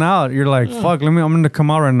quick in and out. You're like, fuck, I'm gonna come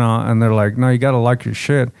out right now, and they're like, no, you gotta lock your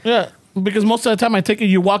shit. Yeah. because most of the time I take it,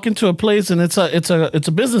 you walk into a place and it's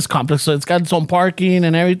a business complex, so it's got its own parking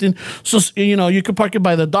and everything. So you could park it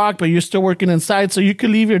by the dock, but you're still working inside, so you could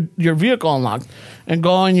leave your vehicle unlocked and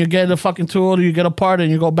go and you get a fucking tool, or you get a part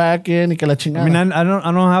and you go back in. Y que la chingada. I mean, I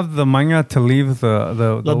don't have the maña to leave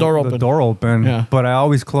the door open. Yeah. But I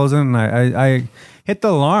always close it and I hit the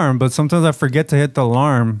alarm, but sometimes I forget to hit the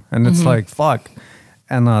alarm and it's like fuck.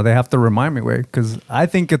 And they have to remind me, wait, because I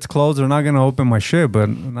think it's closed. They're not going to open my shit, but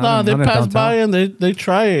they pass by and they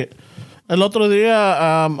try it. El otro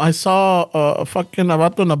día, I saw a fucking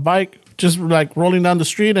vato on a bike just like rolling down the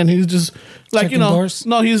street, and he's just like, Checking doors?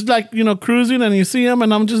 No, he's like, cruising, and you see him,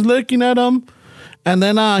 and I'm just looking at him. And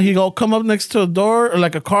then he'll come up next to a door, or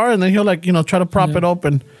like a car, and then he'll like, try to prop it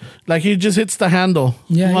open. Like he just hits the handle.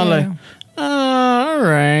 Yeah, I'm like, all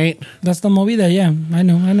right. That's the movida, yeah. I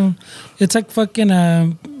know. It's like fucking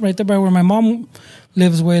right there by where my mom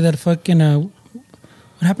lives, where that fucking what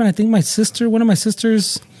happened? I think one of my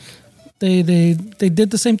sisters, they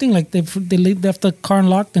did the same thing. Like they left the car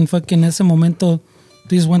unlocked, and fucking ese momento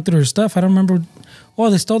they just went through her stuff. I don't remember. Oh,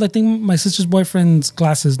 they stole, I think, my sister's boyfriend's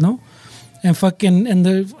glasses, no? And fucking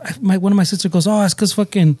one of my sisters goes, oh, it's because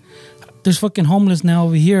fucking there's fucking homeless now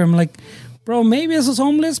over here. I'm like, bro, maybe esos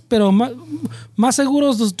homeless, pero más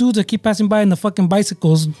seguros those dudes that keep passing by in the fucking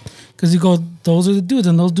bicycles. Because you go, those are the dudes,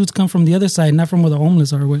 and those dudes come from the other side, not from where the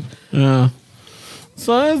homeless are. With. Yeah.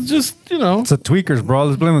 So it's just, It's the tweakers, bro.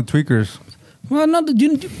 Let's blame the tweakers. Well, no,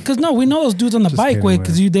 because we know those dudes on the Just bike kidding, way, man.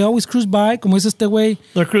 because they always cruise by. Como es este way.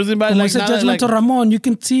 they're cruising by. Como Like, es el now that, judgmental Ramon, you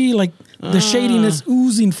can see like the shadiness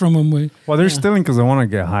oozing from him. Way. Well, they're stealing because they want to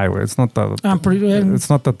get high. Way. It's not that. It's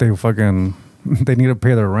not that they fucking. They need to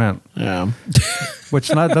pay their rent. Yeah.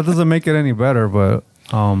 That doesn't make it any better, but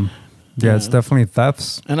yeah, it's definitely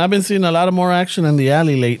thefts. And I've been seeing a lot of more action in the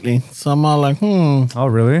alley lately. So I'm all like, Oh,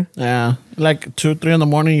 really? Yeah. Like 2, 3 in the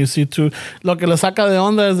morning, you see two. Lo que le saca de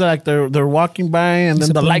onda is like they're walking by and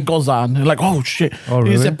then the light goes on. They're like, oh shit. Oh,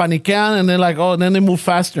 really? Y se paniquean and they're like, oh, and then they move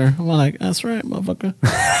faster. I'm like, that's right, motherfucker.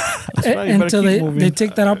 That's right. You better Until keep moving. they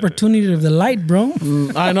take that opportunity of the light, bro.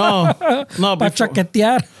 I know. No, Pa before,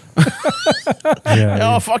 chaquetear.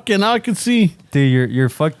 Yeah. oh, fucking, now I can see. Dude, your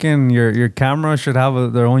fucking your camera should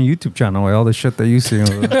have their own YouTube channel with all the shit that you see. We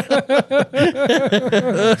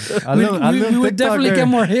would definitely get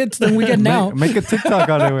more hits than we get now. Make a TikTok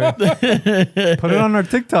out of it. Put it on our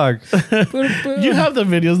TikTok. You have the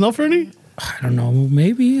videos, no, Fernie? I don't know.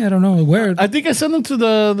 Maybe. I don't know. Where? I think I sent them to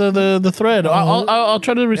the thread. I'll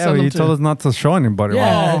try to resend Yeah, but them you to told us not to show anybody.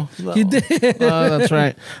 Yeah, Oh, he did. that's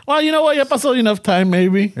right. Well, you know what? Ya pasó enough time,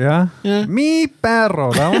 maybe. Yeah? Yeah. Mi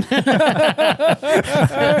perro.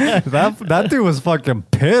 That dude was fucking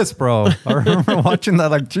pissed, bro. I remember watching that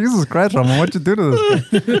like, Jesus Christ, Ramon, what'd you do to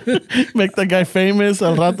this guy? Make the guy famous.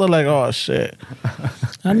 Al rato, like, oh, shit.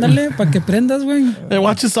 Ándale, pa' que prendas, güey. And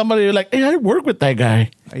watching somebody, you're like, hey, I work with that guy.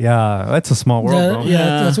 Yeah, that's a small world, bro.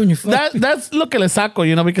 Yeah, that's when you fuck. That's lo que le saco,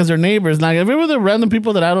 because they're neighbors. Like, if it were the random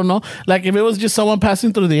people that I don't know, like, if it was just someone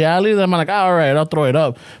passing through the alley, then I'm like, all right, I'll throw it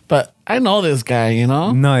up. But I know this guy,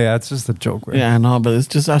 No, yeah, it's just a joke, right? Yeah, I know, but it's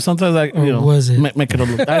just sometimes like, was it? Make it a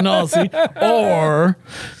look. I know, see? Or,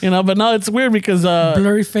 but no, it's weird because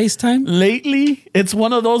Blurry FaceTime? lately, it's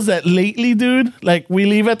one of those that lately, dude, like we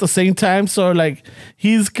leave at the same time. So like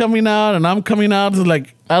he's coming out and I'm coming out. So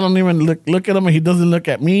like I don't even look at him and he doesn't look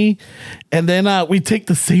at me. And then we take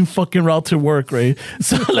the same fucking route to work, right?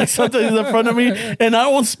 So like sometimes he's in front of me and I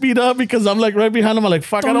won't speed up because I'm like right behind him. I'm like,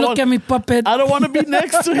 fuck, Don't look at me, puppet. I don't want to be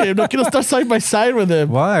next to him. No quiero estar side by side with him.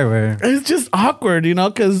 Why, man? It's just awkward,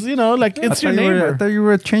 because, like, it's your neighbor. I thought you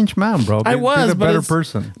were a changed man, bro. I was, Be a but better it's-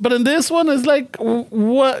 person. But in this one, it's like,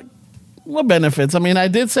 what benefits? I mean, I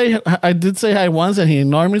did say hi once and he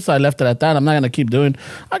ignored me, so I left it at that. I'm not going to keep doing.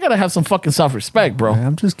 I got to have some fucking self-respect, bro. Man,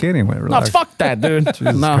 I'm just kidding, man. No, Relax. fuck that, dude.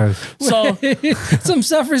 No. Christ. So, Some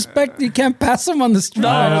self-respect. You can't pass them on the street.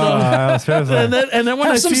 No, seriously. and then when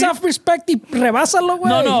Have I some see... self-respect y rebásalo,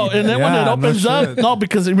 güey. No. And then when Yeah, it no opens up, shit. no,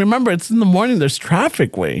 because remember, it's in the morning, there's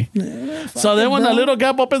traffic way. So then when a little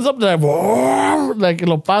gap opens up, they're like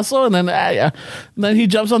lo paso, and then yeah. And then he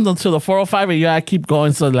jumps onto the 405, and I keep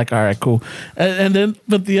going. So like, all right, cool. And then,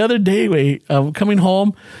 but the other day, I'm coming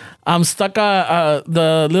home, I'm stuck at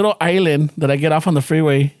the little island that I get off on the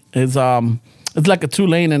freeway. It's like a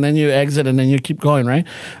 2-lane, and then you exit, and then you keep going, right?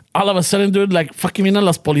 All of a sudden, dude, like fucking vienen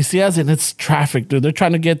las policías, and it's traffic, dude. They're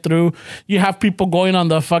trying to get through. You have people going on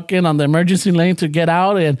the emergency lane to get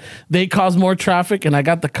out, and they cause more traffic. And I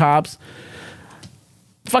got the cops.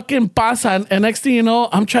 Fucking pasa, and next thing you know,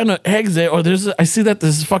 I'm trying to exit, or I see that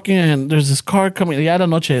there's this car coming. Yeah,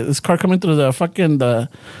 this car coming through the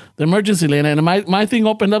emergency lane, and my thing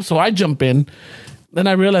opened up, so I jump in. Then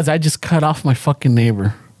I realized I just cut off my fucking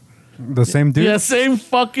neighbor. The same dude? Yeah, same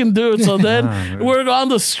fucking dude. So then we're on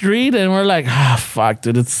the street and we're like, fuck,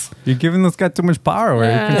 dude, it's... You're giving this guy too much power, right?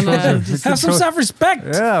 Yeah, Have some self-respect.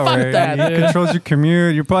 Yeah, Fuck right. that, He dude. controls your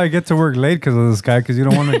commute. You probably get to work late because of this guy because you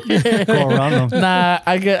don't want to go around him. Nah,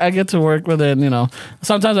 I get to work within,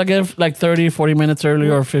 sometimes I get like 30, 40 minutes early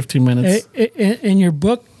or 15 minutes. In your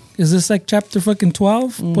book, is this like chapter fucking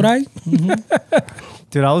 12? Por ahí?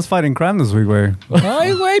 Dude, I was fighting crime this week, way.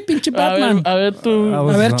 Ay, güey, pinche Batman. A ver, tú... I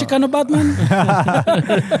was, A ver, Chicano Batman.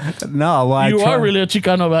 No, well, You are really a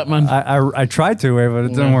Chicano Batman. I tried to, way, but it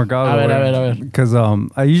didn't work out. A ver. Because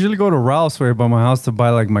I usually go to Ralph's, way, by my house to buy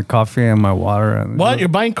like my coffee and my water. And What? You're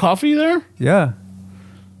buying coffee there? Yeah.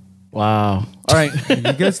 Wow. All right.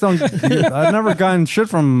 You guys don't... I've never gotten shit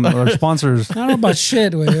from our sponsors. I don't know about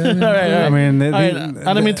shit, güey. I mean, All right. I mean, they,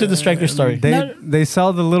 I don't mean to distract your story. They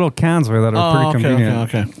sell the little cans way that are pretty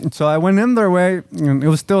convenient. Okay. So I went in their way, and it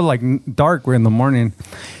was still like dark way in the morning.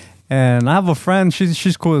 And I have a friend,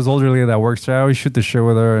 she's cool, this older lady that works there. I always shoot the shit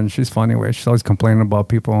with her, and she's funny way. She's always complaining about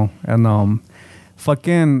people. And I'm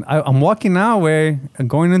walking out way and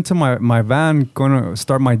going into my van, going to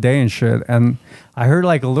start my day and shit. And I heard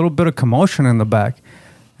like a little bit of commotion in the back.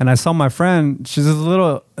 And I saw my friend, she's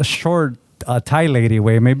a short Thai lady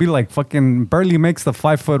way, maybe like fucking barely makes the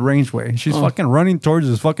 5 foot range way. She's fucking running towards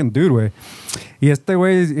this fucking dude way. Este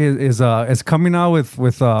way is coming out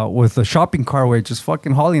with a shopping cart way, just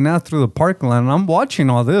fucking hauling ass through the parking lot. And I'm watching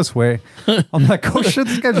all this way. I'm like, oh shit,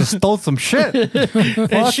 this guy just stole some shit.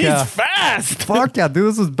 And she's fast. Fuck yeah, dude,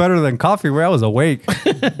 this is better than coffee where I was awake.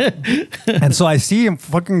 And so I see him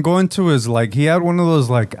fucking go into his, like, he had one of those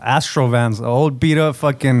like Astro vans, an old beat up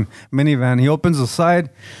fucking minivan. He opens the side,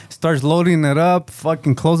 starts loading it up,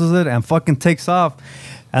 fucking closes it, and fucking takes off.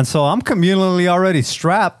 And so I'm communally already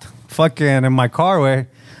strapped fucking in my car way.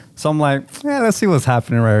 So I'm like, yeah, let's see what's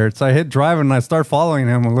happening right here. So I hit drive and I start following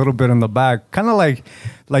him a little bit in the back. Kind of like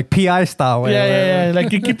PI style way. Yeah.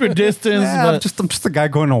 Like you keep your distance. Yeah, but I'm just a guy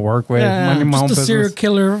going to work way. Yeah. Minding my own just a business. serial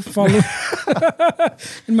killer follow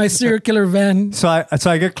in my serial killer van. So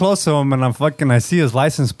I get close to him and I see his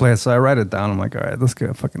license plate, so I write it down. I'm like, all right, let's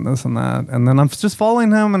get fucking this and that. And then I'm just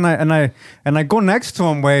following him and I go next to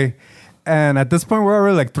him way. And at this point, we're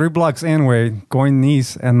already like 3 blocks in way, going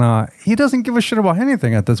east, and he doesn't give a shit about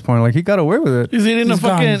anything at this point. Like he got away with it. He's eating he's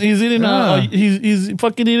fucking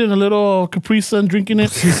eating a little Capri Sun, drinking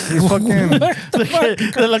it. He's fucking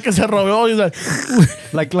like que se robó. He's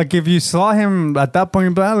like if you saw him at that point,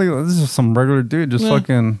 you'd be like, this is some regular dude, just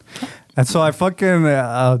fucking. And so I fucking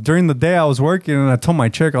during the day I was working, and I told my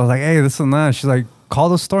chick, I was like, hey, this and that. She's like, call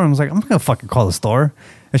the store. I was like, I'm not gonna fucking call the store.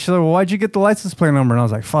 And she's like, well, why'd you get the license plate number? And I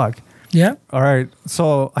was like, fuck. Yeah. All right.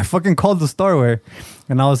 So I fucking called the Starway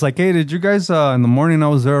and I was like, hey, did you guys, in the morning, I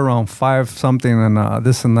was there around 5 something and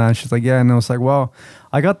this and that. And she's like, yeah. And I was like, well,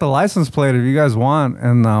 I got the license plate if you guys want.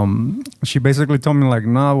 And she basically told me like,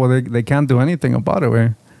 no, well, they can't do anything about it.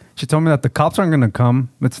 Way. She told me that the cops aren't going to come.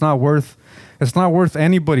 It's not worth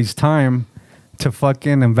anybody's time to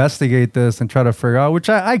fucking investigate this and try to figure out, which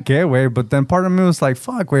I get, way. But then part of me was like,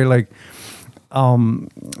 fuck, way, like,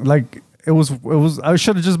 it was I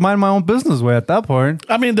should have just mind my own business way at that point.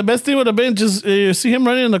 I mean, the best thing would have been just see him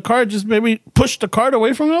running in the car, just maybe push the cart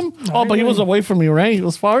away from him. Oh, but he was away from you, right? He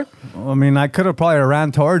was far. I mean, I could have probably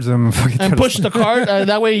ran towards him and pushed the cart.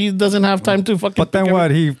 That way he doesn't have time to fucking. But then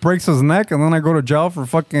what? He breaks his neck and then I go to jail for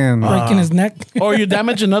fucking Breaking his neck. Or you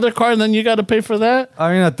damage another car and then you got to pay for that.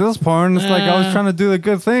 I mean, at this point, it's like I was trying to do the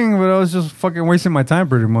good thing, but I was just fucking wasting my time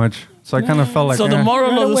pretty much. So I kind of felt like. So the moral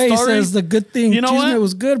Right of the away story says the good thing. You know Chisme what?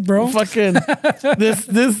 was good, bro. Fucking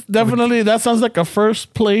this definitely that sounds like a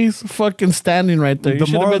first place fucking standing right there. You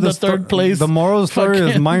should have been the third place. The moral of the story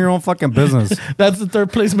is mind your own fucking business. That's the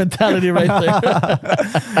third place mentality right there.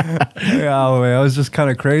 Yeah, I was just kind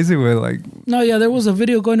of crazy with like. No, yeah, there was a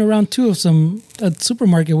video going around too of some at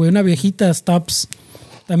supermarket where una viejita stops.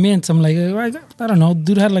 También some like I don't know,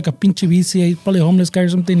 dude had like a pinche bici, probably a homeless guy or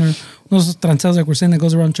something, or those transados like we're saying that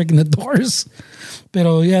goes around checking the doors.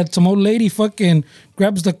 Pero yeah, some old lady fucking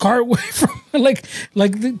grabs the cart away from like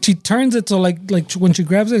she turns it so like when she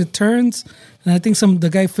grabs it turns, and I think the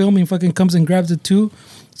guy filming fucking comes and grabs it too.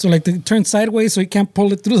 So like it turns sideways so he can't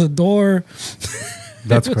pull it through the door.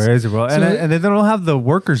 That's crazy, bro. And they don't have the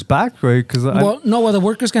workers back, right? Because the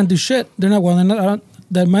workers can't do shit. They're not.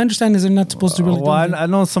 that my understanding is they're not supposed to really. Well, do I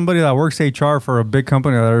know somebody that works HR for a big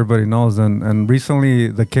company that everybody knows, and recently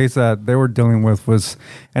the case that they were dealing with was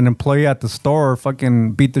an employee at the store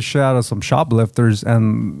fucking beat the shit out of some shoplifters,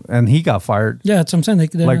 and he got fired. Yeah, that's what I'm saying.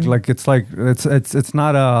 It's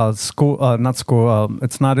not a school, not school.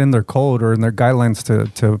 It's not in their code or in their guidelines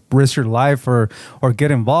to risk your life or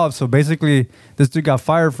get involved. So basically, this dude got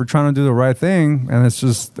fired for trying to do the right thing, and it's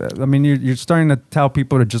just, I mean, you're starting to tell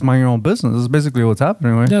people to just mind your own business. That's basically what's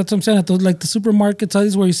happening, right? Yeah, that's what I'm saying. At those, like the supermarkets, all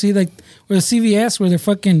these where you see like, or the CVS where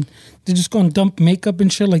they're just going to dump makeup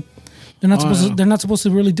and shit. Like they're not supposed to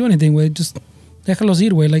really do anything with it. Just déjalos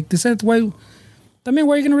ir, way. Like they said, why? I mean,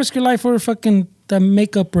 why are you gonna risk your life for fucking the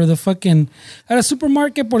makeup or the fucking at a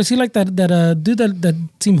supermarket? Or see like that dude that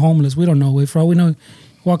seemed homeless. We don't know. Way for all we know, he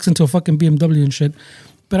walks into a fucking BMW and shit.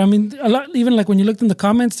 But I mean, a lot. Even like when you looked in the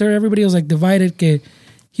comments, there everybody was like divided.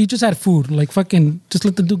 He just had food. Like fucking, just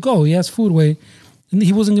let the dude go. He has food, way, and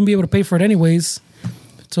he wasn't gonna be able to pay for it anyways.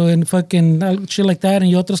 So and fucking shit like that, and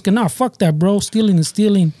you otros que nah, fuck that, bro. Stealing is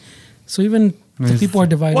stealing. So even the people are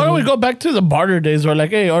divided. Why don't we go back to the barter days where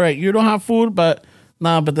like, hey, all right, you don't have food, but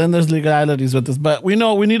but then there's legalities with this. But we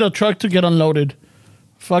know we need a truck to get unloaded.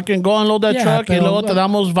 Fucking go unload that truck and luego te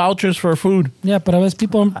damos vouchers for food. Yeah, but a lot of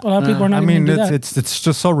people are not. I mean, do that. it's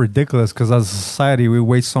just so ridiculous because as a society we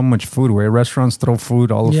waste so much food away. Restaurants throw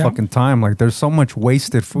food all the fucking time. Like there's so much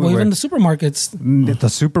wasted food. Well, even the supermarkets. The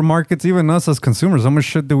supermarkets, even us as consumers, how much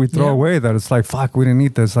shit do we throw away that it's like, fuck, we didn't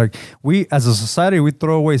eat this. Like we as a society we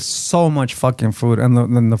throw away so much fucking food,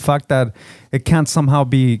 and the fact that it can't somehow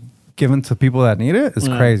be given to people that need it is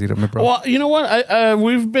crazy to me, bro. Well, you know what?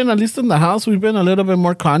 We've been, at least in the house, we've been a little bit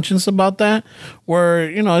more conscious about that. Where,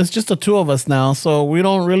 it's just the two of us now, so we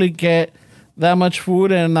don't really get that much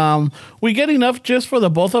food, and we get enough just for the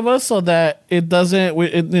both of us, so that it doesn't,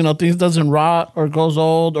 things doesn't rot or goes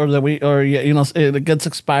old, or that it gets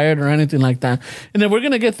expired or anything like that. And then we're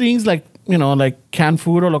gonna get things like like canned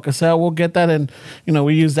food or lo que sea, we'll get that, and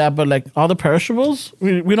we use that. But like all the perishables,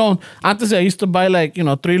 we don't. Antes I used to buy like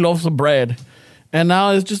 3 loaves of bread, and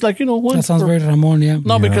now it's just like one. That sounds very Ramon, yeah.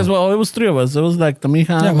 No, because it was 3 of us. It was like the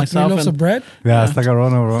mija, myself, 3 loaves of bread. Yeah, it's like a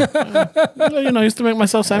runner, bro. I used to make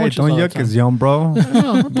myself sandwiches. Hey, don't yuck his young, bro.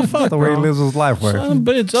 What the fuck? That's the way he lives his life, bro.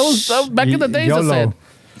 Bitch, that was back in the days. YOLO. I said.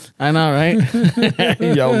 I know, right?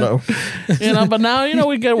 YOLO. But now,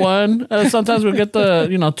 we get one. Sometimes we get the,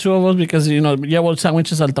 2 of us because, llevo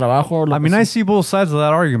sandwiches al trabajo. I mean, I see both sides of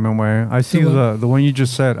that argument, where I see the one you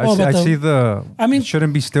just said. I see the, it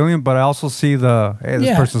shouldn't be stealing, but I also see the, hey,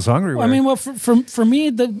 this person's hungry. Well, I mean, for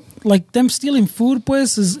me, them stealing food,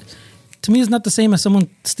 pues, to me, is not the same as someone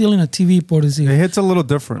stealing a TV, por decir. It hits a little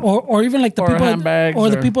different. Or even like the people, handbags,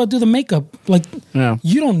 or the people that do the makeup. Like,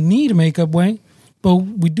 you don't need makeup, way. But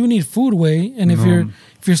we do need food, way. And if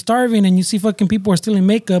you're starving and you see fucking people are stealing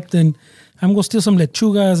makeup, then I'm gonna steal some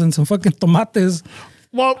lechugas and some fucking tomates.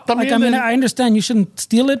 Well, I understand you shouldn't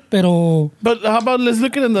steal it, but how about let's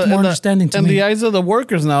look at it in the eyes of the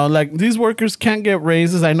workers now. Like these workers can't get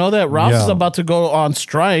raises. I know that Ralph's is about to go on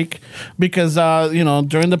strike because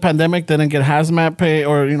during the pandemic they didn't get hazmat pay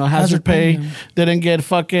or hazard pay. They didn't get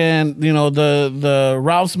fucking the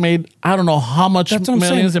Ralph's made I don't know how much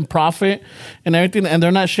millions in profit and everything, and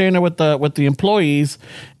they're not sharing it with the employees,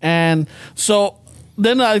 and so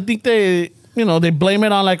then I think they blame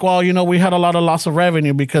it on like, well, we had a lot of loss of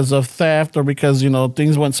revenue because of theft or because,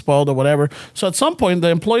 things went spoiled or whatever. So at some point, the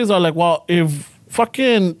employees are like, well, if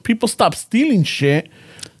fucking people stop stealing shit,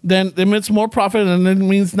 then it makes more profit, and it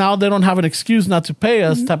means now they don't have an excuse not to pay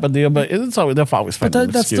us type of deal. But they've always found an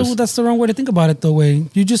excuse. That's the wrong way to think about it, though, way.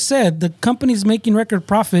 You just said the company's making record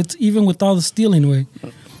profits even with all the stealing, way.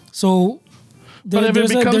 So... But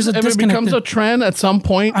if it becomes a trend at some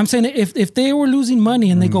point, I'm saying if they were losing money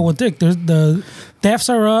and they go, well, Dick, the thefts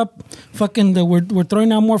are up, fucking we're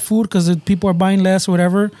throwing out more food because people are buying less or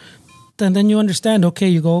whatever, then you understand. Okay,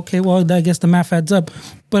 you go, okay, well, I guess the math adds up.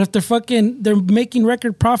 But if they're making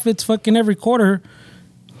record profits fucking every quarter,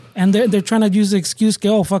 and they're trying to use the excuse,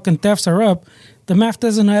 fucking thefts are up, the math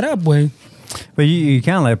doesn't add up, way. But you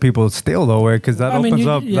can't let people steal though, way, because that opens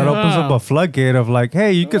up a floodgate of like,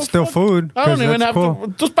 hey, you could steal food. I don't even have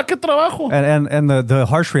to. Just pa qué trabajo. And the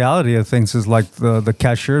harsh reality of things is like the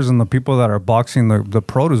cashiers and the people that are boxing the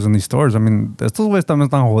produce in these stores. I mean, estos güeyes también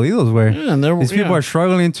están jodidos, way. Yeah, these people are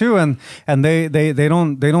struggling too, and they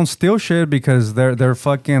don't steal shit because they're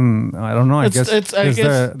fucking, I don't know. I guess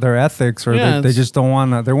their ethics, or they just don't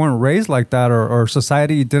want to. They weren't raised like that, or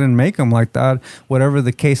society didn't make them like that. Whatever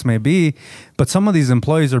the case may be. But some of these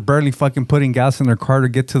employees are barely fucking putting gas in their car to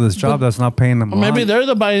get to this job that's not paying them. Maybe they're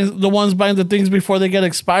the ones buying the things before they get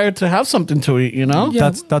expired to have something to eat, you know?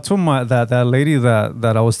 Yeah. That's what that lady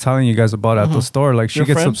that I was telling you guys about at the store, like she Your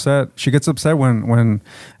gets friend? upset. She gets upset when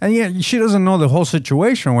and yeah, she doesn't know the whole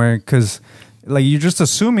situation where because like you're just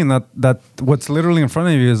assuming that what's literally in front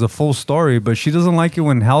of you is a full story, but she doesn't like it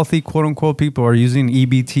when healthy quote unquote people are using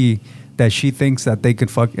EBT that she thinks that they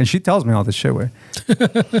could fuck, and she tells me all this shit way.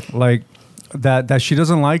 Like that she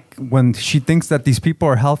doesn't like when she thinks that these people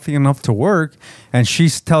are healthy enough to work, and she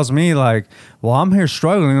tells me like, well, I'm here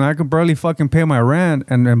struggling, I can barely fucking pay my rent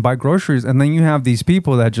and buy groceries, and then you have these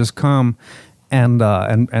people that just come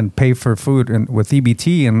and pay for food and with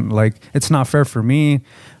EBT, and like it's not fair for me.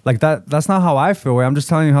 Like that's not how I feel. I'm just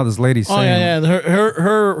telling you how this lady's saying.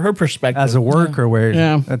 Her perspective As a worker, way.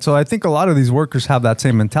 Yeah. And so I think a lot of these workers have that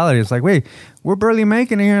same mentality. It's like, wait, we're barely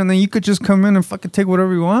making it here, and then you could just come in and fucking take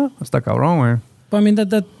whatever you want. That's like wrong way. But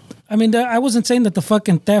I mean, I wasn't saying that the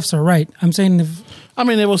fucking thefts are right. I'm saying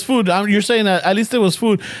it was food. You're saying that at least it was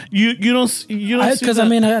food. You don't because I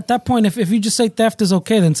mean at that point, if you just say theft is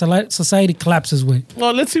okay, then society collapses. Way.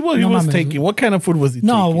 Well, let's see what he was taking. What kind of food was he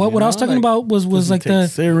No, taking? what I was talking about was like the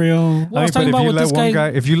cereal. What I was talking about with this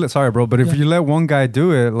guy. Sorry, bro, but if you let one guy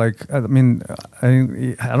do it, like I mean, I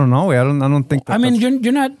don't know. I don't think. I mean,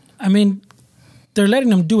 you're not. I mean, they're letting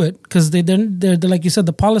them do it because they're like you said,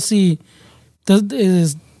 the policy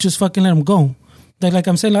is just fucking let them go. Like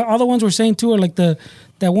I'm saying, like all the ones we're saying too are like that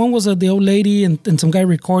one was the old lady and some guy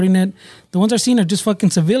recording it. The ones I've seen are just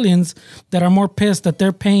fucking civilians that are more pissed that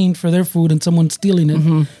they're paying for their food and someone's stealing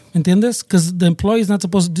it. ¿Entiendes? Because the employee's not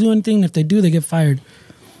supposed to do anything. If they do, they get fired.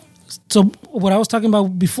 So what I was talking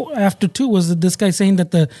about after too was that this guy saying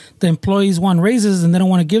that the employees want raises and they don't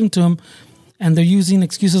want to give them to them, and they're using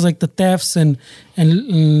excuses like the thefts and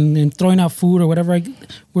throwing out food or whatever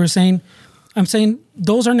we're saying. I'm saying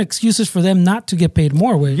those aren't excuses for them not to get paid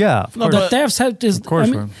more. Way. Yeah, of course. The thefts have just. Of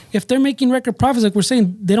course, if they're making record profits, like we're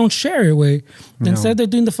saying, they don't share it. Way. Instead, they're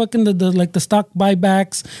doing the fucking the stock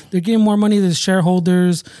buybacks. They're giving more money to the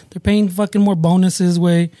shareholders. They're paying fucking more bonuses.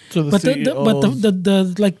 Way. To the but CEOs.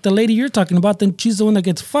 the like the lady you're talking about, then she's the one that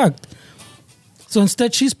gets fucked. So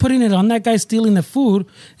instead, she's putting it on that guy stealing the food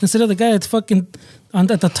instead of the guy that's fucking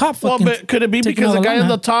at the top. Fucking but could it be because the guy at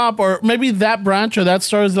the top, or maybe that branch or that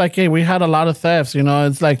store is like, hey, we had a lot of thefts. You know,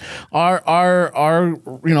 it's like our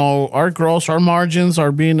gross, our margins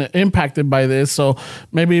are being impacted by this. So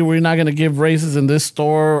maybe we're not going to give raises in this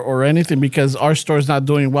store or anything because our store is not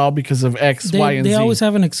doing well because of X, Y, and Z. They always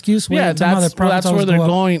have an excuse. Yeah, that's where they're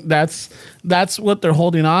going. That's what they're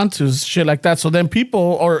holding on to, shit like that. So then people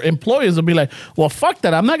or employees will be like, well, fuck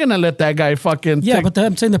that. I'm not going to let that guy fucking... Yeah, but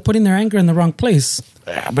I'm saying they're putting their anger in the wrong place.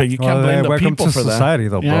 Yeah, but you can't blame the people for that. Welcome to society,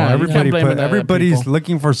 though, bro. Yeah, everybody's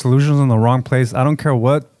looking for solutions in the wrong place. I don't care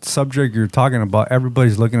what subject you're talking about.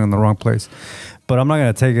 Everybody's looking in the wrong place. But I'm not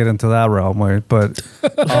going to take it into that realm, right? But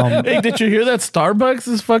hey, did you hear that Starbucks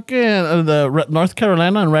is fucking the North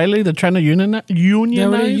Carolina and Raleigh? They're trying to unionize. They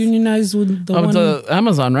already unionized with the one. The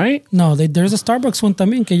Amazon, right? No, there's a Starbucks one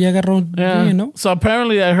también que ya agarró. Yeah. You know? So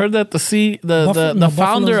apparently, I heard that the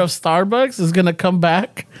founder of Starbucks is gonna come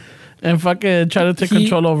back and fucking try to take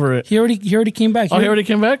control over it. He already came back. He already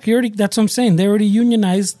came back. That's what I'm saying. They already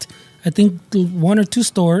unionized. I think 1 or 2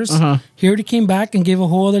 stores. He already came back and gave a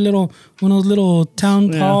whole other one of those little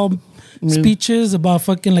town hall speeches about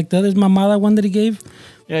fucking like the other mamada one that he gave.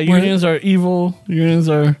 Yeah, unions are evil. Unions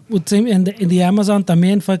are... In the Amazon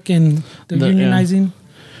también fucking they're unionizing. Yeah.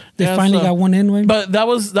 They finally got one in. Right? But that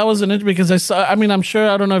was an interesting because I saw. I mean, I'm sure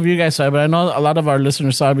I don't know if you guys saw it, but I know a lot of our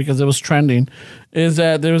listeners saw it because it was trending. Is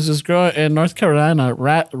that there was this girl in North Carolina,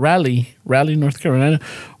 Raleigh, North Carolina,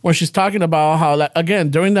 where she's talking about how, like, again,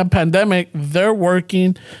 during the pandemic, they're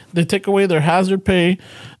working, they take away their hazard pay.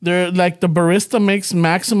 They're like, the barista makes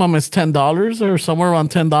maximum is $10 or somewhere around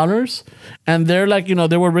 $10. And they're like,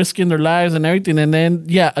 they were risking their lives and everything. And then,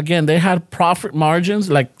 again, they had profit margins,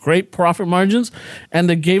 like great profit margins. And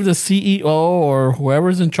they gave the CEO or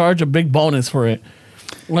whoever's in charge a big bonus for it.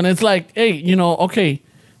 When it's like, hey, okay.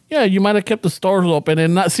 Yeah, you might have kept the stores open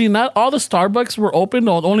and not all the Starbucks were open.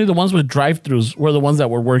 Only the ones with drive-thrus were the ones that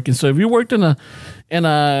were working. So if you worked in a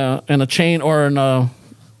chain or in a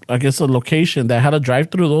location that had a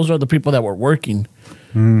drive-thru, those are the people that were working.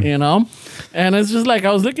 And it's just like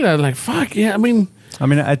I was looking at it like, fuck yeah.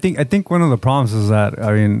 I think one of the problems is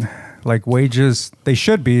that like wages, they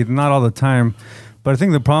should be, not all the time, but I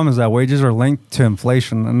think the problem is that wages are linked to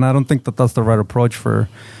inflation, and I don't think that that's the right approach for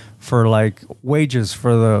like wages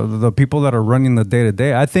for the people that are running the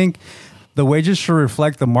day-to-day. I think the wages should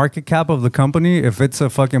reflect the market cap of the company. If it's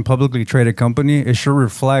a fucking publicly traded company, it should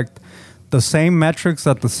reflect the same metrics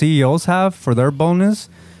that the CEOs have for their bonus,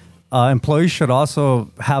 employees should also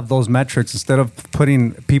have those metrics instead of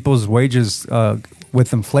putting people's wages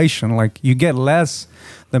with inflation. Like you get less,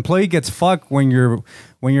 the employee gets fucked when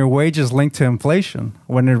your wage is linked to inflation.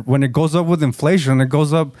 When it goes up with inflation, it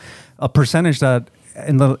goes up a percentage that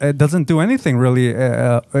it doesn't do anything really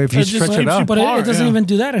if you stretch it out. But it doesn't even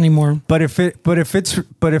do that anymore. But if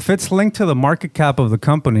it's linked to the market cap of the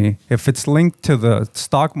company, if it's linked to the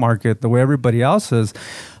stock market the way everybody else is,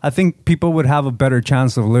 I think people would have a better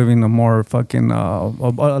chance of living a more fucking a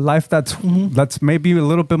life that's maybe a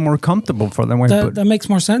little bit more comfortable for them. That makes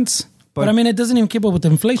more sense. But I mean, it doesn't even keep up with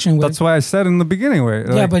inflation. That's why I said in the beginning.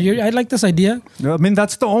 Yeah, but I like this idea. I mean,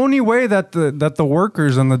 that's the only way that the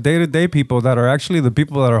workers and the day-to-day people that are actually the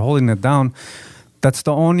people that are holding it down, that's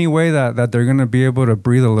the only way that they're going to be able to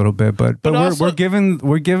breathe a little bit. But also,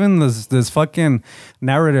 we're given this fucking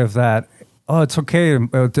narrative that, oh, it's okay.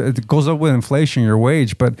 It goes up with inflation, your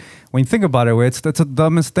wage. But when you think about it, that's the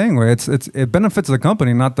dumbest thing. It benefits the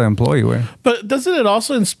company, not the employee. But doesn't it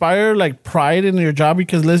also inspire like pride in your job?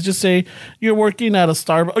 Because let's just say you're working at a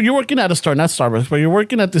Starbucks, you're working at a store, not Starbucks, but you're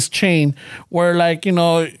working at this chain where, like, you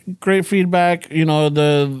know, great feedback.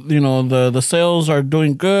 The sales are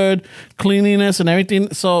doing good, cleanliness and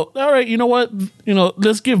everything. So all right, you know what?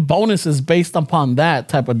 Let's give bonuses based upon that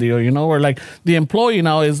type of deal. Where like the employee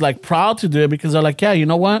now is like proud to do it because they're like, yeah, you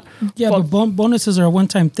know what? Yeah, but bonuses are a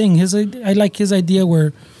one-time thing. I like his idea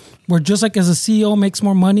where just like as a CEO makes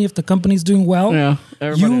more money if the company's doing well,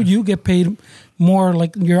 you get paid more,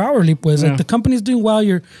 like your hourly, pues. Like the company's doing well,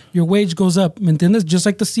 your wage goes up. ¿Me entiendes? Just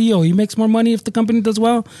like the CEO, he makes more money if the company does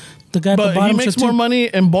well. The guy at the bottom he makes more money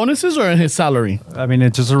in bonuses or in his salary. I mean,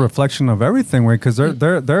 it's just a reflection of everything, way. Because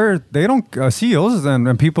they don't CEOs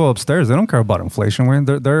and people upstairs, they don't care about inflation, way.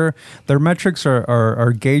 Their metrics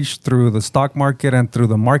are gauged through the stock market and through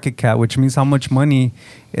the market cap, which means how much money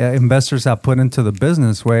investors have put into the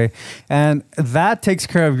business, way. And that takes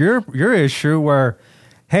care of your issue where,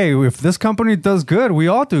 hey, if this company does good, we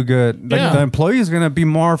all do good. The employee is going to be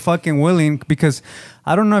more fucking willing, because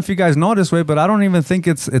I don't know if you guys know this, way, but I don't even think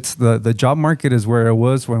it's the job market is where it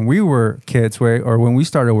was when we were kids, way, or when we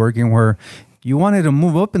started working, where you wanted to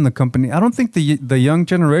move up in the company. I don't think the young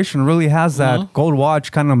generation really has that gold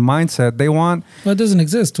watch kind of mindset. They want... Well, it doesn't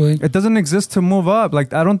exist, way. It doesn't exist to move up.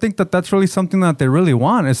 Like, I don't think that's really something that they really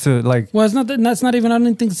want, is to, like... Well, it's not. That's not even... I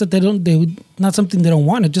don't think it's that not something they don't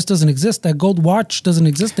want. It just doesn't exist. That gold watch doesn't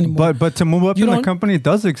exist anymore. But to move up in the company, it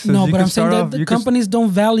does exist. No, but I'm saying that the companies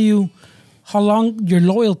don't value how long your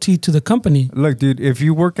loyalty to the company. Look, dude, if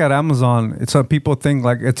you work at Amazon, people think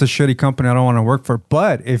like it's a shitty company I don't want to work for.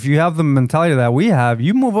 But if you have the mentality that we have,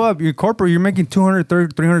 you move up, you're corporate, you're making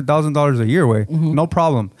 $230,000-$300,000 a year, way. Mm-hmm. No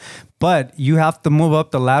problem. But you have to move up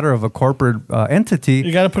the ladder of a corporate entity.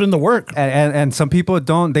 You got to put in the work. And some people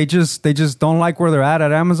don't. They just don't like where they're at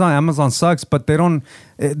Amazon. Amazon sucks, but they don't.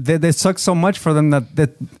 They suck so much for them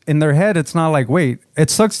that in their head it's not like, wait, it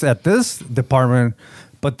sucks at this department,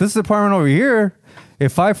 but this department over here,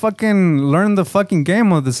 if I fucking learn the fucking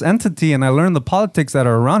game of this entity and I learn the politics that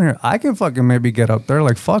are around here, I can fucking maybe get up there.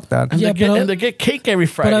 Like, fuck that. And they get cake every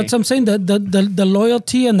Friday. But that's what I'm saying. The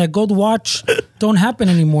loyalty and the gold watch don't happen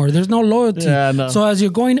anymore. There's no loyalty. Yeah, no. So as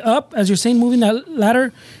you're going up, as you're saying, moving that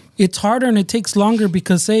ladder, it's harder and it takes longer,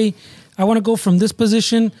 because say I want to go from this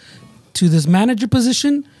position to this manager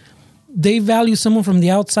position, they value someone from the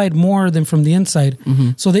outside more than from the inside.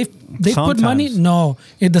 Mm-hmm. So they put money. No,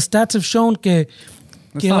 the stats have shown que.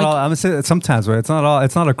 It's not all, I'm gonna say sometimes, right? It's not all.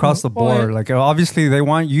 It's not across the board. Like, obviously, they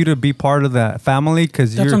want you to be part of that family,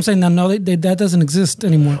 because that's what I'm saying. No, that doesn't exist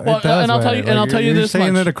anymore. Well, and I'll tell you, I'll tell you this much. You're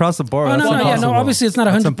saying it across the board. No. Obviously, it's not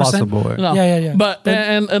 100%. Impossible. No. Yeah. But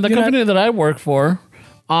and the company that I work for,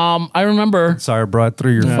 I remember. Sorry, bro. I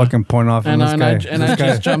threw your fucking point off. And I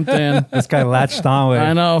just jumped in. This guy latched on with.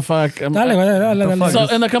 I know. Fuck. So in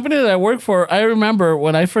the company that I work for, I remember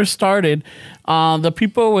when I first started, the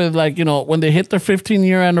people with, like, when they hit their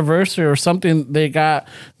 15-year anniversary or something, they got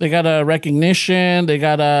a recognition. They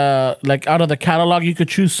got like, out of the catalog, you could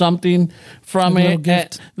choose something from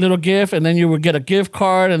little gift, and then you would get a gift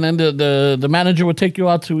card, and then the manager would take you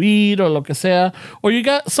out to eat or lo que sea, or you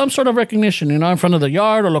got some sort of recognition, in front of the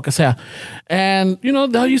yard or lo que sea. And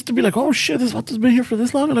they used to be like, oh shit, this has been here for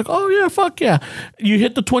this long. I'm like, oh yeah, fuck yeah. You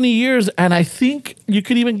hit the 20 years, and I think you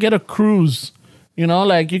could even get a cruise.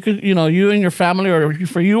 Like you could, you and your family, or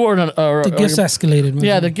for you, or the gifts escalated.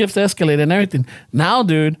 Yeah, the gifts escalated and everything. Now,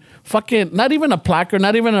 dude, fucking, not even a placard,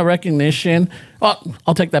 not even a recognition. Well,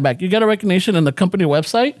 I'll take that back. You get a recognition in the company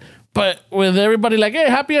website, but with everybody like, hey,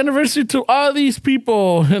 happy anniversary to all these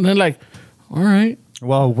people, and then like, all right.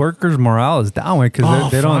 Well, workers' morale is down because Oh,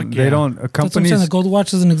 they don't. fuck They yeah. don't. That's what I'm Companies. saying. The gold watch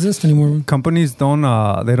doesn't exist anymore. Companies don't.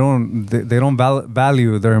 They don't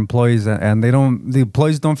value their employees, and they don't. The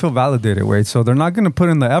employees don't feel validated. Wait, so they're not going to put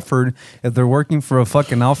in the effort if they're working for a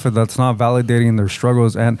fucking outfit that's not validating their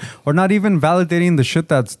struggles and or not even validating the shit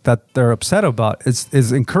that they're upset about.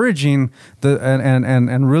 Is encouraging the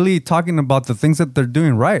and really talking about the things that they're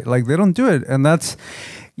doing right. Like they don't do it, and that's.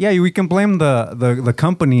 Yeah, we can blame the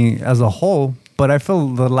company as a whole, but I feel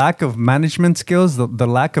the lack of management skills, the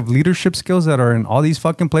lack of leadership skills that are in all these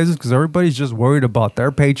fucking places, because everybody's just worried about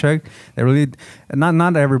their paycheck. They really,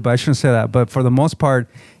 not everybody, I shouldn't say that, but for the most part,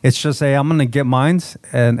 it's just, hey, I'm going to get mines.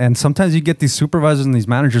 And sometimes you get these supervisors and these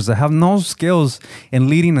managers that have no skills in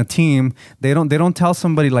leading a team. They don't tell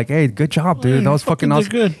somebody like, hey, good job, dude. That was fucking awesome.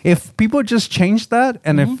 Good. If people just changed that,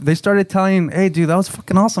 and if they started telling, hey, dude, that was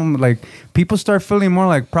fucking awesome, like people start feeling more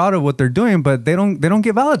like proud of what they're doing, but they don't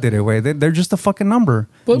get validated. Way they're just a fucking number.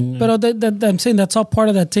 But I'm saying that's all part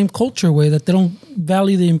of that same culture way that they don't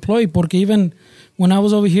value the employee. Porque even when I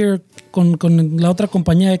was over here con la otra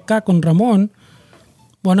compañía acá con Ramón,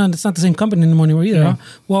 well, no, it's not the same company anymore either. Huh?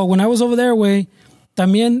 Well, when I was over there, way,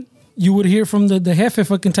 también you would hear from the jefe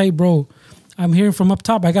fucking tell you, bro, I'm hearing from up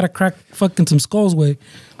top, I gotta crack fucking some skulls, way.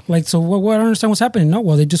 Like, so what I don't understand what's happening. No,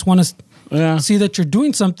 well, they just want to see that you're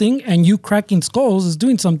doing something, and you cracking skulls is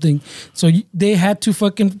doing something. So they had to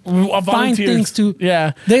fucking find things to.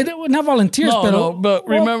 Yeah. They were not volunteers, but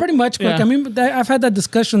remember, pretty much. yeah. Like, I mean, I've had that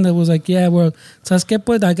discussion that was like, yeah, well, ¿sabes qué,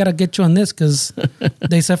 pues? I gotta get you on this because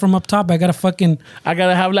they said from up top, I gotta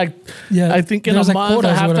have like, yeah. I think in a There's like month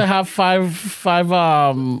quotas I or have to whatever. have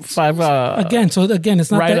five again. So again,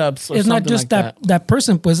 it's not write-ups that, or it's not something just like that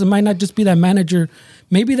person. Pues it might not just be that manager.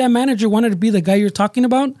 Maybe that manager wanted to be the guy you're talking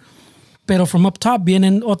about. Pero from up top, being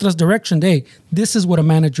in otras direction, hey, this is what a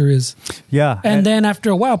manager is. Yeah, And then after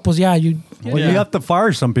a while, pues yeah, you. well, you have to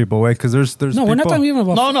fire some people, way, because there's No, we're not people- talking even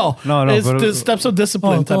about. No. It's but- the steps of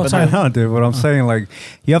discipline type of sorry. thing. I know, dude. What I'm saying, like,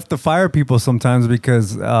 you have to fire people sometimes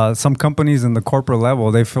because some companies in the corporate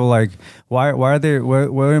level, they feel like, why are they?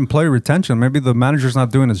 Where employee retention? Maybe the manager's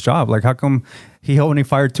not doing his job. Like, how come he only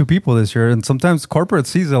fired 2 people this year? And sometimes corporate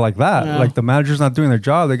sees it like that. Yeah. Like the manager's not doing their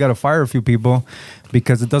job. They got to fire a few people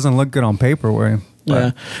because it doesn't look good on paper. Way.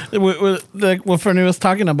 Yeah, like what Fernie was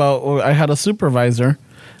talking about. I had a supervisor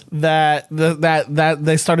that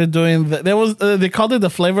they started doing. There was they called it the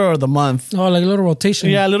flavor of the month. Oh, like a little rotation.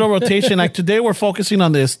 Yeah, a little rotation. Like today, we're focusing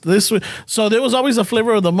on this. So there was always a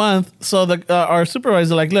flavor of the month. So our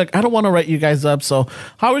supervisor, like, look, I don't want to write you guys up. So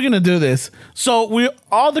how are we gonna do this? So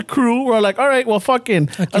all the crew were like, all right, well, fucking,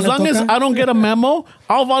 as long as I don't get a memo,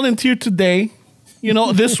 I'll volunteer today.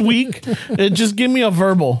 This week, just give me a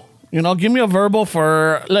verbal. Give me a verbal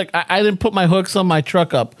for, like, I didn't put my hooks on my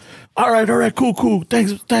truck up. All right, cool.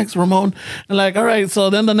 Thanks, Ramon. And like, all right, so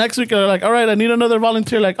then the next week, they're like, all right, I need another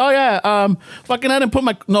volunteer. Like, oh yeah, fucking, I didn't put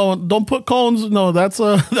don't put cones. No, that's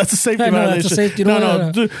a safety No, violation. that's a safety,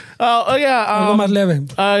 No. Oh yeah, Algo más leve.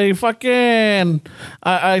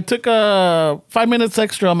 I took 5 minutes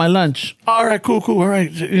extra on my lunch. All right, cool. All right,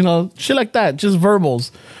 shit like that, just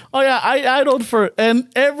verbals. Oh yeah, I idled and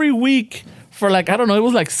every week. For like, I don't know, it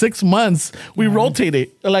was like 6 months. We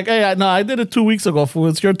rotated. Like, hey, no, I did it 2 weeks ago.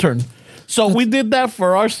 It's your turn. So we did that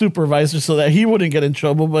for our supervisor so that he wouldn't get in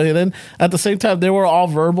trouble. But then at the same time, they were all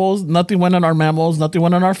verbals. Nothing went on our memos. Nothing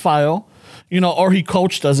went on our file. Or he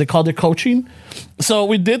coached us. They called it coaching. So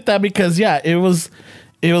we did that because, yeah, it was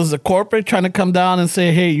the corporate trying to come down and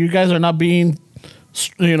say, hey, you guys are not being...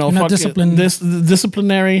 not disciplined.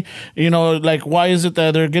 Disciplinary. Like, why is it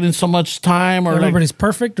that they're getting so much time? Or everybody's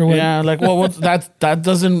perfect, or what? Yeah, like, well, that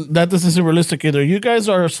doesn't seem realistic either. You guys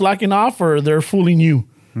are slacking off, or they're fooling you.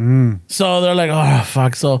 So they're like, oh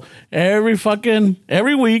fuck. So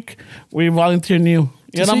every week we volunteer new.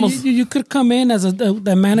 So you could come in as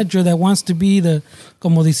the manager that wants to be the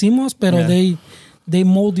como decimos, pero they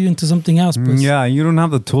mold you into something else. Pues. Yeah, you don't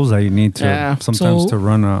have the tools that you need to sometimes to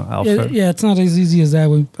run an outfit. Yeah, it's not as easy as that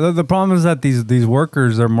way. The problem is that these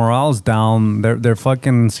workers, their morale's down. Their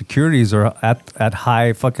fucking securities are at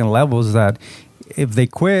high fucking levels that if they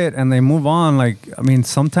quit and they move on, like, I mean,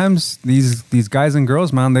 sometimes these guys and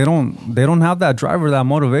girls, man, they don't have that drive or that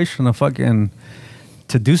motivation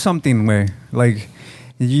to do something. Like,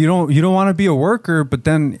 you don't want to be a worker, but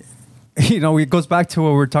then. It goes back to what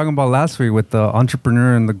we were talking about last week with the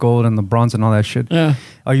entrepreneur and the gold and the bronze and all that shit. Yeah.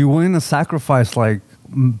 Are you willing to sacrifice like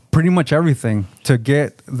pretty much everything to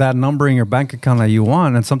get that number in your bank account that you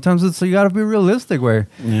want. And sometimes you got to be realistic. Way.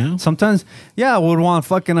 Yeah. Sometimes, I would want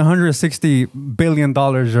fucking $160 billion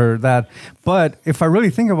or that. But if I really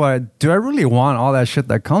think about it, do I really want all that shit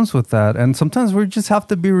that comes with that? And sometimes we just have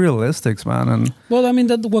to be realistic, man. And well, I mean,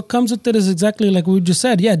 what comes with it is exactly like we just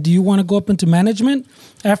said. Yeah, do you want to go up into management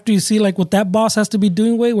after you see like what that boss has to be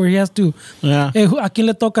doing, where he has to, Yeah. hey, a quien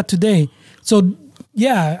le toca today? So,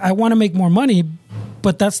 yeah, I want to make more money,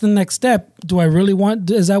 but that's the next step. Do I really want?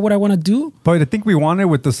 Is that what I want to do? But I think we want it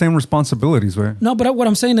with the same responsibilities, right? No, but what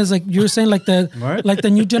I'm saying is like you're saying like the Right. like the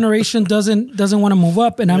new generation doesn't want to move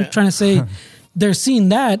up, and I'm trying to say they're seeing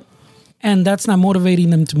that, and that's not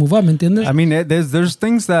motivating them to move up. ¿Entiendes? I mean, there's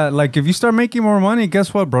things that, like, if you start making more money,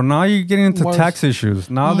 guess what, bro? Now you're getting into More- tax issues.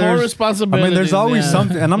 Now more there's I mean, responsibilities, there's always yeah.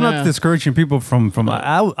 something, and I'm not Yeah. discouraging people from.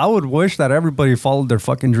 I would wish that everybody followed their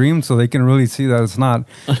fucking dreams so they can really see that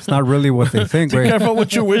it's not really what they think. Be Right? careful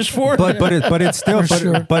what you wish for. But it's still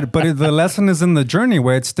but the lesson is in the journey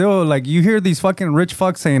where it's still like you hear these fucking rich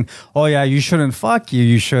fucks saying, "Oh yeah, you shouldn't fuck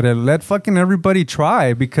you shouldn't let fucking everybody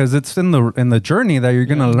try because it's in the journey that you're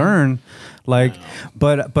gonna learn." Like,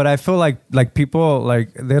 but I feel like people like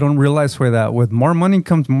they don't realize where that with more money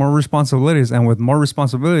comes more responsibilities, and with more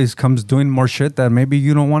responsibilities comes doing more shit that maybe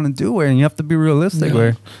you don't want to do, and you have to be realistic.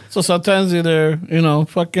 Way. So sometimes either,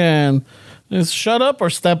 fucking it's shut up or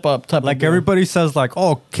step up type Like of deal. everybody says, like,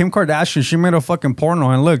 oh, Kim Kardashian, she made a fucking porno,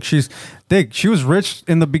 and look, she was rich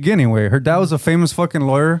in the beginning. Way her dad was a famous fucking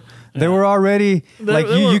lawyer. They were already like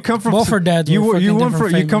they were- you come from both her dads were fucking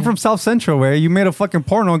different you come fame, from South Central, where you made a fucking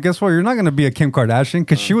porno. And guess what? You're not gonna be a Kim Kardashian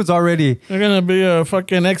because she was already. They're gonna be a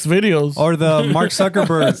fucking X videos. Or the Mark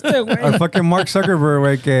Zuckerberg, or fucking Mark Zuckerberg,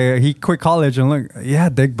 like he quit college and look, yeah,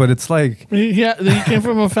 Dick, but it's like Yeah, he came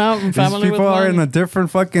from a family. these people with are in money. a different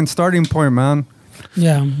fucking starting point, man.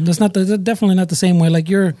 Yeah, that's definitely not the same way. Like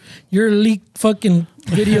your leaked fucking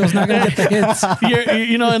video is not gonna get the hits. You're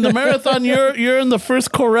in the marathon. You're in the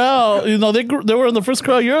first corral. They were in the first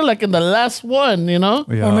corral. You're like in the last one. Yeah.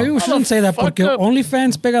 Or maybe we shouldn't say that fuck because up.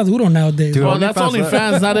 OnlyFans pega duro nowadays. Dude, Well, that's OnlyFans,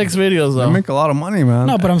 OnlyFans, not X videos They though. make a lot of money, man.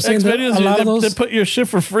 No, but I'm saying X that videos, a lot of they those. put your shit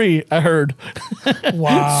for free. I heard.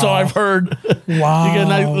 Wow. So I've heard. Wow. You get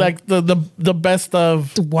like the best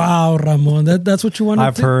of. Wow, Ramon. That's what you want to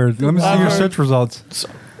I've heard. Let me see I've your heard. search results.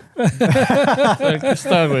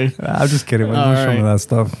 Está, güey. I'm just kidding. Man. All Don't show me right. that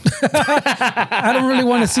stuff. I don't really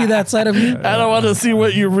want to see that side of you. I don't want to see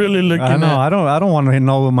what you're really looking I know. at. I don't want to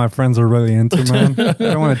know what my friends are really into, man. I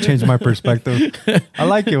don't want to change my perspective. I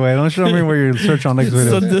like it, way. Don't show me where you search on next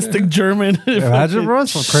video. Sadistic German. Imagine, bro,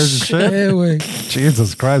 some crazy shit. Hey, wait.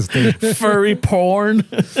 Jesus Christ, dude. Furry porn.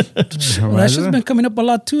 Well, that shit's been coming up a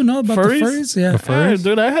lot too, no? About Furries? the furries, yeah. Yeah,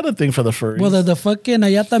 dude, I had a thing for the furries. Well, the fucking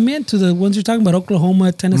allá también to the ones you're talking about,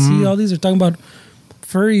 Oklahoma, Tennessee, all these are talking about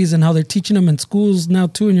furries and how they're teaching them in schools now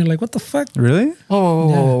too, and you're like, what the fuck? Really?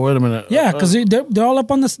 oh, wait a minute. Yeah, because they're all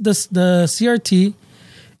up on the CRT,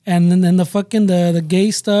 and then the fucking the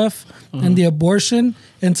gay stuff and the abortion,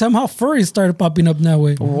 and somehow furries started popping up that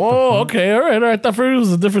way. Whoa, okay, all right. I thought furries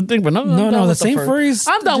was a different thing, but I'm down the with same furries. furries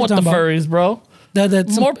I'm down you're with the talking about. furries, bro.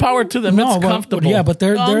 That's More power to them. It's comfortable. Yeah, but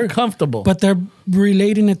they're uncomfortable. But they're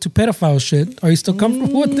relating it to pedophile shit. Are you still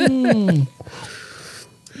comfortable with that?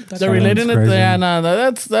 they're relating it. crazy. Yeah, no,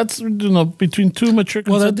 that's between two mature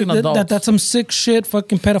consenting adults. That's some sick shit,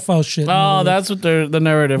 fucking pedophile shit. Oh, that's what the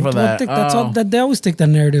narrative of that. That's all. Oh. That they always take that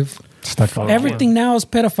narrative. Stuck all Everything now is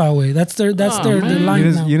pedophile way. That's their man.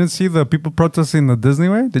 line now. You didn't see the people protesting the Disney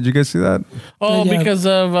way? Did you guys see that? Oh, Yeah. because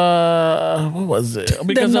of what was it?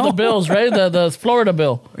 Because of the No. bills, right? The Florida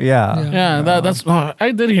bill. Yeah. Yeah, that's.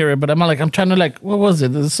 I did hear it, but I'm trying to what was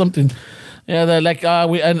it? There's something. Yeah,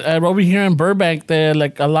 over here in Burbank, they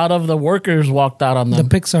a lot of the workers walked out on The them.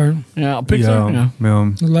 Pixar. Yeah, Pixar. Yeah.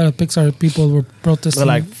 Yeah. A lot of Pixar people were protesting. They're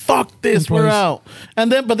like, "Fuck this, we're Employees.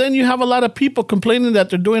 out." But then you have a lot of people complaining that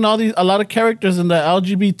they're doing a lot of characters in the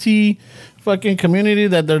LGBT fucking community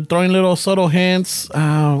that they're throwing little subtle hints.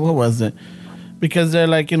 What was it? Because they're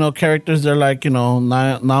characters. They're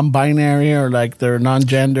non-binary or they're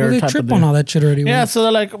non-gender. Well, they type trip of on thing. all that shit already. Yeah, so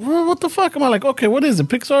they're like, well, what the fuck? Am I like, okay, what is it?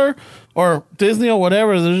 Pixar or Disney or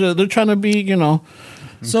whatever? They're trying to be,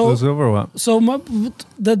 So Inclusive or what? So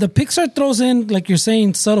the Pixar throws in, like you're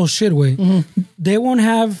saying, subtle shit way. Mm-hmm. They won't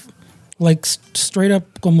have straight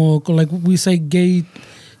up como like we say gay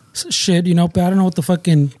shit, but I don't know what the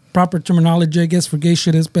fucking proper terminology I guess for gay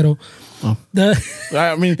shit is, pero I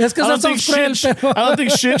mean, It's 'cause I don't that think sounds cruel, I don't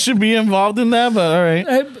think shit should be involved in that, but all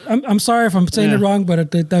right. I'm sorry if I'm saying it Yeah. wrong, but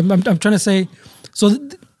I'm trying to say so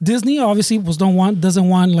Disney obviously doesn't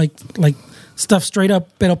want like stuff straight up.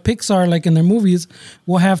 But Pixar, like in their movies,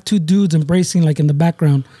 will have two dudes embracing like in the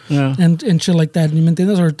background, and shit like that. ¿Me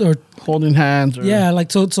entiendes? Or holding hands. Or, yeah,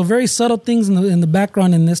 like so very subtle things in the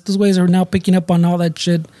background. And these ways are now picking up on all that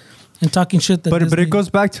shit and talking shit. That but Disney, it goes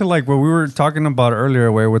back to like what we were talking about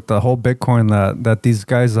earlier, way with the whole Bitcoin that these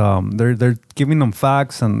guys they're giving them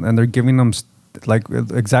facts and they're giving them like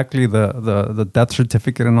exactly the death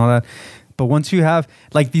certificate and all that. But once you have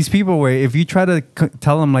like these people, way if you try to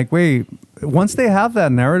tell them like, wait, once they have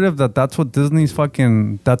that narrative that's what Disney's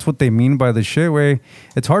that's what they mean by the shit, way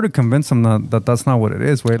it's hard to convince them that that's not what it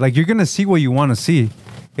is. Way like you're gonna see what you want to see.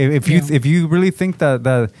 If you really think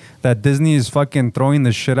that Disney is fucking throwing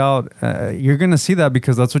the shit out, you're gonna see that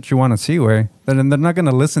because that's what you want to see. Way then they're not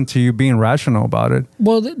gonna listen to you being rational about it.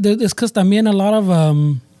 Well, it's because también a lot of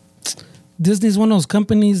Disney's one of those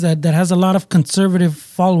companies that has a lot of conservative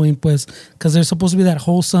following, pues, because they're supposed to be that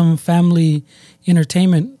wholesome family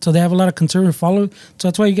entertainment. So they have a lot of conservative following. So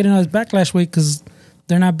that's why you're getting all this backlash, way, because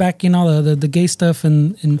they're not backing all the gay stuff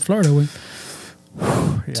in Florida, way.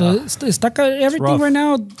 Yeah. So everything right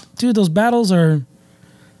now, dude. Those battles are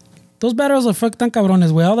fuck tan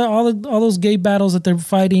cabrones, way. All those gay battles that they're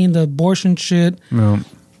fighting, the abortion shit. No.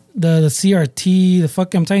 The CRT, the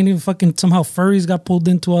fucking, I'm telling you, fucking somehow furries got pulled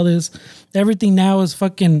into all this. Everything now is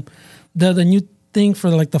fucking the new thing for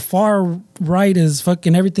like the far right is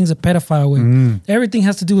fucking everything's a pedophile way. Everything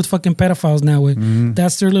has to do with fucking pedophiles now way.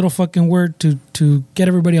 That's their little fucking word to get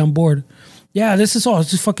everybody on board. Yeah, it's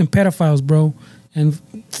just fucking pedophiles, bro. And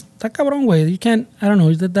that cabron way. You can't, I don't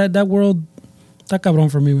know, that world, that cabron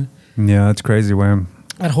for me way. Yeah, that's crazy, way.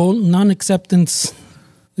 That whole non-acceptance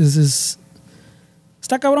is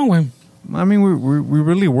está cabrón, güey. I mean, we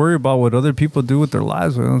really worry about what other people do with their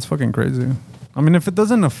lives. Way. That's fucking crazy. I mean, if it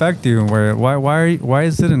doesn't affect you, way, why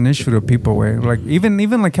is it an issue to people? Way, like even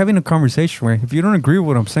like having a conversation. Way, if you don't agree with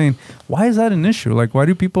what I'm saying, why is that an issue? Like, why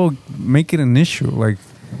do people make it an issue? Like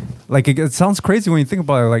it sounds crazy when you think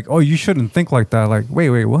about it. Like, oh, you shouldn't think like that. Like, wait,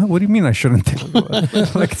 what? What do you mean I shouldn't think like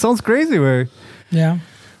that? Like, it sounds crazy, way. Yeah.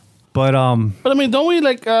 But I mean, don't we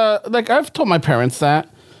like I've told my parents that.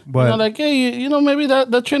 But like, hey, maybe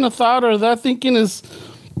that train of thought or that thinking it's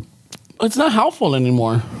not helpful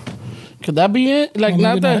anymore. Could that be it? Like, well,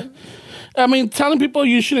 not that. I mean, telling people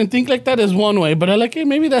you shouldn't think like that is one way, but I like, hey,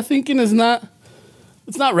 maybe that thinking is not.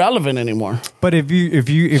 It's not relevant anymore. But if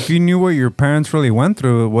you knew what your parents really went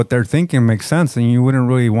through, what they're thinking makes sense, and you wouldn't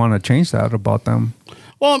really want to change that about them.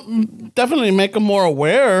 Well, definitely make them more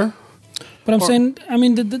aware. But I'm saying, I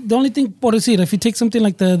mean, the only thing, por decir, if you take something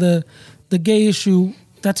like the gay issue.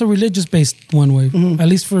 That's a religious-based one way. At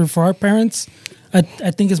least for our parents, I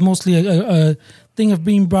think it's mostly a thing of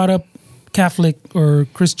being brought up Catholic or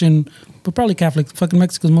Christian, but probably Catholic. Fucking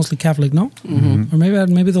Mexico is mostly Catholic, no? Or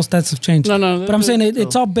maybe those stats have changed. No. But I'm saying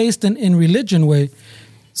it's all based in religion way.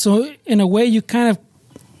 So in a way, you kind of,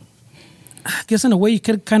 I guess in a way you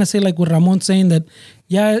could kind of say like with Ramon saying that,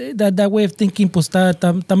 yeah, that way of thinking pues está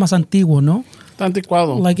más antiguo, no?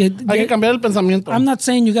 Anticuado. Like hay que cambiar el pensamiento. I'm not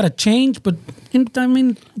saying you got to change, but I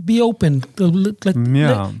mean, be open.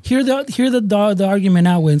 Hear the argument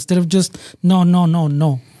out way instead of just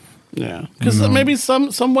no. Yeah, because maybe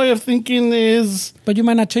some way of thinking is. But you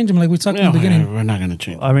might not change them, like we talked in the beginning. We're not going to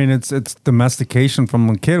change. I mean, it's domestication from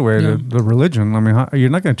the kid way to the religion. I mean, you're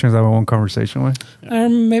not going to change that in one conversation way.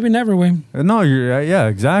 Maybe never way. No, yeah,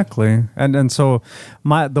 exactly. And so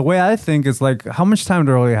the way I think is like, how much time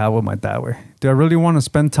do I really have with my dad way? Do I really want to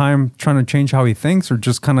spend time trying to change how he thinks, or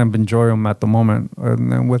just kind of enjoy him at the moment?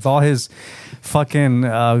 And with all his fucking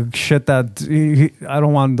shit that I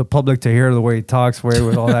don't want the public to hear the way he talks, way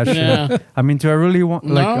with all that shit. I mean, do I really want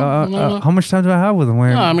no. How much time do I have with him?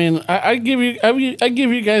 No, I mean, I give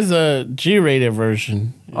you guys a G-rated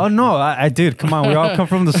version. Oh no, I did. Come on, we all come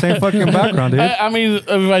from the same fucking background, dude. I mean, if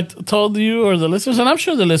I told you or the listeners, and I'm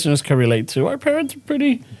sure the listeners can relate to, our parents are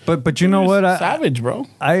pretty. But you know what? Savage, bro.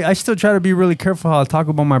 I still try to be really careful how I talk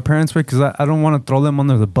about my parents because I don't want to throw them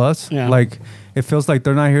under the bus. Yeah. Like it feels like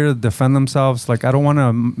they're not here to defend themselves. Like I don't want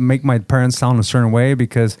to make my parents sound a certain way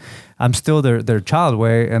because I'm still their child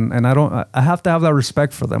way, and I have to have that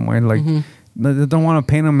respect for them way. Like. They don't want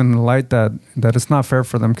to paint them in the light that it's not fair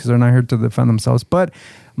for them because they're not here to defend themselves. But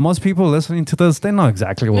most people listening to this, they know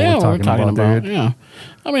exactly what we're talking about, dude. Yeah,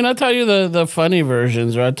 I mean, I tell you the funny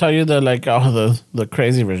versions, or I tell you the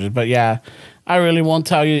crazy versions. But yeah, I really won't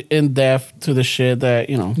tell you in depth to the shit that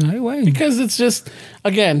because it's just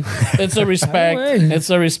again, it's a respect. It's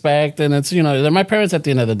a respect, and it's they're my parents at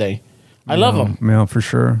the end of the day. I love them. Yeah, for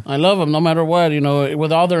sure. I love them no matter what,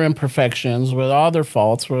 with all their imperfections, with all their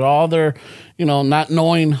faults, with all their, not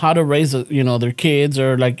knowing how to raise, their kids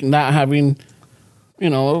or like not having, you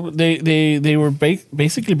know, they were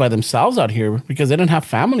basically by themselves out here because they didn't have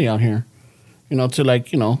family out here, you know, to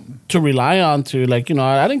like, you know, to rely on, to like, you know,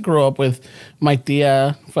 I didn't grow up with my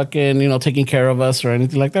tia fucking, you know, taking care of us or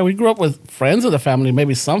anything like that. We grew up with friends of the family,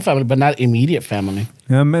 maybe some family, but not immediate family.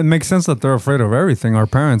 Yeah, it makes sense that they're afraid of everything. Our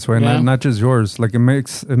parents, right? Yeah. Not just yours. Like it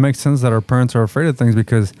makes sense that our parents are afraid of things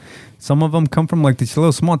because some of them come from like these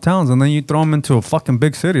little small towns, and then you throw them into a fucking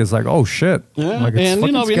big city. It's like, oh shit, Yeah, like it's and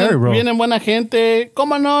fucking scary, bro. Vienen buena gente,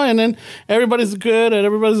 como no, and then everybody's good and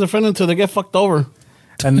everybody's a friend until they get fucked over.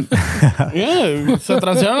 And Yeah, se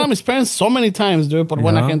transferieron a mis parents so many times, dude, por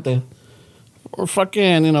buena Yeah. gente. Or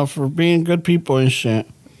fucking, you know, for being good people and shit.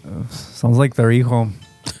 sounds like their hijo.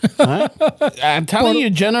 Huh? I'm telling you,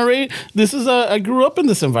 this is I grew up in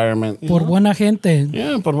this environment. you Por know? buena gente.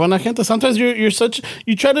 Yeah, por buena gente. Sometimes you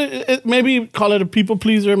try to maybe call it a people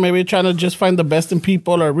pleaser, maybe trying to just find the best in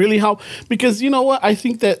people or really help. Because you know what? I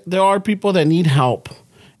think that there are people that need help.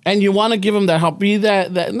 And you want to give them that help. Be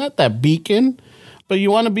that not that beacon, but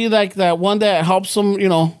you want to be like that one that helps them, you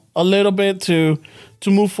know, a little bit to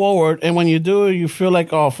move forward. And when you do, you feel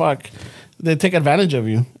like, oh, fuck, they take advantage of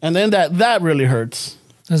you. And then that really hurts.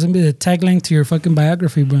 That's gonna be the tagline to your fucking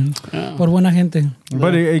biography, bro. Por buena gente.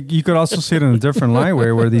 But you could also see it in a different light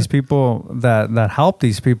way, where these people that help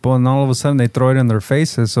these people, and all of a sudden they throw it in their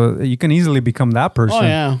faces. So you can easily become that person. Oh,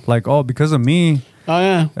 yeah. Like, oh, because of me. Oh,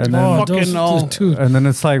 yeah. And then- Fucking no. Two. And then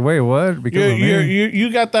it's like, wait, what? Because of me. You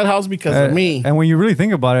got that house because of me. And when you really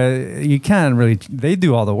think about it, you can't really. They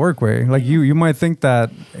do all the work, way. Like you might think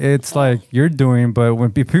that it's like you're doing, but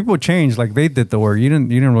when people change, like they did the work. You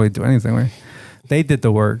didn't really do anything, way. They did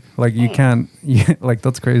the work. Like you can't. Like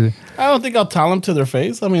that's crazy. I don't think I'll tell them to their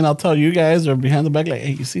face. I mean, I'll tell you guys or behind the back, like,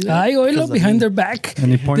 hey, you see that? Ay, oílo, Because of behind me. their back.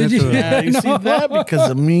 And he pointed Did to you- the. Yeah, you see that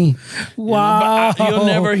because of me. Wow. But you'll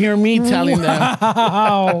never hear me telling them.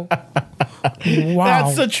 Wow. Wow.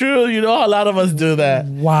 That's the truth. You know, a lot of us do that.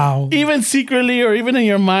 Wow. Even secretly or even in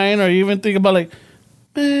your mind or you even think about like,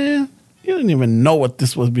 man, you didn't even know what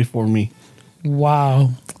this was before me.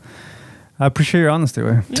 Wow. I appreciate your honesty,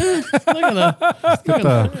 way. Look at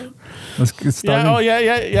that. Let's get started.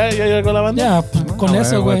 Yeah, con la banda. Yeah, pues, con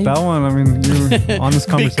eso, With güey. that one, I mean, you on this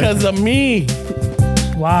conversation. Because of me.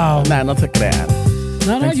 Wow. Nah, no te crean.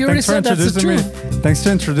 No, you already said that's the truth. Thanks for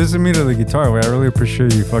introducing me to the guitar. Way. I really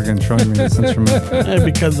appreciate you fucking showing me this instrument. Eh,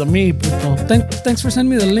 because of me, puto. Thanks for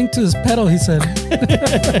sending me the link to this pedal, he said.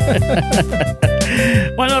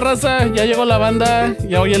 Bueno, raza, ya llegó la banda,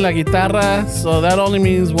 ya oyen la guitarra, so that only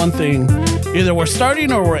means one thing. Either we're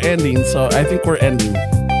starting or we're ending, so I think we're ending.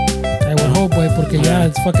 I would hope, güey, porque ya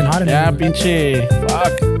it's fucking hot in Ya, here. pinche,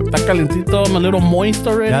 fuck, está calentito, I'm a little moist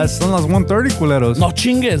already. Yeah, son las 1:30, culeros. No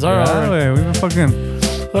chingues, all Yeah, right. güey, we've been fucking.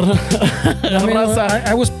 I mean, Raza.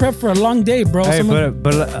 I was prepped for a long day, bro. Hey,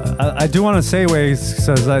 but I do want to say, way,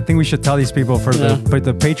 says I think we should tell these people for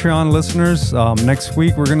the Patreon listeners. Next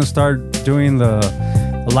week we're gonna start doing the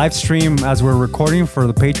live stream as we're recording for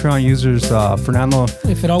the Patreon users. Fernando.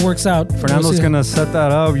 If it all works out. Fernando's we'll see. gonna set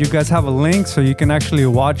that up. You guys have a link so you can actually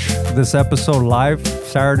watch this episode live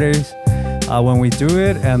Saturdays when we do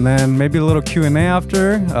it, and then maybe a little Q&A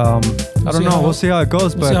after. I don't know. We'll see how it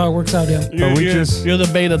goes, We'll see how but it works out, yeah. You're the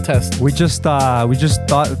beta test. we just thought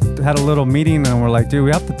had a little meeting, and we're like, dude,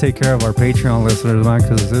 we have to take care of our Patreon listeners, man,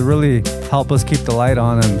 because it really help us keep the light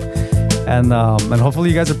on, and hopefully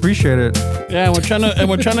you guys appreciate it. Yeah, we're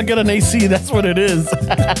trying to get an AC. That's what it is.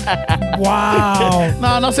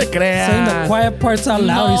 Wow. No se crean. Saying the quiet parts out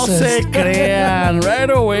loud, No he says. se crean. Right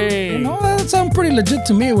away. No, that sounds pretty legit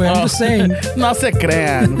to me, güey. I'm just saying. No se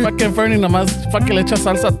crean. Fucking Fernie nomás fucking le echa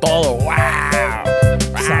salsa a todo. Wow.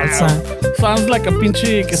 Salsa. Sounds like a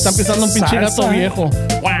pinche que está pisando un pinche gato Salsa. viejo.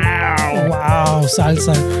 Wow. Wow,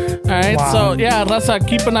 salsa. All right, Wow. so yeah, Raza,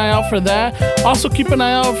 keep an eye out for that. Also, keep an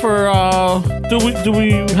eye out for. Do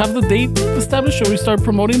we have the date established? Should we start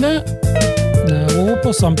promoting that? No, we'll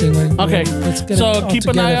post something, güey. Okay, Let's get it so all keep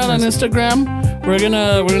an together eye out on first. Instagram. We're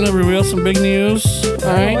gonna reveal some big news.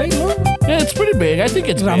 All right. Wait, no. Yeah, it's pretty big. I think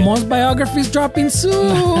it's big. Ramon's biography is dropping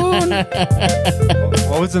soon.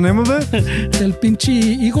 What was the name of it? El pinche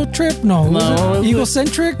ego trip? No. No, Was it it's-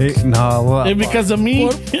 egocentric? No, well, Eh, because of me.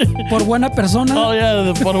 Por buena persona? Oh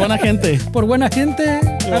yeah, por buena gente. Por buena gente? I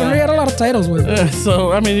don't know, you had a lot of titles, güey.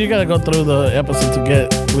 So I mean, you gotta go through the episode to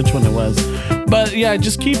get which one it was. But yeah,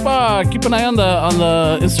 just keep an eye on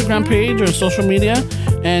the Instagram page or social media,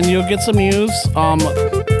 and you'll get some news.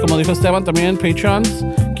 Como dijo Esteban también, Patrons.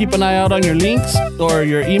 Keep an eye out on your links or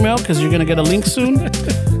your email because you're gonna get a link soon.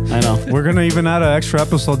 I know. we're gonna even add an extra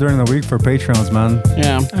episode during the week for Patreons, man.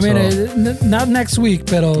 Yeah. I mean, not next week,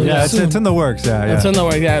 pero Yeah, soon. it's in the works. Yeah, It's in the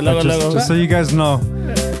way. Yeah, luego, just luego. so you guys know.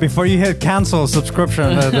 Before you hit cancel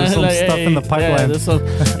subscription, there's some Like, stuff in the hey, pipeline.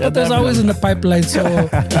 But there's always in the pipeline, so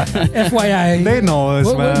FYI. They know us,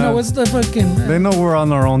 man. No, what's the fucking... They know we're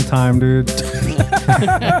on our own time, dude.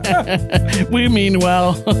 We mean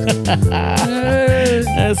well.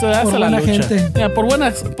 Eso hace Por la buena lucha. gente. Yeah, por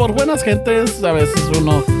buenas gentes, a veces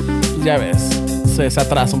uno, ya ves, se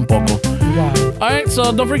atrasa un poco. Wow. All right,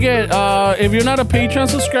 so don't forget, if you're not a Patreon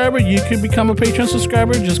subscriber, you can become a Patreon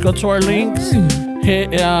subscriber. Just go to our links,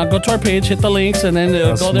 go to our page, hit the links, and then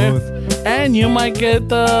That's go smooth. there. And you might get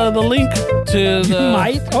the link to the...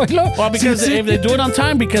 Might? Oh, no. Well, because if they do it on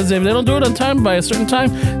time, because if they don't do it on time by a certain time,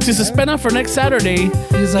 since it's spent out for next Saturday,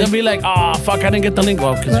 He's they'll like- be like, oh, fuck, I didn't get the link.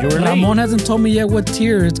 Well, because you were late. Ramon hasn't told me yet what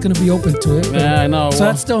tier it's going to be open to it. Yeah, I know. So Well,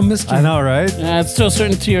 that's still a mystery. I know, right? yeah, it's still a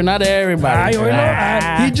certain tier, not everybody.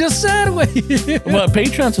 He just said, wait. Well,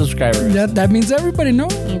 Patreon subscribers. That means everybody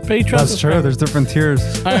knows. Patreon That's true. subscribers. There's different tiers.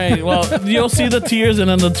 All right, well, you'll see the tiers, and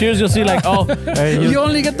then the tiers you'll see like, oh, Hey, You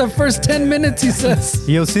only get the first 10 minutes, he says.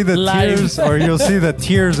 you'll see the Live. tears, or you'll see the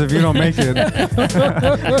tears if you don't make it.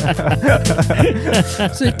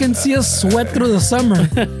 So you can see us sweat through the summer.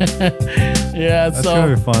 yeah. That's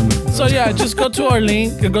gonna be fun. So yeah, just go to our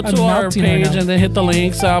link, go to I'm our melting right page, now. and then hit the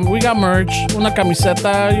links. We got merch, una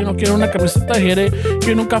camiseta. You know, quiero una camiseta, hit it.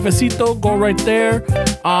 Quiero un cafecito, go right there.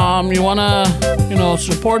 You wanna,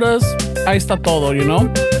 support us? Ahí está todo. You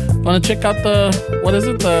know. Wanna check out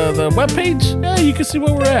the web page? Yeah, you can see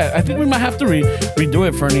where we're at. I think we might have to redo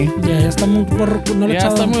it, Fernie. Ya está muy... No le he Yeah,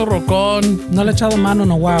 está echado, muy rocón. no le he echado mano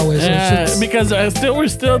in a while, güey. So Yeah, shit's- because we're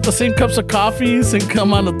still at the same cups of coffees and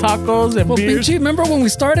come on the tacos and Well, beers. Pinchy, remember when we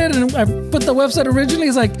started and I put the website originally?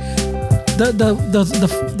 It's like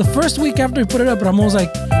the first week after we put it up, Ramon was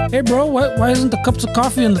like, "Hey, bro, why isn't the cups of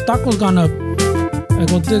coffee and the tacos gone up?" I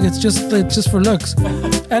go, "Dude, it's just for looks."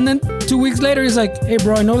 And then 2 weeks later, he's like, "Hey,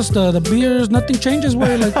 bro, I noticed the beers, nothing changes,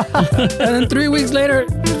 güey." Like, and then 3 weeks later,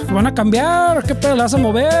 ¿van a cambiar? ¿Qué pedo? ¿La vas a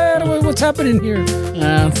mover? What's happening here?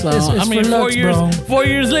 Yeah, so It's I mean, for 4 looks, years. bro. 4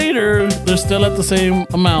 years later, they're still at the same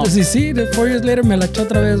amount. Sí, 4 years later, me la echó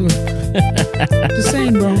otra vez, güey. Just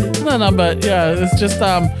saying, bro. No, but yeah, it's just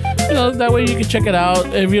that way you can check it out.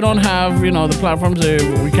 If you don't have the platforms,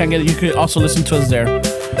 we can't get it. You could also listen to us there.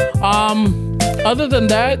 Other than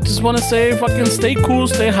that, just want to say, fucking stay cool,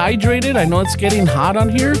 stay hydrated. I know it's getting hot on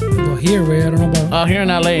here. Well, here, güey, I don't know about... Here in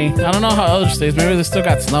LA, I don't know how other states. Maybe they still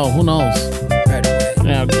got snow. Who knows?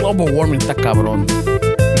 Yeah, global warming está cabrón.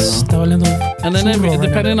 Está valiendo And then churro right now.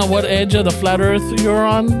 depending on what edge of the flat Earth you're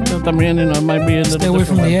on, también it might be a little Stay away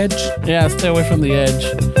from different the way. edge. Yeah, stay away from the edge.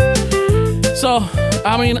 So,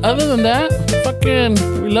 I mean, other than that,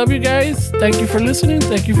 fucking, we love you guys. Thank you for listening.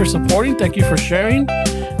 Thank you for supporting. Thank you for sharing.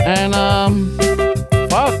 And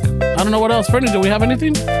fuck, I don't know what else. Fernie, do we have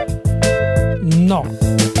anything? No.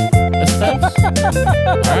 Steps?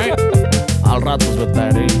 All right. Al ratos with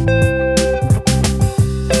that, eh?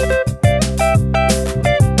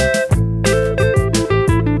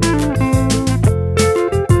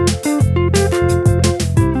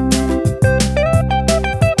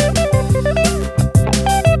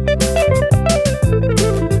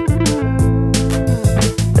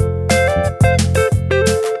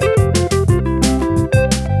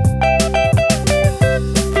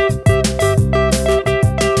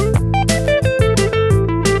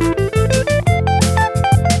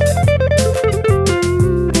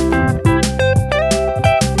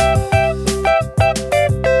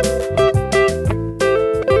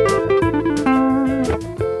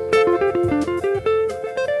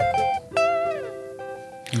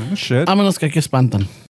 Shit. Vámonos que aquí espantan.